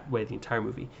it's that way the entire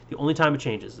movie. The only time it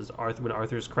changes is when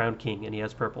Arthur's crowned king and he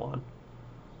has purple on.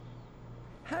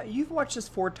 You've watched this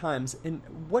 4 times. In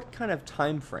what kind of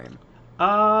time frame?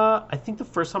 I think the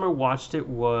first time I watched it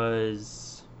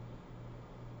was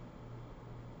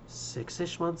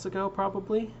 6-ish months ago,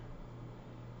 probably.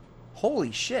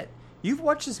 Holy shit! You've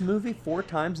watched this movie 4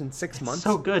 times in 6 months.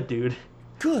 So good, dude.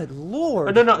 Good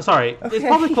lord! Oh, no, sorry. Okay. It's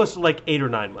probably close to like 8 or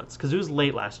 9 months because it was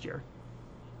late last year.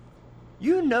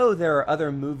 You know there are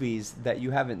other movies that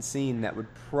you haven't seen that would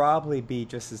probably be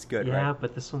just as good, right? Yeah,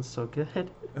 but this one's so good.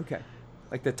 Okay.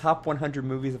 Like the top 100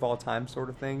 movies of all time sort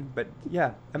of thing. But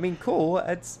yeah, I mean, cool.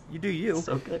 You do you. It's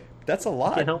so good. That's a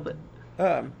lot. Can't help it.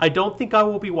 Um, I don't think I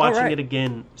will be watching right. it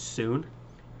again soon.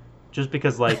 Just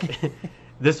because, like,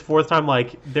 this fourth time,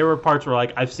 like, there were parts where,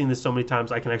 like, I've seen this so many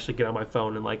times I can actually get on my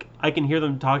phone and, like, I can hear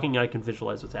them talking and I can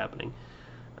visualize what's happening.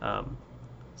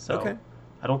 So Okay.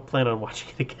 I don't plan on watching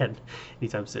it again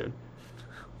anytime soon.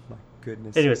 my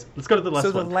goodness. Anyways, let's go to the last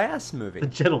one. So the last movie. The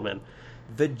Gentleman.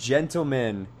 The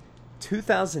Gentleman.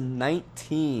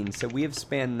 2019. So we have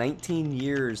spanned 19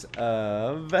 years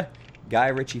of Guy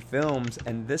Ritchie films,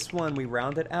 and this one we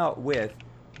rounded out with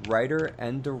writer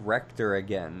and director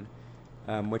again,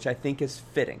 which I think is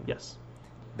fitting. Yes.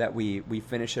 That we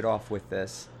finish it off with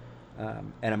this,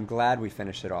 and I'm glad we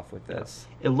finished it off with this.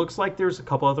 It looks like there's a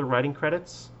couple other writing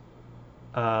credits,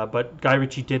 but Guy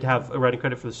Ritchie did have a writing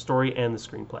credit for the story and the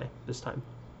screenplay this time.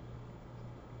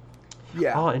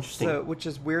 Yeah. Oh, interesting. So, which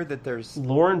is weird that there's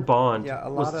Lauren Bond Yeah, a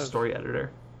was lot the of- story editor.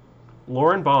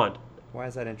 Lauren Bond, Why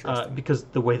is that interesting? because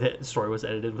the way that the story was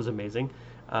edited was amazing.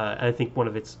 And I think one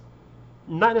of its,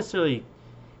 not necessarily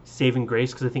saving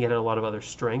grace, because I think it had a lot of other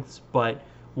strengths, but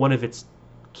one of its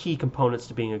key components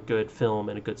to being a good film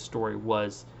and a good story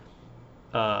was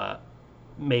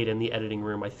made in the editing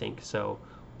room, I think. So,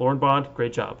 Lauren Bond,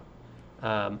 great job.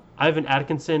 Ivan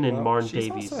Atkinson and Marn she's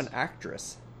Davies. also an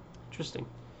actress. Interesting.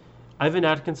 Ivan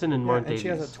Atkinson and Marn and Davies. she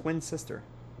has a twin sister.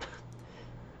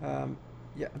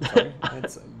 Yeah, I'm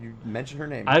sorry. You mentioned her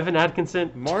name. Ivan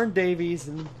Atkinson. Marn Davies,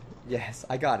 and yes,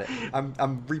 I got it.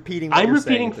 I'm repeating. What I'm you're saying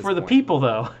repeating at this for the point. people,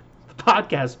 though, the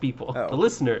podcast people, Oh. the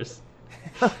listeners.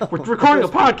 We're recording a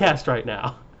podcast right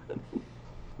now.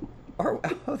 Oh,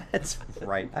 that's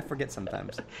right. I forget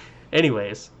sometimes.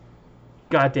 Anyways,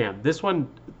 goddamn, this one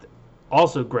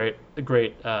also a great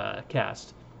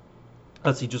cast.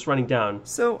 Let's see, just running down.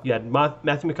 So You had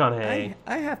Matthew McConaughey.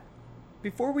 I have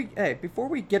before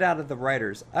we get out of the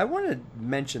writers, I want to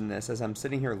mention this as I'm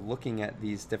sitting here looking at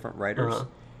these different writers.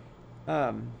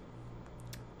 And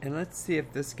let's see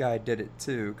if this guy did it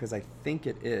too, because I think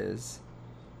it is.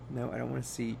 No, I don't want to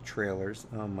see trailers.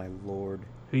 Oh my lord!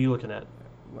 Who are you looking at?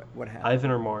 What happened?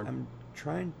 Ivan or Marn? I'm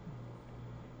trying.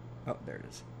 Oh, there it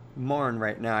is. Marn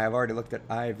right now. I've already looked at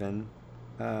Ivan.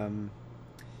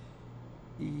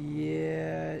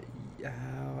 Yeah.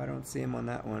 Oh, I don't see him on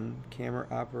that one. Camera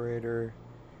operator.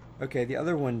 Okay, the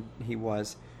other one he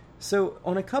was. So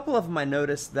on a couple of them, I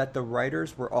noticed that the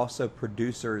writers were also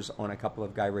producers on a couple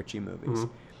of Guy Ritchie movies. Mhm.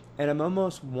 And I'm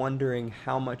almost wondering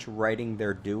how much writing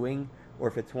they're doing, or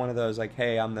if it's one of those like,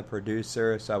 hey, I'm the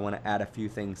producer, so I want to add a few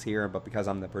things here, but because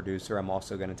I'm the producer, I'm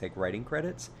also going to take writing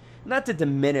credits. Not to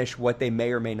diminish what they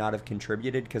may or may not have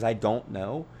contributed, because I don't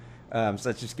know. So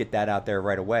let's just get that out there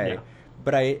right away. Yeah.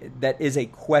 But that is a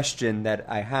question that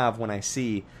I have when I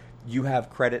see you have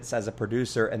credits as a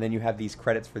producer, and then you have these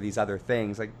credits for these other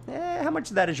things. Like, how much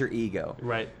of that is your ego?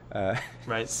 Right.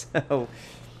 Right. So,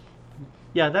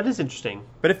 Yeah, that is interesting.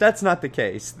 but if that's not the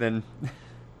case, then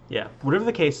Yeah, whatever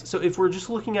the case. So if we're just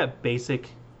looking at basic,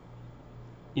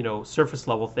 surface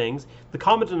level things, the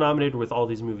common denominator with all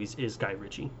these movies is Guy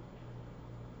Ritchie.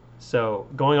 So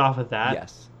going off of that,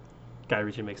 yes, Guy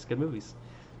Ritchie makes good movies.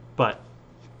 But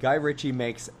Guy Ritchie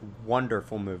makes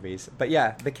wonderful movies. But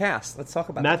yeah, the cast. Let's talk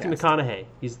about Matthew the cast. McConaughey,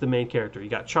 he's the main character. You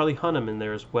got Charlie Hunnam in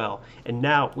there as well. And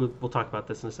now, we'll talk about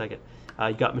this in a second.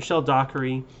 You got Michelle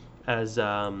Dockery as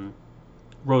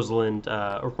Rosalind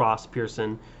Ross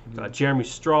Pearson. You've got Jeremy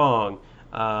Strong.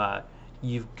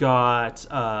 You've got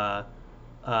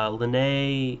Lynn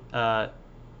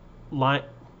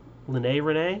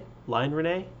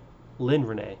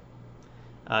Renee.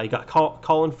 You got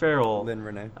Colin Farrell. Lynn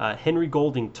Renee. Henry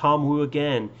Golding. Tom Wu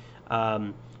again.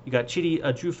 You got Chidi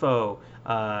Jufo.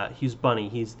 He's Bunny.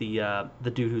 He's the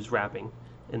dude who's rapping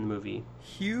in the movie.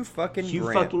 Hugh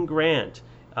fucking Grant.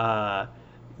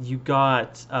 You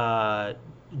got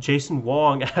Jason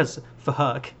Wong as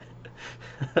Fuck.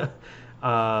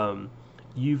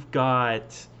 You've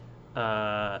got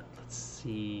let's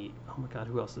see. Oh my God,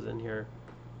 who else is in here?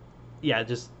 Yeah,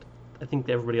 I think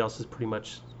everybody else is pretty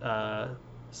much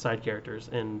side characters,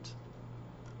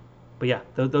 but yeah,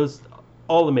 those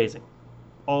all amazing.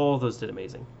 All of those did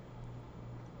amazing.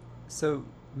 So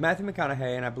Matthew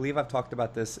McConaughey, and I believe I've talked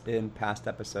about this in past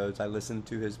episodes, I listened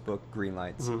to his book, Green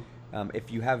Lights.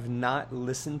 If you have not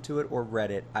listened to it or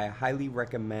read it, I highly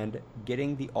recommend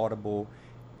getting the Audible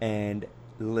and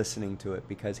listening to it,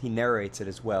 because he narrates it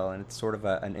as well, and it's sort of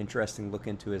an interesting look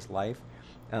into his life.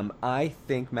 I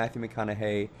think Matthew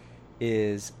McConaughey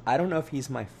is, I don't know if he's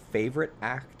my favorite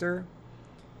actor,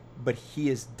 but he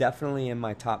is definitely in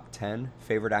my top 10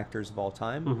 favorite actors of all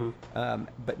time.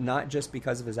 But not just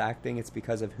because of his acting, it's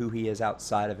because of who he is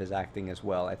outside of his acting as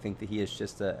well. I think that he is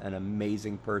just an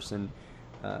amazing person.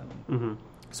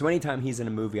 So anytime he's in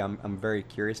a movie, I'm very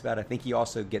curious about it. I think he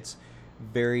also gets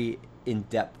very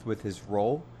in-depth with his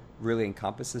role, really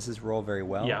encompasses his role very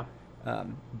well. Yeah.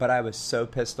 But I was so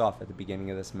pissed off at the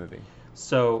beginning of this movie.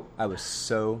 So I was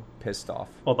so pissed off.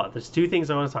 Hold on. There's two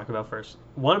things I want to talk about first.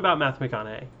 One about Matthew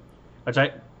McConaughey, which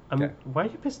okay. Why are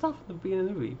you pissed off at the beginning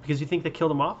of the movie? Because you think they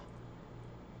killed him off?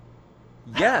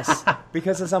 Yes,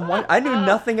 because as I knew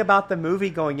nothing about the movie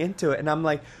going into it, and I'm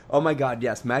like, oh my god,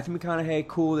 yes, Matthew McConaughey,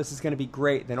 cool, this is going to be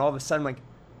great. Then all of a sudden, I'm like,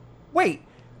 wait,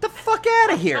 the fuck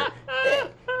out of here.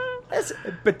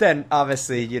 But then,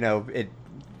 obviously, it...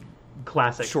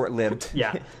 Classic. Short-lived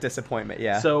disappointment,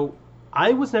 yeah. So,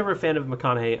 I was never a fan of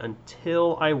McConaughey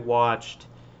until I watched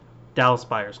Dallas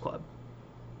Buyers Club.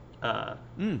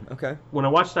 Okay. When I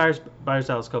watched Buyers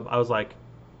Dallas Club, I was like,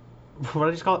 what did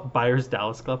I just call it? Buyers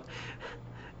Dallas Club?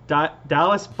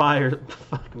 Dallas Buyers...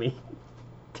 Fuck me.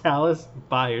 Dallas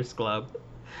Buyers Club.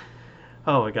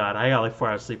 Oh my god, I got like 4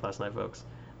 hours of sleep last night, folks.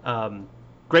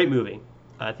 Great movie.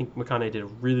 I think McConaughey did a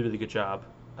really, really good job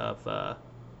of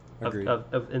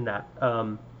in that.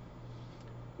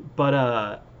 But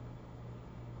I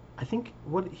think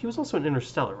he was also in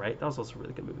Interstellar, right? That was also a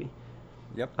really good movie.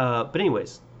 Yep. But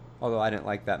anyways. Although I didn't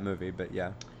like that movie, but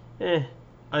yeah.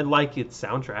 I like its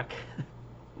soundtrack.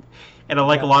 And I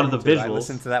like a lot of the visuals. I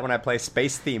listen to that when I play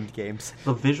space-themed games.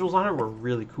 The visuals on it were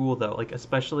really cool, though. Like,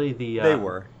 especially the... they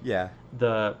were, yeah.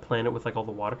 The planet with, like, all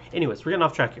the water. Anyways, we're getting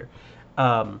off track here.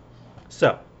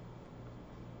 So,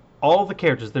 all the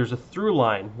characters, there's a through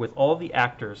line with all the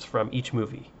actors from each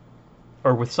movie.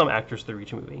 Or with some actors through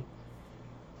each movie.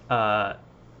 Okay.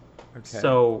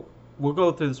 So, we'll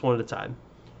go through this one at a time.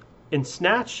 In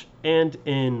Snatch and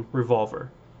in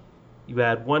Revolver, you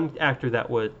had one actor that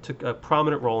took a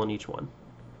prominent role in each one.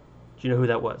 Do you know who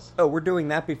that was? Oh, we're doing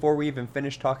that before we even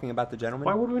finish talking about The Gentleman?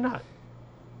 Why would we not?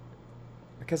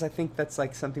 Because I think that's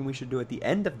like something we should do at the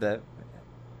end of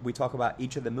we talk about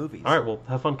each of the movies. All right, well,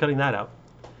 have fun cutting that out.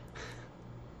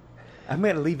 I'm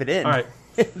going to leave it in. All right.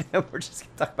 Then we're just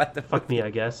going to talk about the Fuck movie. Me, I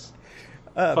guess.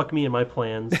 Fuck me and my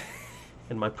plans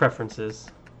and my preferences.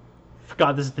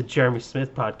 God, this is the Jeremy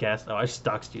Smith podcast. Oh, I just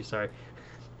doxed you, sorry.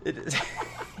 It is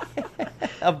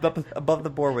above the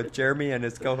board with Jeremy and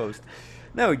his co-host.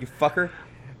 No, you fucker.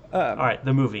 All right,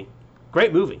 the movie.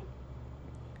 Great movie.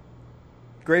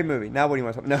 Great movie. Now what do you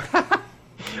want to talk about? No.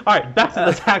 All right, back to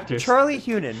those actors. Charlie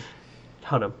Hunnam.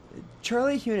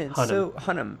 Charlie Hunnam. So,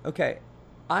 Hunnam. Okay.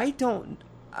 I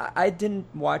didn't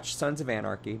watch Sons of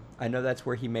Anarchy. I know that's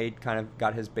where he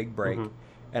got his big break. Mm-hmm.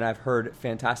 And I've heard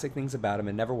fantastic things about him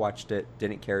and never watched it.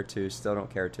 Didn't care to. Still don't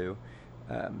care to.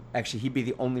 Actually, he'd be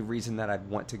the only reason that I'd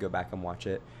want to go back and watch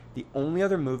it. The only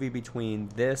other movie between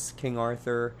this, King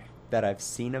Arthur, that I've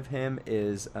seen of him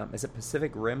is it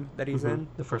Pacific Rim that he's in?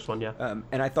 The first one, yeah.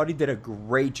 And I thought he did a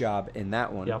great job in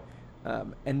that one. Yep.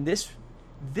 And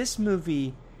this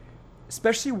movie,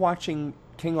 especially watching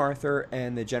King Arthur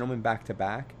and The Gentleman back to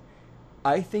back,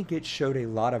 I think it showed a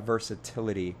lot of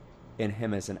versatility in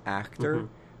him as an actor.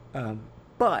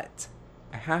 But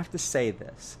I have to say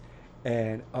this.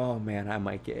 And, oh man, I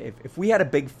might get... If we had a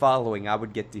big following, I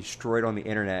would get destroyed on the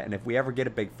internet. And if we ever get a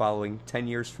big following, 10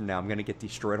 years from now, I'm going to get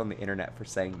destroyed on the internet for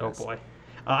saying this. Oh, boy.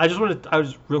 I just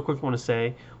real quick want to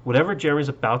say, whatever Jeremy's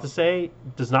about to say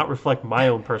does not reflect my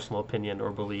own personal opinion or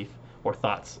belief or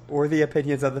thoughts. Or the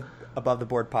opinions of the Above the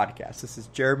Board podcast. This is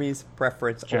Jeremy's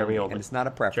preference only. And it's not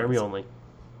a preference. Jeremy only.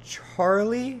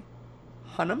 Charlie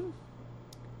Hunnam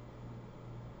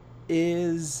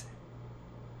is...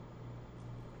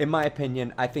 In my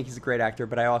opinion, I think he's a great actor,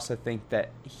 but I also think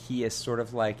that he is sort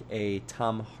of like a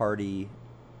Tom Hardy...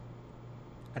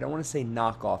 I don't want to say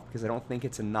knockoff, because I don't think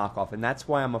it's a knockoff, and that's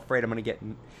why I'm afraid I'm going to get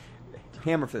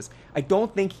hammered for this. I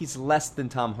don't think he's less than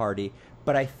Tom Hardy,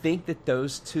 but I think that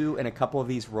those two in a couple of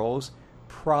these roles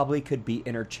probably could be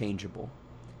interchangeable.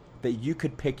 That you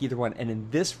could pick either one, and in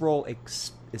this role,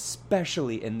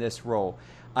 especially in this role,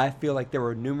 I feel like there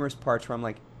were numerous parts where I'm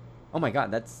like, oh my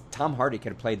god, Tom Hardy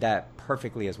could have played that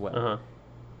perfectly as well.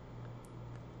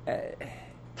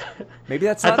 Maybe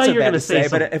that's I not thought so you were bad gonna to say,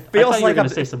 some, but it feels like I'm I'm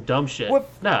say some dumb shit. What-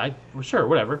 Sure,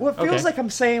 whatever. Well, it feels Okay. like I'm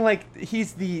saying like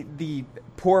he's the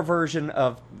poor version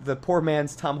of the poor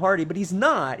man's Tom Hardy, but he's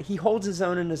not. He holds his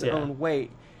own in his own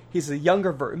weight. He's a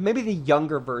younger maybe the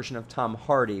younger version of Tom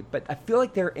Hardy, but I feel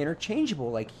like they're interchangeable.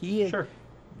 Like Sure.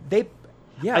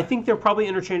 Yeah. I think they're probably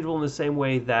interchangeable in the same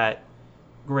way that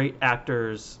great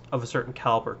actors of a certain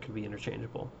caliber could be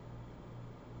interchangeable.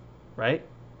 Right?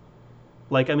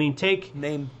 Like, I mean, take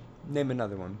name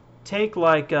another one. Take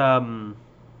like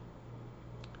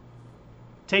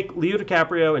take Leo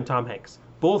DiCaprio and Tom Hanks.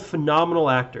 Both phenomenal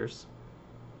actors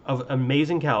of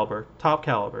amazing caliber, top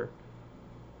caliber.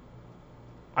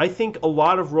 I think a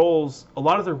lot of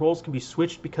their roles can be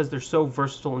switched because they're so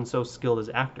versatile and so skilled as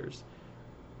actors.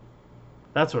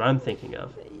 That's what I'm thinking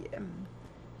of.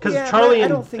 Because Charlie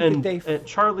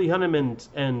Charlie Hunnam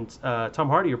and Tom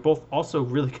Hardy are both also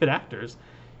really good actors,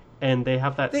 and they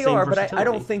have that. They same are, versatility. but I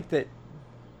don't think that.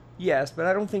 Yes, but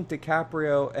I don't think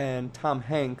DiCaprio and Tom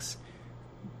Hanks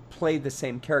played the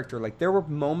same character. Like, there were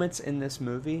moments in this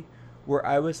movie where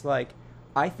I was like,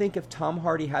 I think if Tom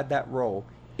Hardy had that role,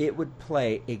 it would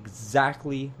play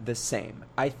exactly the same.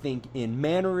 I think in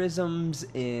mannerisms,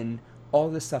 in all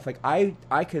this stuff, like I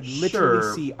could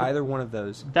literally see either one of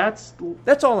those. That's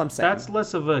all I'm saying. That's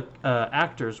less of a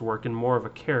actor's work and more of a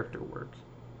character work.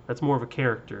 That's more of a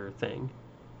character thing.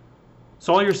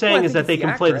 So all you're saying is that they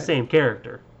can play the same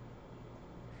character.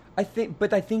 I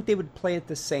think they would play it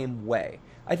the same way.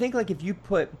 I think, like, if you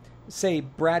put, say,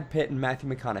 Brad Pitt and Matthew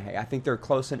McConaughey, I think they're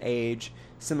close in age,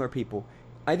 similar people.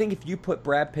 I think if you put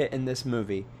Brad Pitt in this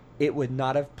movie, it would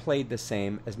not have played the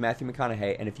same as Matthew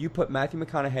McConaughey. And if you put Matthew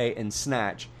McConaughey in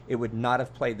Snatch, it would not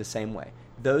have played the same way.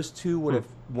 Those two would have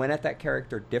went at that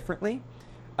character differently.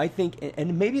 I think,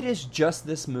 and maybe it is just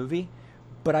this movie,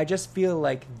 but I just feel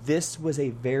like this was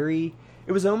it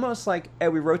was almost like, hey,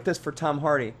 we wrote this for Tom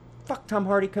Hardy. Fuck, Tom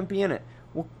Hardy couldn't be in it.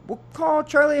 We'll call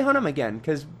Charlie Hunnam again,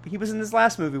 because he was in this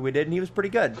last movie we did, and he was pretty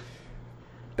good.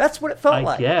 That's what it felt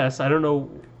like. I guess. I don't know.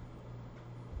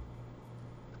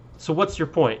 So what's your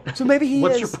point? So maybe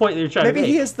what's your point that you're trying to make?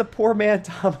 Maybe he is the poor man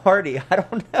Tom Hardy. I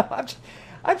don't know.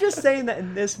 I'm just saying that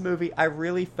in this movie, I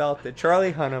really felt that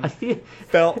Charlie Hunnam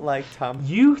felt like Tom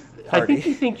Hardy. I think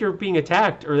you think you're being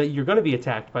attacked, or that you're going to be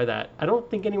attacked by that. I don't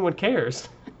think anyone cares.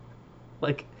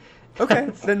 Okay,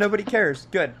 then nobody cares.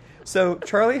 Good. So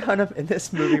Charlie Hunnam in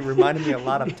this movie reminded me a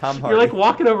lot of Tom Hardy. You're like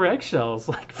walking over eggshells,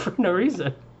 like, for no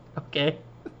reason. Okay.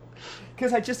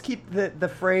 Because I just keep the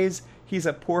phrase, he's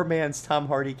a poor man's Tom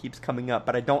Hardy, keeps coming up,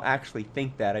 but I don't actually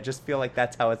think that. I just feel like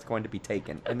that's how it's going to be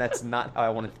taken, and that's not how I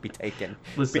want it to be taken.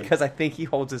 Listen, because I think he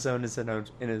holds his own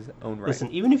in his own right.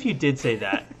 Listen, even if you did say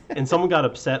that, and someone got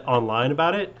upset online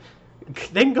about it,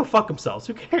 they can go fuck themselves.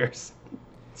 Who cares?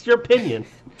 It's your opinion.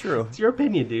 True. It's your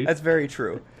opinion, dude. That's very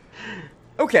true.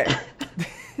 Okay.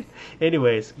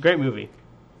 Anyways, great movie.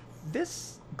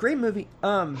 This great movie.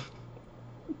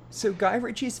 So Guy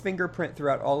Ritchie's fingerprint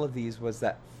throughout all of these was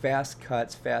that fast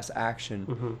cuts, fast action.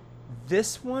 Mm-hmm.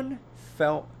 This one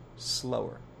felt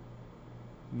slower.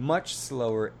 Much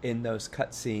slower in those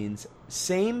cutscenes.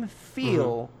 Same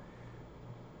feel,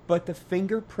 but the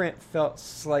fingerprint felt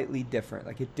slightly different.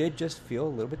 Like, it did just feel a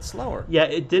little bit slower. Yeah,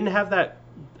 it didn't have that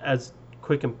as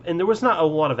quick, and there was not a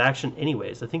lot of action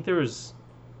anyways. I think there was,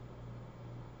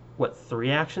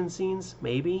 3 action scenes,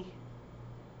 maybe?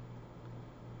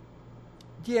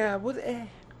 Yeah, well,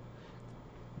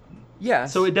 yeah.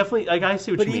 So it definitely, like, I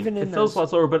see what you mean. It feels a lot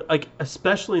slower, but, like,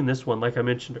 especially in this one, like I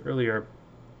mentioned earlier,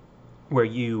 where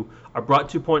you are brought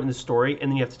to a point in the story,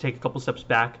 and then you have to take a couple steps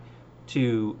back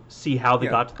to see how they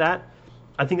got to that.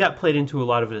 I think that played into a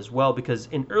lot of it as well, because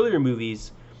in earlier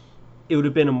movies, it would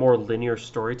have been a more linear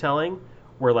storytelling,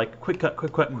 where, like, quick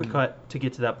cut to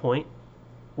get to that point.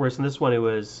 Whereas in this one, it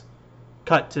was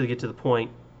cut to get to the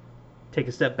point, take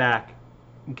a step back,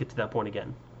 and get to that point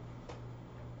again.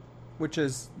 Which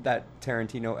is that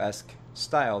Tarantino-esque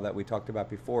style that we talked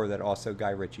about before that also Guy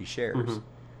Ritchie shares. Mm-hmm.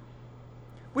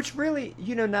 Which really,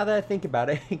 now that I think about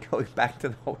it, going back to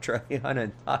the whole Charlie Hunnam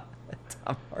and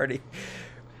Tom Hardy,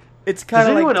 it's kind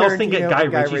of like Tarantino. Does anyone else think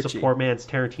that Guy Ritchie's a poor man's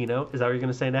Tarantino? Is that what you're going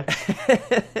to say next?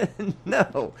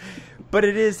 No. But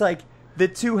it is like, the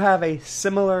two have a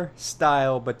similar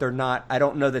style, but they're not, I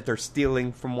don't know that they're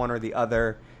stealing from one or the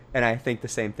other, and I think the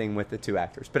same thing with the two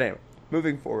actors. But anyway,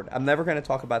 moving forward, I'm never going to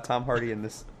talk about Tom Hardy in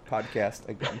this podcast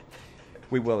again.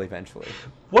 We will eventually.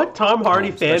 What Tom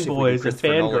Hardy fanboys and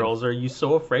fangirls are you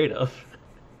so afraid of?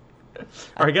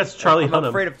 Or I guess Charlie Hunnam. I'm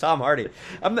afraid of Tom Hardy.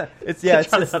 It's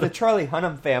the Charlie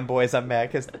Hunnam fanboys I'm mad,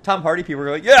 because Tom Hardy people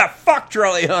are like, yeah, fuck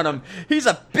Charlie Hunnam. He's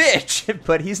a bitch.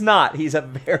 But he's not. He's a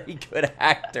very good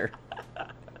actor.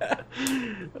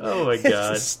 Oh my It's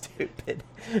god. just stupid.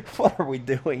 What are we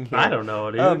doing here? I don't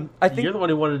know, dude. I think You're the one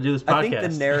who wanted to do this podcast. I think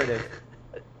the narrative.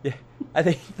 Yeah, I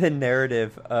think the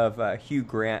narrative of Hugh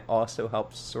Grant also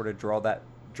helps sort of draw that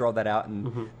out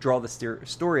and draw the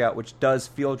story out, which does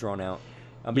feel drawn out.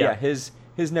 But yeah, his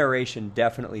narration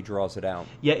definitely draws it out.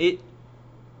 Yeah,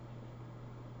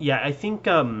 I think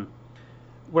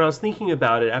when I was thinking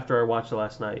about it after I watched it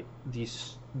last night, the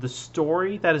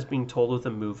story that is being told with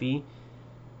the movie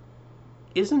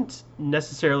isn't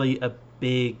necessarily a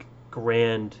big,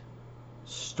 grand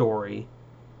story.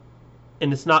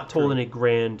 And it's not told in a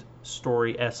grand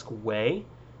story-esque way.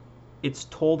 It's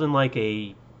told in like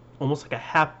almost like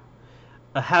a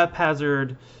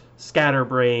haphazard,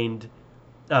 scatterbrained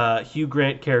Hugh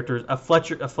Grant character.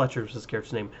 Fletcher was his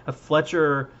character's name. A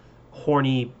Fletcher,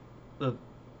 horny,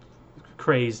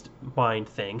 crazed mind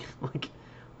thing. Like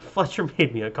Fletcher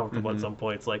made me uncomfortable at some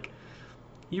points. Like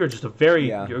you're just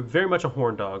you're very much a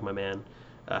horn dog, my man.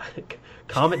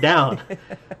 Calm it down.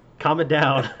 Calm it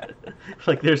down.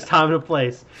 Like there's time and a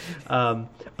place. But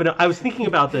no, I was thinking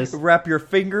about this. Wrap your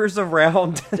fingers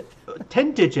around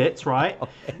 10 digits, right?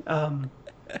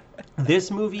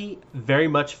 This movie very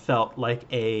much felt like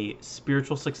a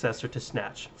spiritual successor to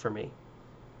Snatch for me.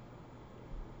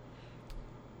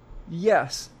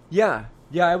 Yes. Yeah.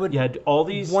 Yeah, I would. You had all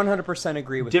these 100%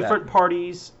 agree with different that.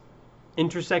 parties,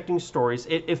 intersecting stories.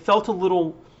 It felt a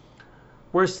little,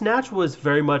 where Snatch was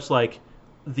very much like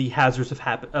the hazards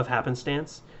of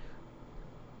happenstance.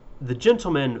 The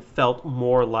Gentleman felt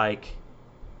more like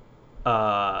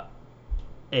a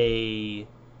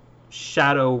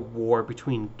shadow war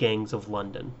between gangs of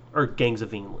London or gangs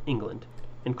of England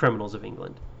and criminals of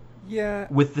England. Yeah,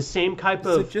 with the same type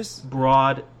of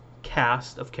broad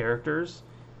cast of characters,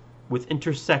 with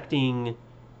intersecting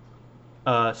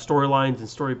storylines and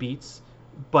story beats,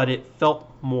 but it felt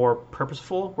more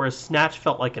purposeful, whereas Snatch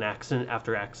felt like an accident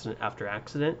after accident after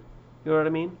accident. You know what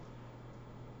I mean?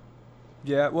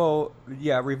 Yeah, well,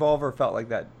 yeah, Revolver felt like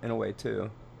that in a way,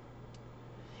 too.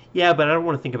 Yeah, but I don't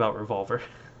want to think about Revolver.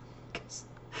 Because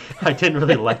I didn't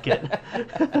really like it.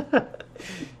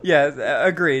 Yeah,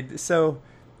 agreed. So,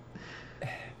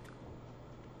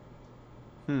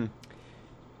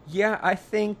 yeah, I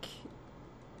think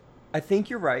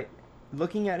you're right.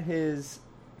 Looking at his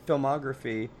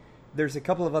filmography, there's a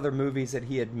couple of other movies that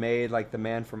he had made, like The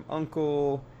Man from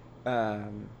U.N.C.L.E.,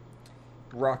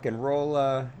 Rock and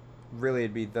Rolla. Really,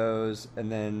 it'd be those,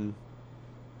 and then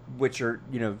which are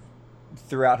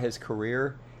throughout his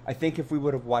career. I think if we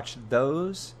would have watched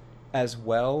those as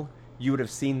well, you would have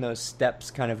seen those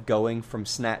steps kind of going from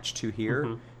Snatch to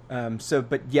here.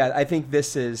 But yeah, I think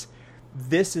this is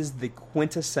the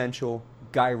quintessential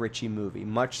Guy Ritchie movie,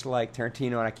 much like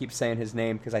Tarantino, and I keep saying his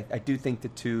name because I do think the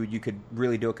two, you could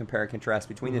really do a compare and contrast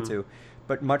between the two,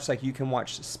 but much like you can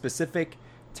watch specific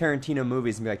Tarantino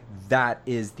movies and be like, that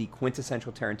is the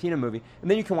quintessential Tarantino movie, and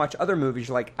then you can watch other movies,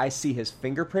 you're like, I see his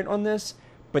fingerprint on this,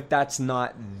 but that's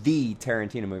not the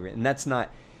Tarantino movie, and that's not,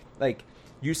 like,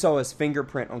 you saw his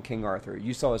fingerprint on King Arthur,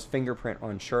 you saw his fingerprint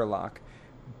on Sherlock,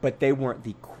 but they weren't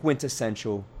the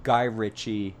quintessential Guy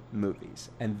Ritchie movies.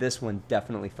 And this one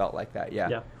definitely felt like that,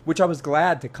 yeah. Which I was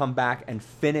glad to come back and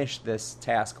finish this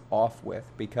task off with,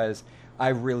 because I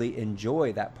really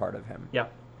enjoy that part of him. Yeah.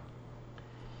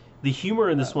 The humor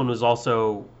in this one was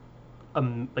also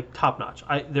like top-notch.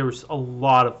 There was a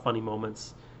lot of funny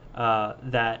moments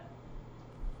that...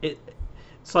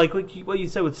 It's like what you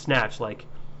said with Snatch, like,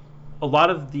 a lot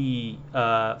of the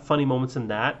funny moments in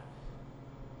that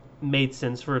made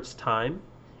sense for its time,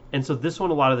 and so this one,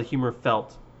 a lot of the humor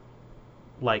felt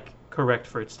like correct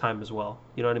for its time as well.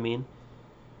 You know what I mean?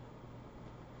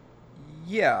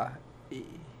 Yeah.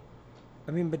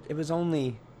 I mean, but it was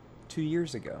only 2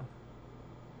 years ago.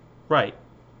 Right.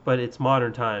 But it's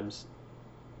modern times.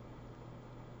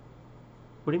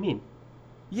 What do you mean?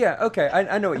 Yeah, okay.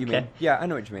 I know what you mean. Yeah, I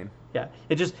know what you mean. Yeah.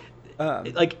 It just...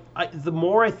 the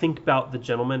more I think about The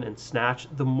Gentleman and Snatch,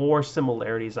 the more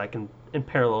similarities and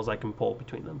parallels I can pull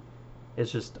between them.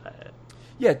 It's just...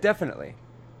 Yeah, definitely.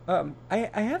 I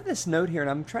have this note here,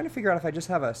 and I'm trying to figure out if I just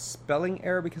have a spelling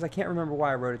error, because I can't remember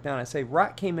why I wrote it down. I say,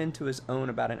 Rot came into his own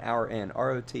about an hour in.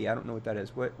 R-O-T. I don't know what that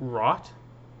is. What? Rot?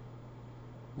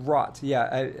 Rot,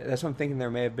 yeah. That's what I'm thinking.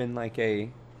 There may have been like a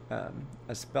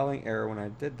spelling error when I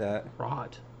did that.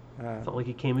 Rot. Felt like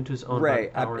he came into his own Ray.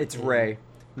 about an hour It's in. Ray.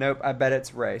 Nope, I bet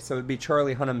it's Ray. So it would be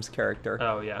Charlie Hunnam's character.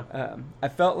 Oh, yeah. I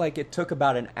felt like it took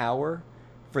about an hour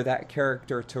for that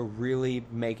character to really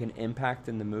make an impact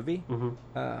in the movie.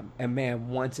 And man,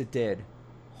 once it did,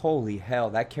 holy hell,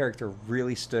 that character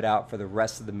really stood out for the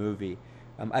rest of the movie.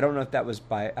 I don't know if that was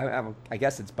by. I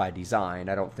guess it's by design.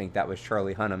 I don't think that was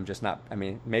Charlie Hunnam. Just not. I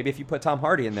mean, maybe if you put Tom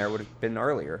Hardy in there, it would have been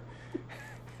earlier.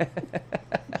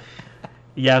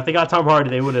 Yeah, if they got Tom Hardy,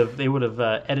 they would have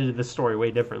edited the story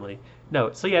way differently.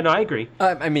 No, so yeah, no, I agree.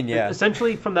 I mean, yeah.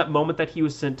 Essentially, from that moment that he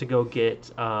was sent to go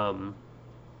get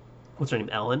what's her name,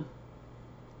 Ellen?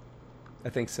 I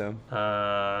think so.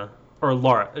 Or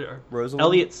Laura. Rosalind?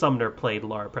 Elliot Sumner played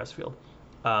Laura Pressfield.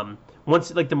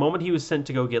 Once, like the moment he was sent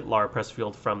to go get Laura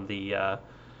Pressfield from the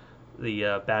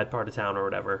bad part of town or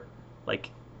whatever,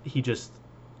 like he just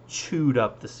chewed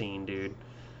up the scene, dude.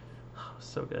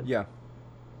 So good. Yeah.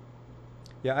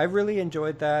 Yeah, I really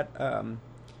enjoyed that.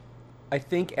 I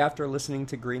think after listening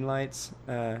to Greenlights,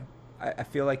 I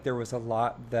feel like there was a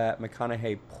lot that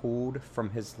McConaughey pulled from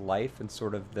his life and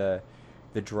sort of the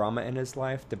drama in his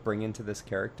life to bring into this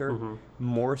character,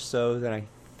 more so than I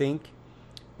think.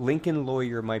 Lincoln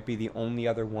Lawyer might be the only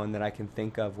other one that I can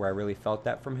think of where I really felt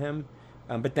that from him.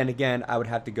 But then again, I would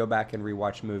have to go back and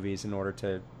rewatch movies in order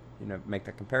to, make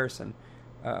that comparison.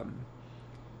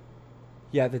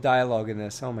 Yeah, the dialogue in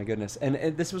this, oh my goodness.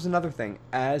 And this was another thing.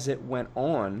 As it went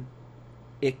on,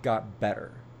 it got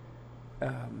better.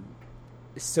 And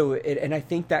I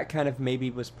think that kind of maybe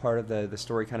was part of the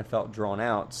story kind of felt drawn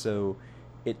out. So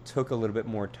it took a little bit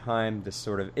more time to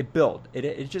sort of, it built.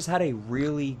 It just had a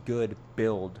really good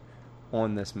build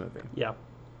on this movie. Yeah.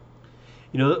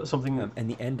 Something... and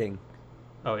the ending.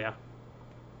 Oh, yeah.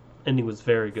 Ending was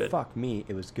very good. Fuck me,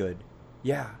 it was good.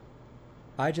 Yeah.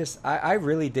 I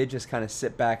really did just kind of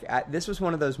sit back. This was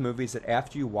one of those movies that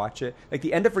after you watch it, like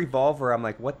the end of Revolver, I'm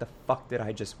like, what the fuck did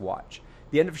I just watch?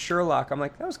 The end of Sherlock, I'm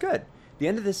like, that was good. The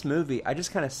end of this movie, I just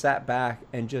kind of sat back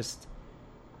and just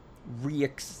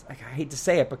I hate to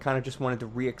say it, but kind of just wanted to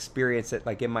re-experience it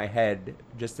like in my head,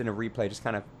 just in a replay, just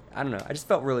kind of, I don't know. I just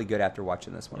felt really good after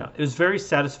watching this one. Yeah, it was very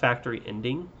satisfactory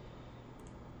ending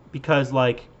because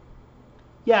like,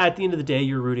 yeah, at the end of the day,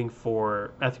 you're rooting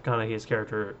for Matthew McConaughey's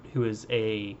character, who is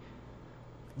a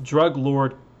drug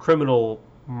lord, criminal,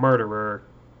 murderer,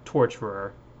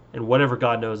 torturer, and whatever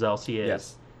God knows else he is.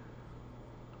 Yes.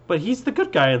 But he's the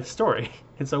good guy in the story,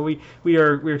 and so we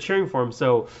are cheering for him.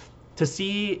 So to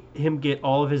see him get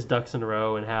all of his ducks in a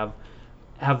row and have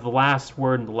the last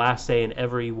word and the last say in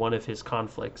every one of his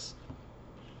conflicts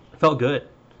felt good.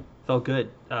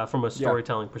 From a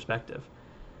storytelling perspective.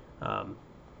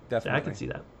 Definitely. I can see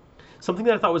that. Something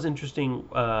that I thought was interesting,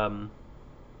 and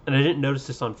I didn't notice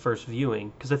this on first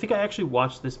viewing, because I think I actually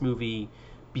watched this movie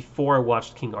before I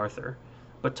watched King Arthur.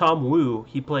 But Tom Wu,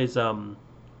 he plays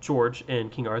George in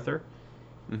King Arthur,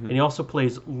 and he also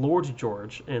plays Lord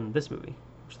George in this movie,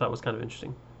 which I thought was kind of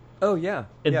interesting. Oh, yeah.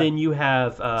 And then you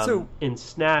have, in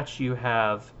Snatch, you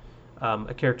have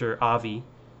a character, Avi,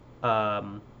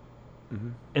 and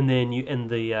then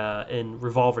in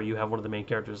Revolver, you have one of the main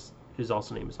characters, whose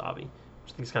also name is Avi,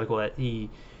 which I think is kind of cool that he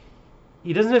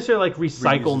doesn't necessarily like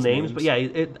recycle names, but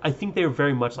yeah, I think they're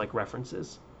very much like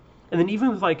references. And then even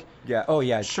with like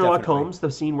Sherlock Holmes,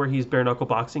 the scene where he's bare knuckle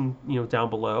boxing, down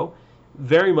below,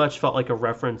 very much felt like a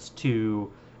reference to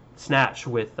Snatch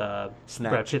with Brad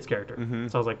Pitt's character.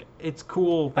 So I was like, it's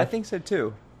cool. I think so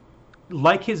too.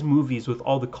 Like his movies with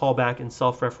all the callback and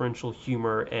self-referential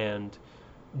humor and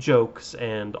jokes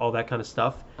and all that kind of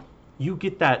stuff. You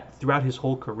get that throughout his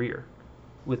whole career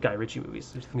with Guy Ritchie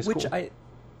movies, which I think is cool.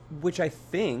 Which I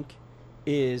think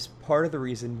is part of the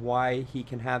reason why he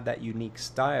can have that unique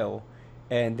style,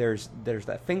 and there's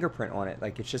that fingerprint on it.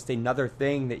 Like, it's just another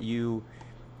thing that you,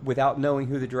 without knowing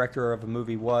who the director, writer of a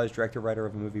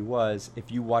movie was,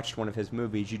 if you watched one of his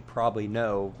movies, you'd probably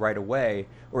know right away,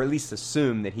 or at least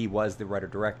assume that he was the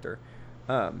writer-director.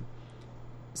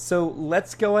 So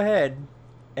let's go ahead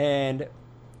and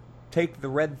take the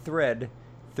red thread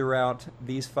throughout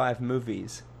these 5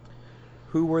 movies.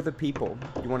 Who were the people?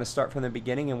 You want to start from the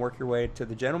beginning and work your way to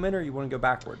the gentleman, or you want to go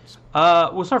backwards?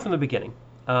 We'll start from the beginning.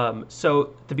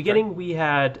 So at the beginning, we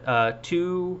had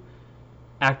 2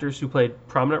 actors who played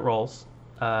prominent roles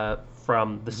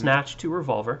from the Snatch to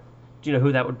Revolver. Do you know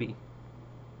who that would be?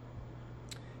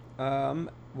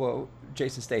 Well,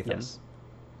 Jason Statham. Yes.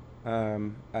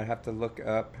 I'd have to look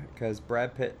up because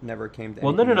Brad Pitt never came to.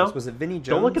 Well, no. else. Was it Vinnie Jones?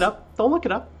 Don't look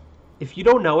it up. If you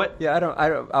don't know it, yeah,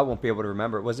 I won't be able to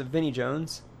remember. Was it Vinnie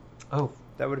Jones? Oh,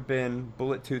 that would have been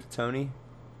Bullet Tooth Tony.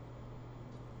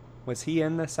 Was he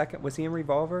in the second? Was he in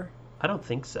Revolver? I don't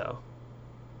think so.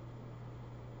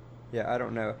 Yeah, I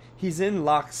don't know. He's in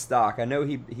Lock, Stock. I know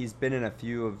he's been in a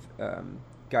few of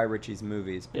Guy Ritchie's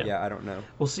movies, but yeah, I don't know.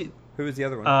 We'll see. Who was the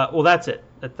other one? Well, that's it.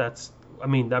 That's. I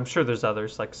mean, I'm sure there's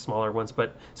others, like smaller ones.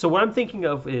 But so what I'm thinking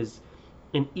of is,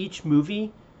 in each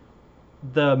movie,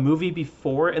 the movie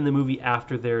before and the movie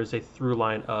after, there's a through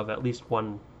line of at least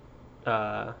one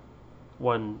actor.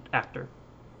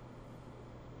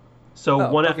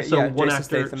 So one actor.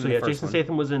 Jason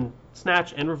Statham was in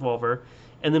Snatch and Revolver,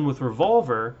 and then with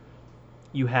Revolver,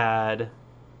 you had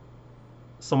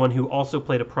someone who also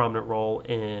played a prominent role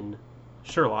in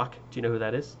Sherlock. Do you know who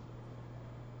that is?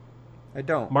 I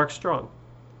don't. Mark Strong.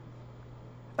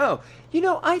 Oh,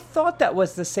 I thought that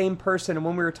was the same person, and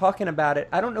when we were talking about it,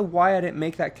 I don't know why I didn't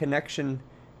make that connection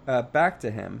back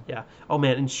to him. Yeah. Oh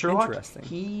man, in Sherlock,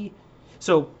 interesting.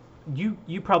 So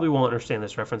you probably won't understand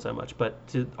this reference that much, but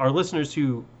to our listeners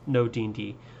who know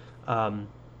D&D,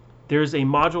 there's a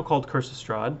module called Curse of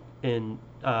Strahd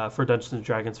for Dungeons and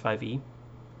Dragons 5e,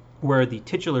 where the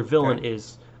titular villain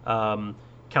is Count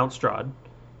Strahd.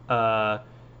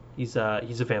 He's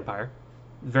a vampire,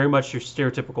 very much your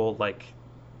stereotypical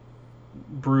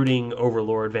brooding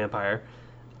overlord vampire.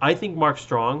 I think Mark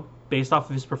Strong, based off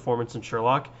of his performance in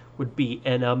Sherlock, would be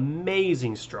an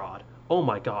amazing Strahd. Oh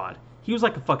my god, he was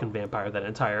like a fucking vampire that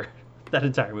entire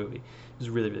movie. It was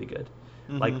really, really good,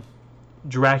 like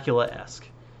Dracula-esque.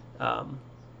 I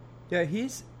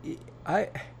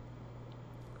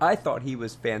thought he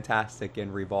was fantastic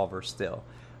in Revolver still.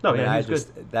 No, he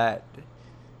was good.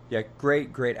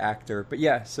 Great actor. But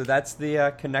yeah, so that's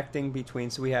the connecting between.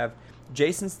 So we have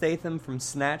Jason Statham from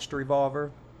Snatch to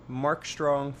Revolver, Mark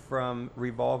Strong from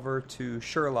Revolver to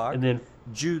Sherlock, and then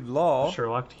Jude Law,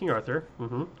 Sherlock to King Arthur.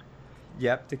 Mm-hmm.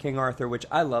 Yep, to King Arthur, which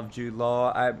I love Jude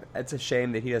Law. It's a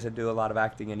shame that he doesn't do a lot of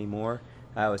acting anymore.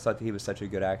 I always thought that he was such a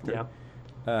good actor.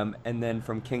 Yeah. And then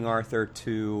from King Arthur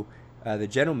to The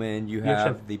Gentleman, you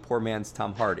have the poor man's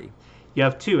Tom Hardy. You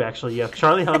have two, actually. You have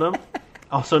Charlie Hunnam,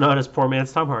 also known as poor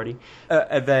man's Tom Hardy.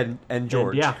 And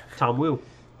George. And, Tom Wu.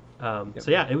 So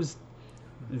yeah, it was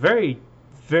very,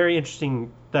 very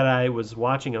interesting that I was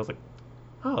watching. I was like,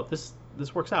 oh, this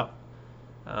works out.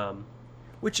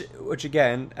 Which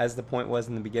again, as the point was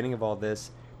in the beginning of all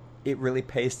this, it really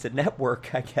pays to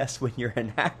network, I guess, when you're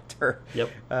an actor. Yep.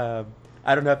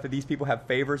 I don't know if these people have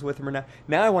favors with him or not.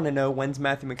 Now I want to know, when's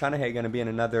Matthew McConaughey going to be in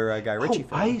another Guy Ritchie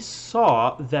film? I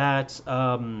saw that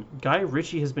Guy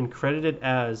Ritchie has been credited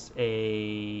as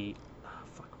a...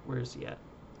 where is he at?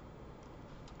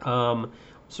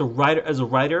 As a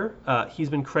writer, he's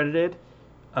been credited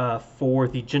for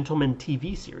the Gentleman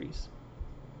TV series,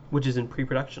 which is in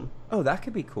pre-production. Oh, that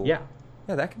could be cool. Yeah,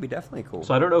 that could be definitely cool.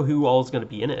 So I don't know who all is going to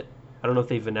be in it. I don't know if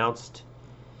they've announced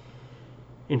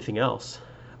anything else,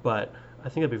 but I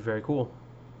think that'd be very cool.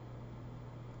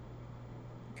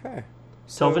 Okay.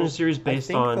 Television series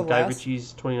based on Guy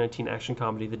Ritchie's 2019 action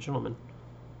comedy, The Gentleman.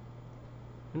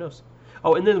 Who knows?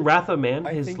 Oh, and then Wrath of Man,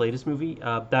 his latest movie,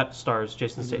 that stars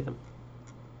Jason Statham.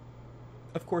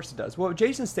 Of course it does. Well,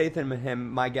 Jason Statham and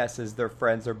him, my guess is they're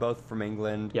friends. They're both from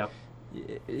England. Yeah.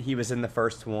 He was in the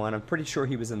first one. I'm pretty sure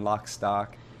he was in Lock,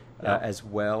 Stock as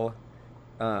well.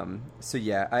 So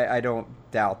yeah, I don't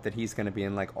doubt that he's going to be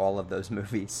in all of those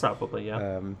movies. Probably,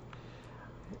 yeah.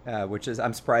 Which is,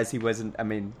 I'm surprised he wasn't. I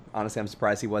mean, honestly, I'm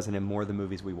surprised he wasn't in more of the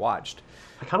movies we watched.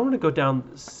 I kind of want to go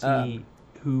down see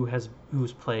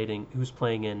who's playing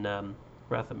in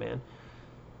Wrath of Man.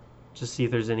 Just see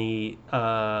if there's any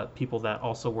people that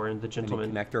also were in The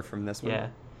Gentleman. Any connector from this one. Yeah,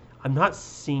 I'm not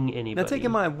seeing anybody. Now, take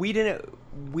in mind, we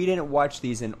didn't watch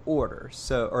these in order,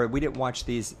 or we didn't watch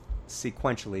these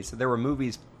sequentially. So there were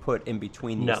movies put in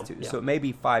between these two. Yeah. So it may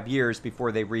be 5 years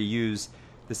before they reuse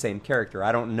the same character.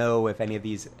 I don't know if any of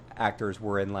these actors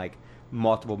were in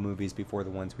multiple movies before the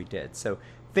ones we did. So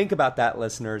think about that,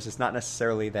 listeners. It's not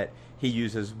necessarily that he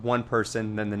uses one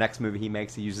person, then the next movie he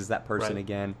makes, he uses that person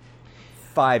again.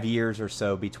 5 years or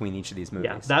so between each of these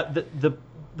movies. Yeah,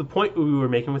 the point we were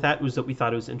making with that was that we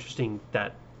thought it was interesting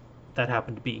that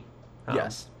happened to be.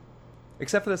 Yes.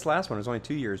 Except for this last one, it was only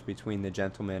 2 years between The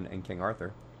Gentleman and King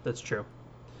Arthur. That's true.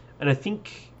 And I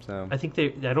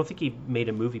don't think he made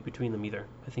a movie between them either.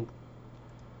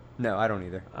 No, I don't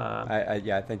either.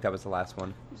 I think that was the last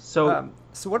one. So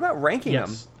what about ranking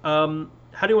them?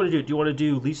 How do you want to do it? Do you want to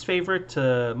do least favorite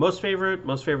to most favorite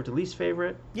to least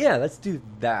favorite? Yeah, let's do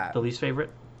that. The least favorite?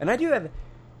 And I do have...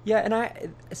 Yeah, and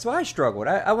I struggled.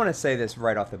 I want to say this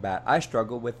right off the bat. I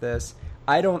struggled with this.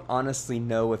 I don't honestly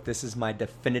know if this is my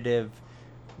definitive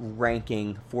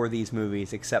ranking for these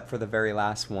movies, except for the very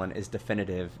last one is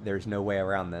definitive. There's no way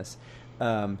around this.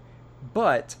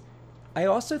 But I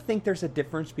also think there's a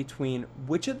difference between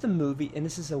which of the movie, and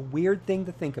this is a weird thing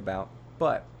to think about,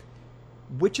 but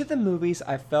which of the movies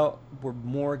I felt were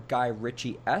more Guy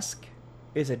Ritchie-esque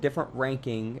is a different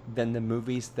ranking than the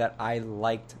movies that I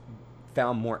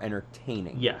found more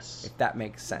entertaining. Yes. If that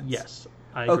makes sense. Yes,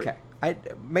 I agree. Okay. I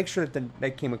make sure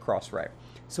that came across right.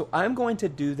 So I'm going to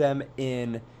do them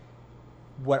in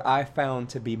what I found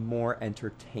to be more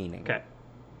entertaining. Okay.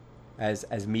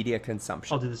 As media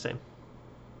consumption. I'll do the same.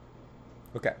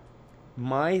 Okay.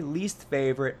 My least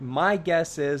favorite, my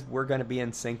guess is we're going to be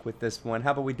in sync with this one.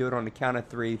 How about we do it on the count of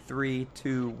 3? 3,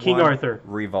 2, 1. King Arthur.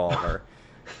 Revolver.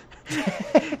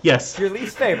 Yes. Your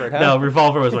least favorite, huh? No,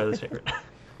 Revolver was my least favorite.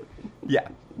 Yeah.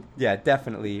 Yeah,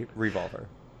 definitely Revolver.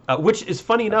 Which is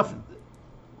funny enough,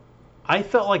 I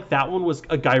felt like that one was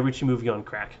a Guy Ritchie movie on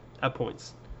crack at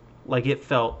points. Like it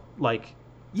felt like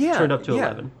turned up to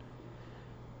 11.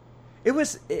 It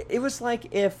was like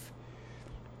if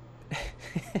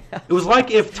it was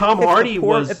like if Tom Hardy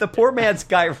if the poor man's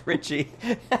Guy Ritchie.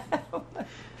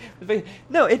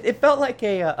 No, it felt like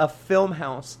a film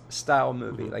house style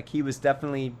movie. Like he was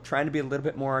definitely trying to be a little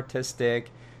bit more artistic,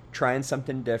 trying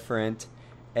something different,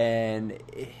 and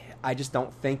I just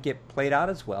don't think it played out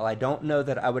as well. I don't know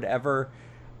that I would ever.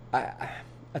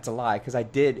 That's a lie, because I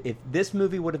did. If this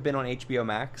movie would have been on HBO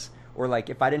Max, or like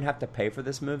if I didn't have to pay for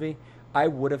this movie, I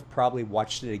would have probably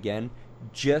watched it again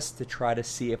just to try to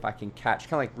see if I can catch,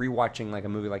 kind of like rewatching like a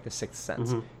movie like The Sixth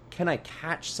Sense. Can I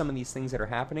catch some of these things that are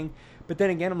happening? But then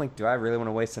again, I'm like, do I really want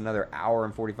to waste another hour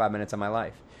and 45 minutes of my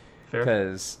life? Fair.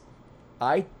 Because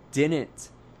I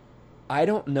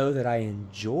don't know that I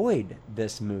enjoyed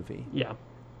this movie. Yeah.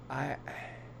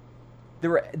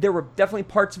 There were definitely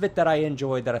parts of it that I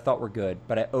enjoyed that I thought were good,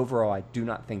 but overall, I do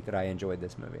not think that I enjoyed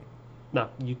this movie. No,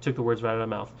 you took the words right out of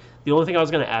my mouth. The only thing I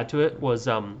was going to add to it was,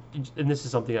 and this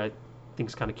is something I think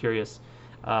is kind of curious,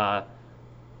 the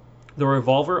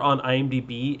Revolver on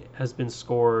IMDb has been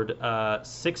scored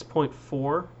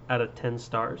 6.4 out of 10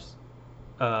 stars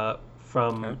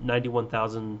from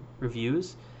 91,000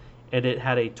 reviews, and it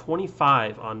had a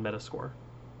 25 on Metascore.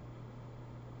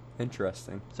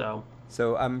 Interesting. So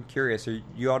I'm curious.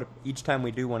 You ought to, each time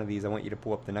we do one of these, I want you to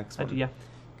pull up the next one. I do, yeah.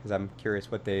 Because I'm curious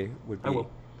what they would be. I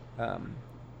will.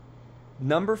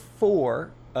 Number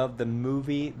 4 of the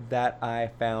movie that I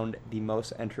found the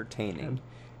most entertaining,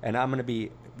 and I'm going to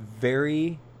be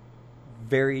very,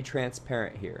 very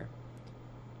transparent here.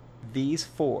 These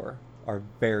 4 are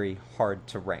very hard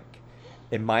to rank.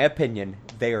 In my opinion,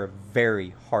 they are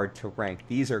very hard to rank.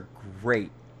 These are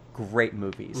great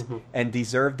movies and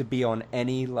deserve to be on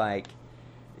any, like,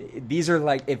 these are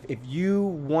like, if you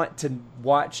want to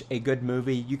watch a good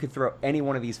movie, you could throw any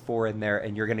one of these 4 in there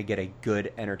and you're going to get a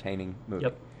good, entertaining movie.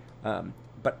 Yep.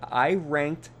 But I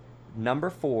ranked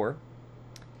number 4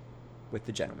 with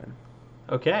The Gentleman.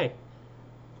 Okay.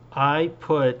 I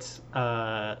put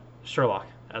Sherlock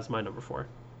as my number 4.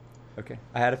 Okay.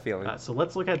 I had a feeling. So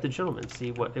let's look at The Gentleman,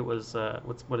 see what it was,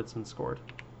 what it's been scored.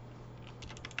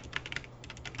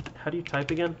 How do you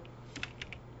type again?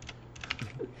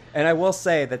 And I will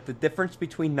say that the difference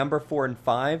between number 4 and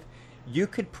 5, you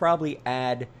could probably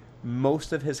add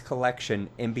most of his collection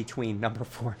in between number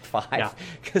 4 and 5.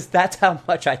 Because that's how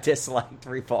much I disliked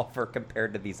Revolver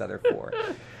compared to these other 4.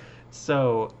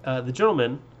 So, The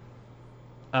Gentleman,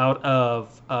 out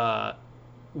of,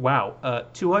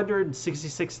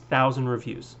 266,000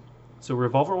 reviews. So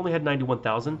Revolver only had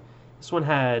 91,000. This one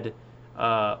had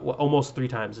almost 3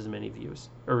 times as many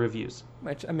reviews.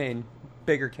 Which, I mean,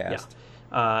 bigger cast.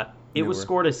 Yeah. It was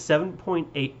scored a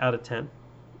 7.8 out of 10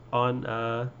 on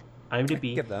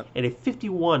IMDb and a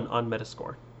 51 on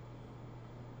Metascore.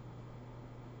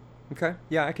 Okay.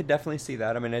 Yeah, I could definitely see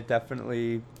that. I mean, it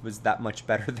definitely was that much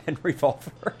better than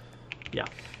Revolver. Yeah.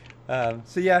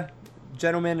 So, yeah,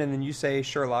 Gentleman, and then you say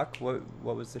Sherlock. What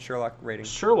was the Sherlock rating?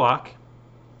 Sherlock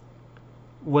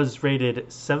was rated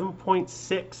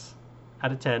 7.6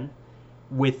 out of 10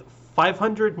 with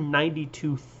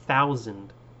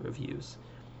 592,000 reviews.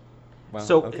 Wow,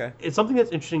 so okay. It's something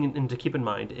that's interesting and to keep in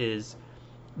mind is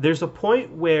there's a point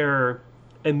where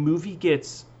a movie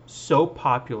gets so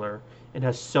popular and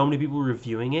has so many people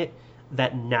reviewing it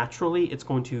that naturally it's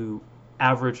going to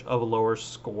average of a lower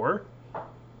score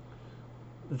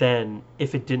than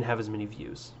if it didn't have as many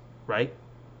views, right?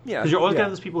 Yeah. Because you're always going to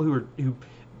have those people who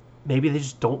maybe they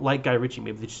just don't like Guy Ritchie,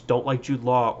 maybe they just don't like Jude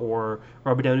Law or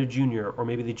Robert Downey Jr., or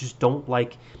maybe they just don't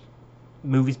like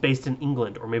movies based in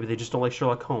England, or maybe they just don't like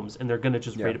Sherlock Holmes, and they're going to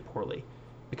just rate it poorly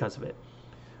because of it.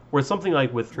 Whereas something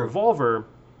like with Revolver,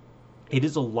 it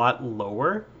is a lot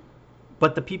lower,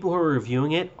 but the people who are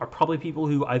reviewing it are probably people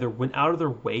who either went out of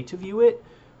their way to view it,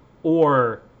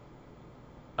 or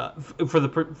for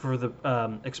the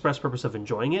express purpose of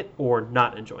enjoying it, or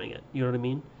not enjoying it. You know what I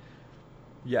mean?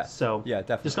 Yeah. So yeah,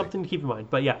 definitely. Just something to keep in mind.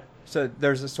 But yeah. So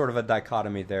there's a sort of a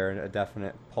dichotomy there, a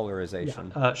definite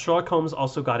polarization. Yeah. Sherlock Holmes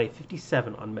also got a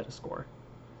 57 on Metascore.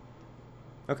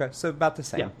 Okay, so about the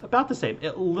same. Yeah, about the same.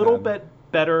 A little bit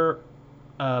better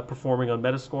performing on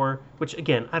Metascore, which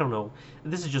again, I don't know.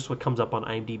 This is just what comes up on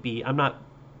IMDb. I'm not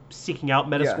seeking out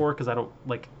Metascore because I don't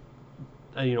like,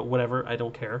 whatever. I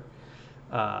don't care.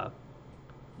 But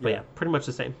yeah, pretty much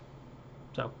the same.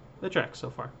 So the tracks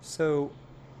so far. So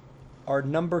our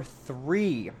number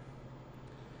 3.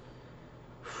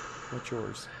 What's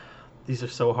yours? These are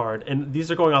so hard, and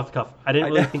these are going off the cuff. I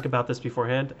didn't really think about this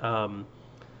beforehand.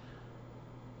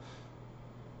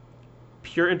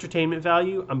 Pure entertainment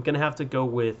value, I'm going to have to go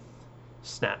with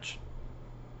Snatch.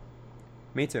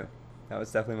 Me too. That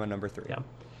was definitely my number 3. Yeah.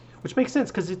 Which makes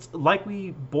sense, because it's like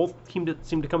we both seem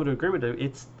to come to agreement.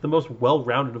 It's the most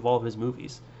well-rounded of all of his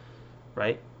movies,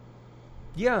 right?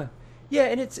 Yeah. Yeah,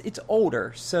 and it's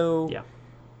older, so... Yeah.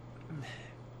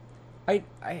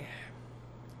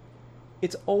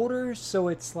 It's older, so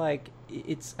it's like...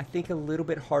 It's, I think, a little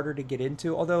bit harder to get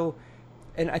into, although...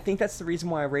 And I think that's the reason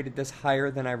why I rated this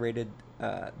higher than I rated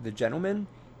The Gentleman,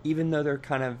 even though they're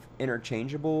kind of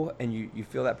interchangeable and you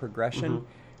feel that progression. Mm-hmm.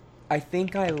 I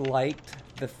think I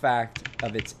liked the fact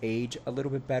of its age a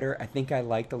little bit better. I think I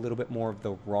liked a little bit more of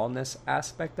the rawness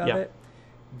aspect of it.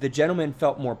 The Gentleman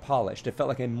felt more polished. It felt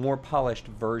like a more polished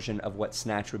version of what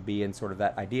Snatch would be and sort of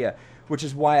that idea, which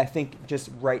is why I think just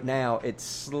right now it's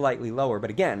slightly lower. But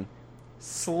again,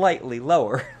 slightly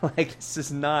lower. Like, this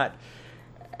is not...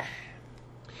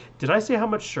 Did I say how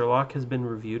much Sherlock has been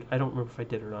reviewed? I don't remember if I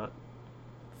did or not.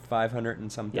 500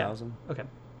 and some thousand. Okay.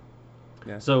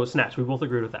 Yeah. So Snatch, we both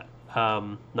agreed with that.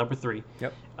 Number 3.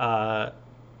 Yep.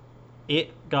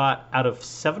 It got out of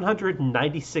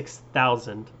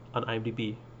 796,000 on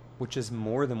IMDb, which is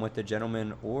more than what The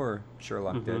Gentleman or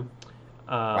Sherlock did.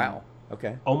 Wow.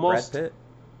 Okay. Almost. Brad Pitt.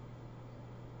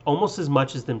 Almost as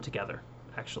much as them together,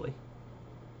 actually.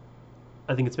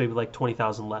 I think it's maybe like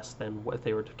 20,000 less than what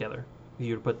they were together.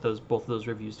 You would put both of those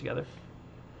reviews together.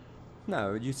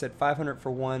 No, you said 500 for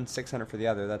one, 600 for the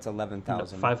other. That's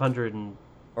 11,000. No, 500 and...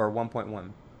 Or 1.1.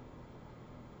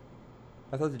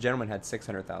 I thought The Gentleman had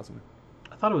 600,000.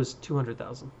 I thought it was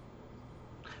 200,000.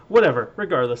 Whatever.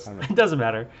 Regardless. It doesn't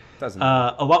matter. Doesn't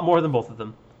matter. A lot more than both of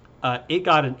them. It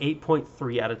got an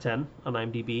 8.3 out of 10 on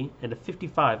IMDb and a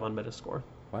 55 on Metascore.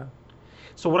 Wow.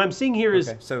 So what I'm seeing here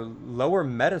is... So lower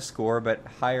Metascore, but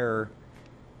higher...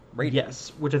 rating.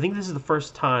 Yes, which I think this is the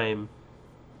first time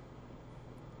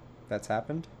that's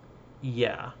happened.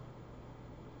 Yeah.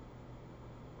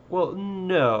 Well,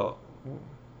 no,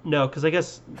 because I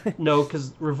guess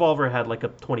because Revolver had like a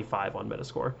 25 on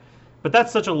Metascore, but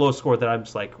that's such a low score that I'm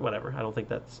just like, whatever. I don't think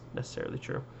that's necessarily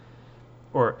true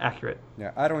or accurate.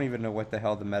 Yeah, I don't even know what the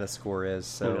hell the Metascore is.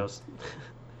 So who knows?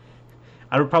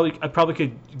 I probably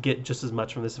could get just as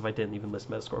much from this if I didn't even list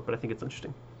Metascore, but I think it's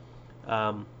interesting.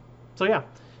 So yeah.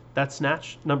 That's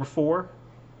Snatch. Number 4.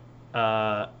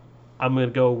 I'm going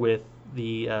to go with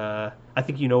the... I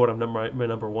think you know what my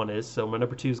number 1 is, so my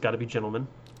number 2's got to be Gentleman.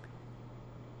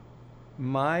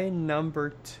 My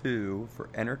number 2, for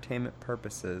entertainment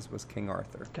purposes, was King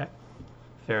Arthur. Okay.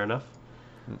 Fair enough.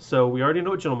 So we already know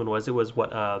what Gentleman was. It was,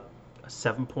 a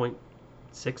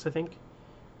 7.6, I think,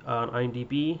 on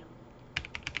IMDb.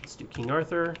 Let's do King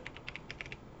Arthur.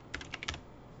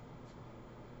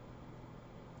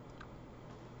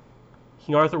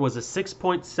 King Arthur was a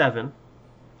 6.7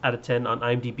 out of 10 on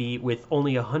IMDb with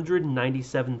only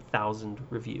 197,000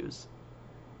 reviews.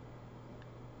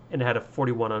 And it had a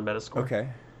 41 on Metascore. Okay.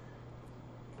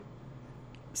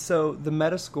 So the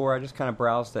Metascore, I just kind of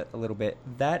browsed it a little bit.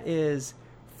 That is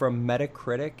from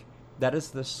Metacritic. That is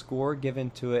the score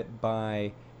given to it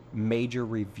by major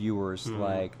reviewers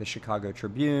like the Chicago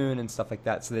Tribune and stuff like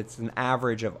that. So it's an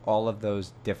average of all of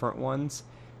those different ones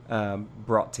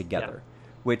brought together,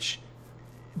 which...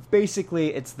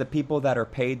 Basically, it's the people that are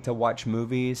paid to watch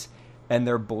movies and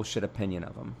their bullshit opinion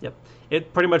of them. Yep.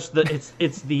 It pretty much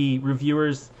it's the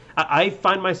reviewers. I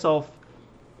find myself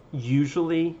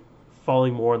usually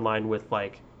falling more in line with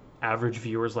like average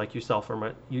viewers like yourself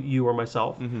or you or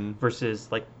myself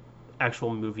versus like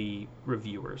actual movie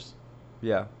reviewers.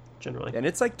 Yeah. Generally. And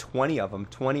it's like 20 of them,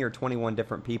 20 or 21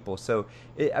 different people. So,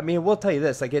 we'll tell you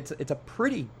this, like it's a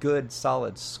pretty good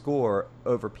solid score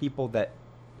over people that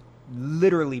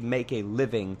literally make a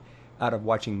living out of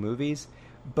watching movies.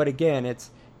 But again, it's,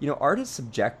 art is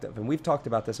subjective, and we've talked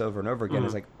about this over and over again.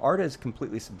 It's like art is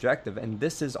completely subjective, and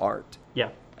this is art. Yeah.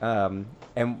 And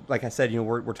like I said,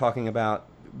 we're talking about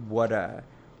what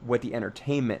the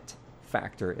entertainment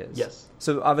factor is. Yes.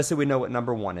 So obviously we know what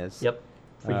number 1 is. Yep.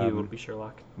 For you, it would be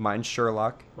Sherlock. Mine's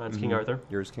Sherlock. Mine's King Arthur.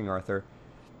 Yours, King Arthur.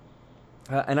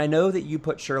 And I know that you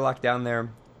put Sherlock down there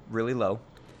really low.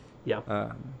 Yeah.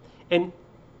 And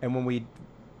when we...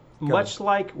 Much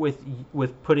like with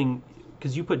putting...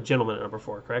 Because you put Gentleman at number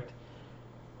 4, correct?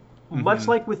 much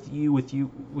like with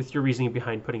your reasoning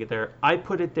behind putting it there, I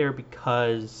put it there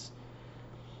because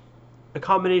a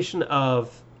combination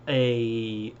of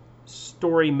a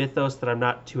story mythos that I'm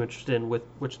not too interested in, with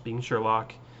which being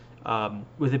Sherlock,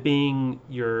 with it being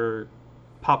your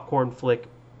popcorn flick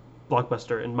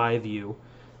blockbuster, in my view,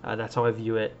 that's how I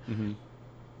view it.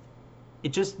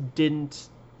 It just didn't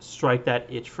strike that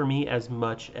itch for me as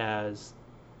much as,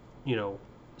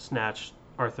 Snatch,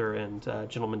 Arthur, and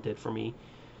Gentleman did for me.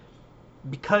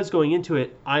 Because going into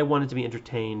it, I wanted to be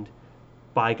entertained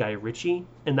by Guy Ritchie,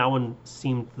 and that one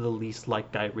seemed the least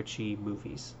like Guy Ritchie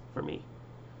movies for me.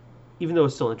 Even though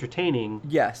it's still entertaining.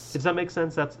 Yes. Does that make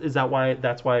sense? That's why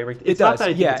I ranked it. It's not does. that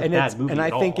I think it's a bad movie and I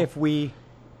at think all. if we,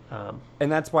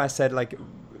 and that's why I said, like,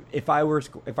 if I were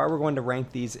going to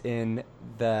rank these in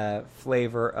the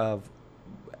flavor of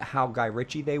how Guy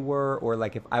Ritchie they were, or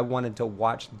like if I wanted to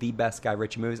watch the best Guy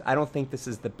Ritchie movies, I don't think this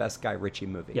is the best Guy Ritchie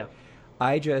movie. Yeah.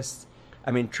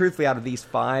 Truthfully, out of these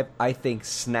 5, I think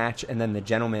Snatch and then The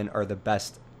Gentleman are the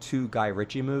best 2 Guy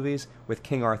Ritchie movies, with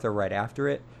King Arthur right after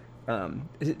it.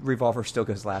 Revolver still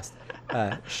goes last.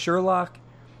 Sherlock,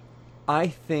 I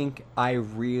think I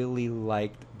really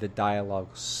liked the dialogue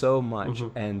so much,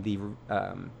 and the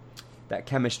that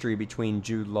chemistry between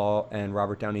Jude Law and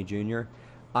Robert Downey Jr.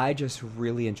 I just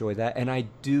really enjoy that, and I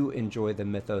do enjoy the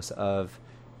mythos of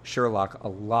Sherlock a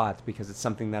lot because it's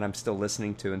something that I'm still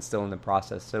listening to and still in the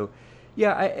process. So,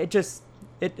 yeah,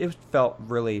 it felt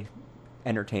really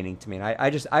entertaining to me, and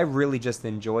I really just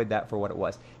enjoyed that for what it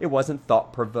was. It wasn't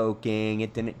thought provoking.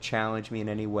 It didn't challenge me in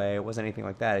any way. It wasn't anything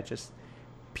like that. It just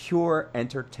pure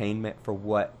entertainment for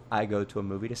what I go to a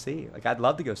movie to see. Like, I'd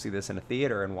love to go see this in a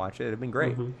theater and watch it. It'd been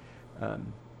great.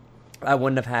 I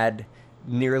wouldn't have had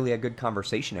nearly a good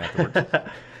conversation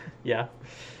afterwards. Yeah.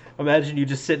 Imagine you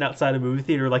just sitting outside a movie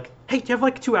theater like, hey, do you have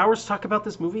like 2 hours to talk about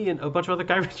this movie and a bunch of other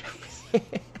Guy Ritchie movies?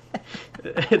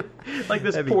 And, like,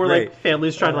 this poor like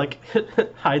family's trying to like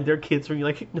hide their kids from you,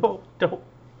 like, no, don't.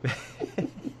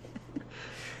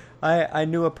 I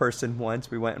knew a person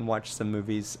once. We went and watched some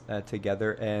movies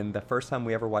together, and the first time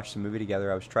we ever watched a movie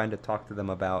together, I was trying to talk to them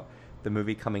about the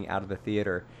movie coming out of the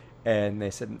theater, and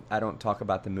they said, I don't talk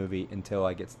about the movie until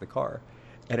I get to the car.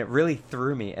 And it really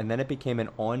threw me, and then it became an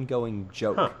ongoing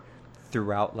joke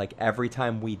throughout, like, every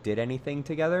time we did anything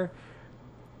together.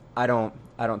 I don't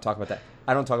talk about that.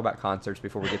 I don't talk about concerts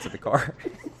before we get to the car.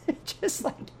 Just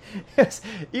like,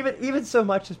 even so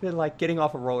much has been like getting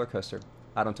off a roller coaster.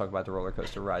 I don't talk about the roller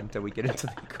coaster ride until we get into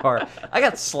the car. I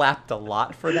got slapped a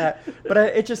lot for that, but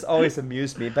it just always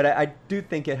amused me. But I do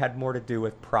think it had more to do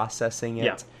with processing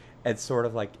it and sort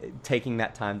of like taking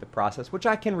that time to process, which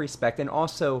I can respect, and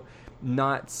also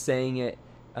not saying it.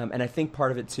 And I think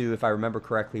part of it too, if I remember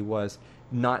correctly, was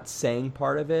not saying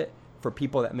part of it for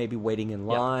people that may be waiting in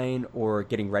line or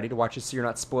getting ready to watch it, so you're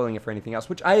not spoiling it for anything else,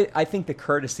 which I think the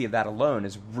courtesy of that alone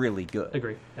is really good.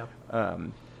 Agree, yeah.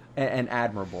 And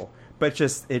admirable. But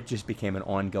it just became an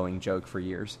ongoing joke for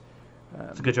years.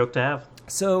 It's a good joke to have.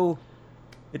 So,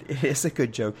 it is a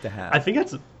good joke to have. I think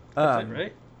that's it,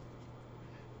 right?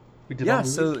 We did all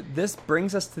so this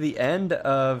brings us to the end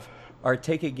of our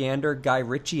Take a Gander Guy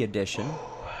Ritchie edition.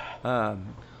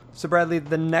 So, Bradley,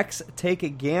 the next Take a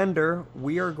Gander,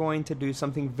 we are going to do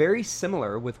something very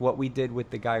similar with what we did with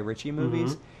the Guy Ritchie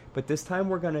movies. But this time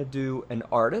we're going to do an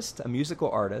artist, a musical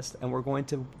artist, and we're going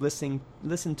to listen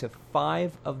to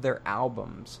 5 of their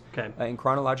albums in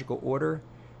chronological order.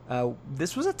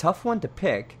 This was a tough one to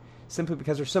pick, simply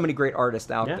because there's so many great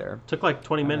artists out there. It took like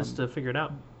 20 minutes to figure it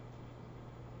out.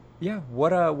 Yeah,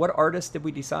 what artist did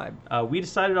we decide? We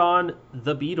decided on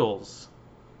the Beatles.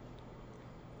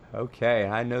 Okay,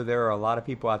 I know there are a lot of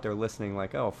people out there listening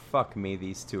like, oh, fuck me,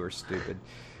 these two are stupid.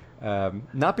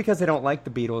 Not because they don't like the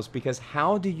Beatles, because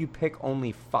how do you pick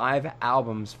only 5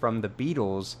 albums from the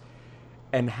Beatles,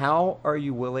 and how are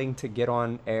you willing to get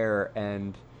on air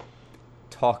and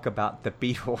talk about the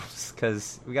Beatles?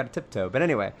 Because we got to tiptoe. But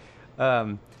anyway,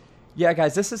 yeah,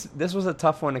 guys, this was a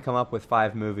tough one to come up with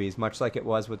 5 movies, much like it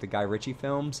was with the Guy Ritchie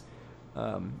films.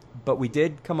 But we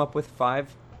did come up with 5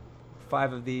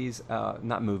 of these,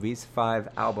 not movies, 5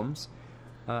 albums.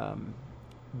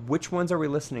 Which ones are we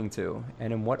listening to,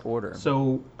 and in what order?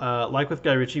 So, like with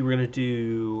Guy Ritchie, we're going to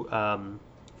do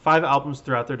 5 albums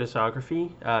throughout their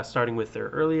discography, starting with their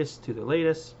earliest to their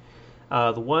latest.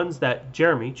 The ones that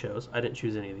Jeremy chose, I didn't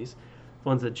choose any of these. The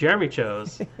ones that Jeremy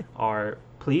chose are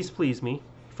Please Please Me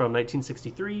from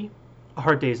 1963, A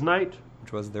Hard Day's Night,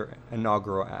 which was their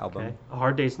inaugural album. A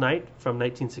Hard Day's Night from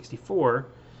 1964,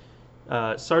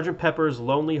 Sgt. Pepper's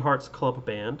Lonely Hearts Club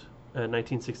Band,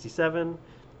 1967,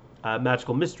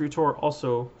 Magical Mystery Tour,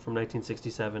 also from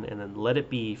 1967, and then Let It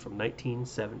Be from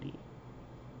 1970.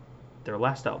 their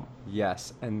last album.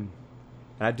 Yes, and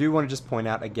I do want to just point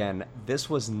out again, this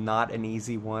was not an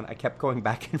easy one. I kept going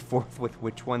back and forth with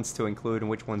which ones to include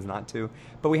and which ones not to.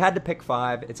 But we had to pick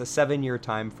 5. It's a 7-year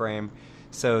time frame,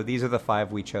 so these are the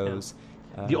 5 we chose.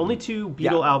 Yeah. The only 2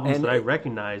 Beatle albums that I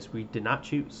recognize we did not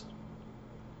choose.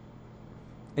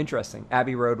 Interesting.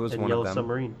 Abbey Road was and one Yellow of them.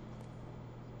 Submarine.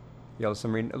 Yellow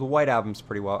Submarine. The White Album's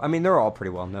pretty well. I mean, they're all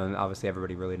pretty well known. Obviously,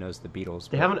 everybody really knows the Beatles.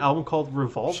 They have an album called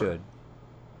Revolver. Should.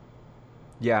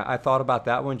 Yeah, I thought about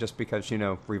that one just because,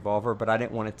 Revolver, but I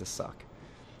didn't want it to suck.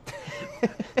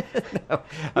 No,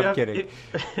 I'm kidding.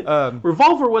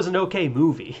 Revolver was an okay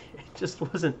movie. It just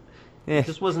wasn't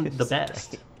the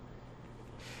best.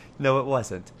 No, it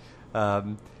wasn't.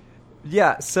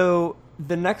 So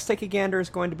the next Take a Gander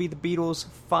is going to be the Beatles'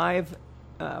 5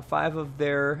 of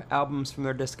their albums from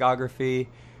their discography.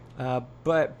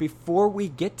 But before we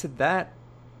get to that,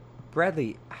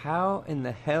 Bradley, how in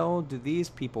the hell do these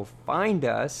people find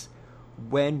us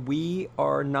when we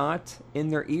are not in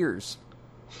their ears?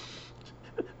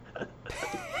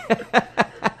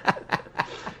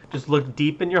 Just look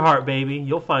deep in your heart, baby.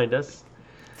 You'll find us.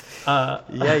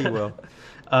 Yeah, you will.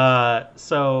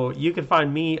 So you can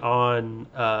find me on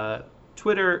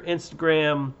Twitter,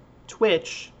 Instagram,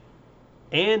 Twitch,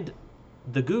 and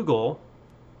the Google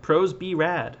Pros Be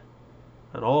Rad.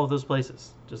 On all of those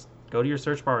places. Just go to your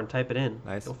search bar and type it in.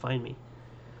 Nice. You'll find me.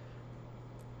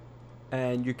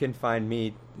 And you can find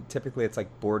me, typically it's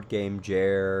like Board Game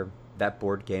Jer, That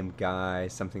Board Game Guy,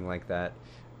 something like that.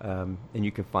 And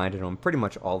you can find it on pretty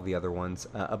much all the other ones.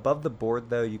 Above the Board,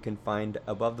 though, you can find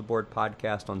Above the Board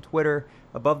Podcast on Twitter,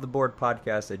 Above the Board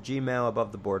Podcast at Gmail,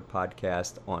 Above the Board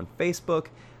Podcast on Facebook,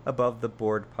 Above the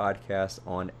Board Podcast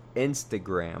on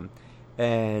Instagram.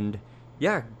 And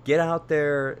yeah, get out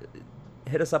there,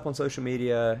 hit us up on social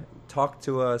media, talk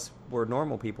to us. We're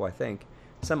normal people, I think,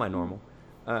 semi-normal.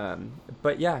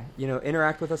 But yeah,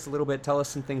 interact with us a little bit. Tell us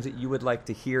some things that you would like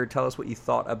to hear. Tell us what you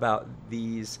thought about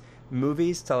these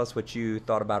movies. Tell us what you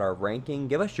thought about our ranking.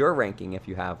 Give us your ranking if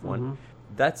you have one. Mm-hmm.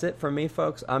 That's it from me,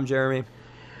 folks. I'm Jeremy.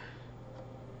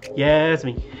 Yeah, it's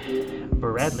me,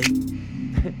 Bradley.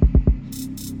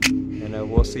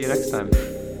 And we'll see you next time.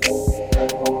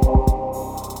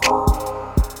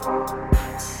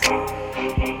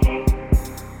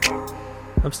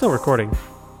 I'm still recording.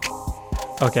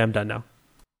 Okay, I'm done now.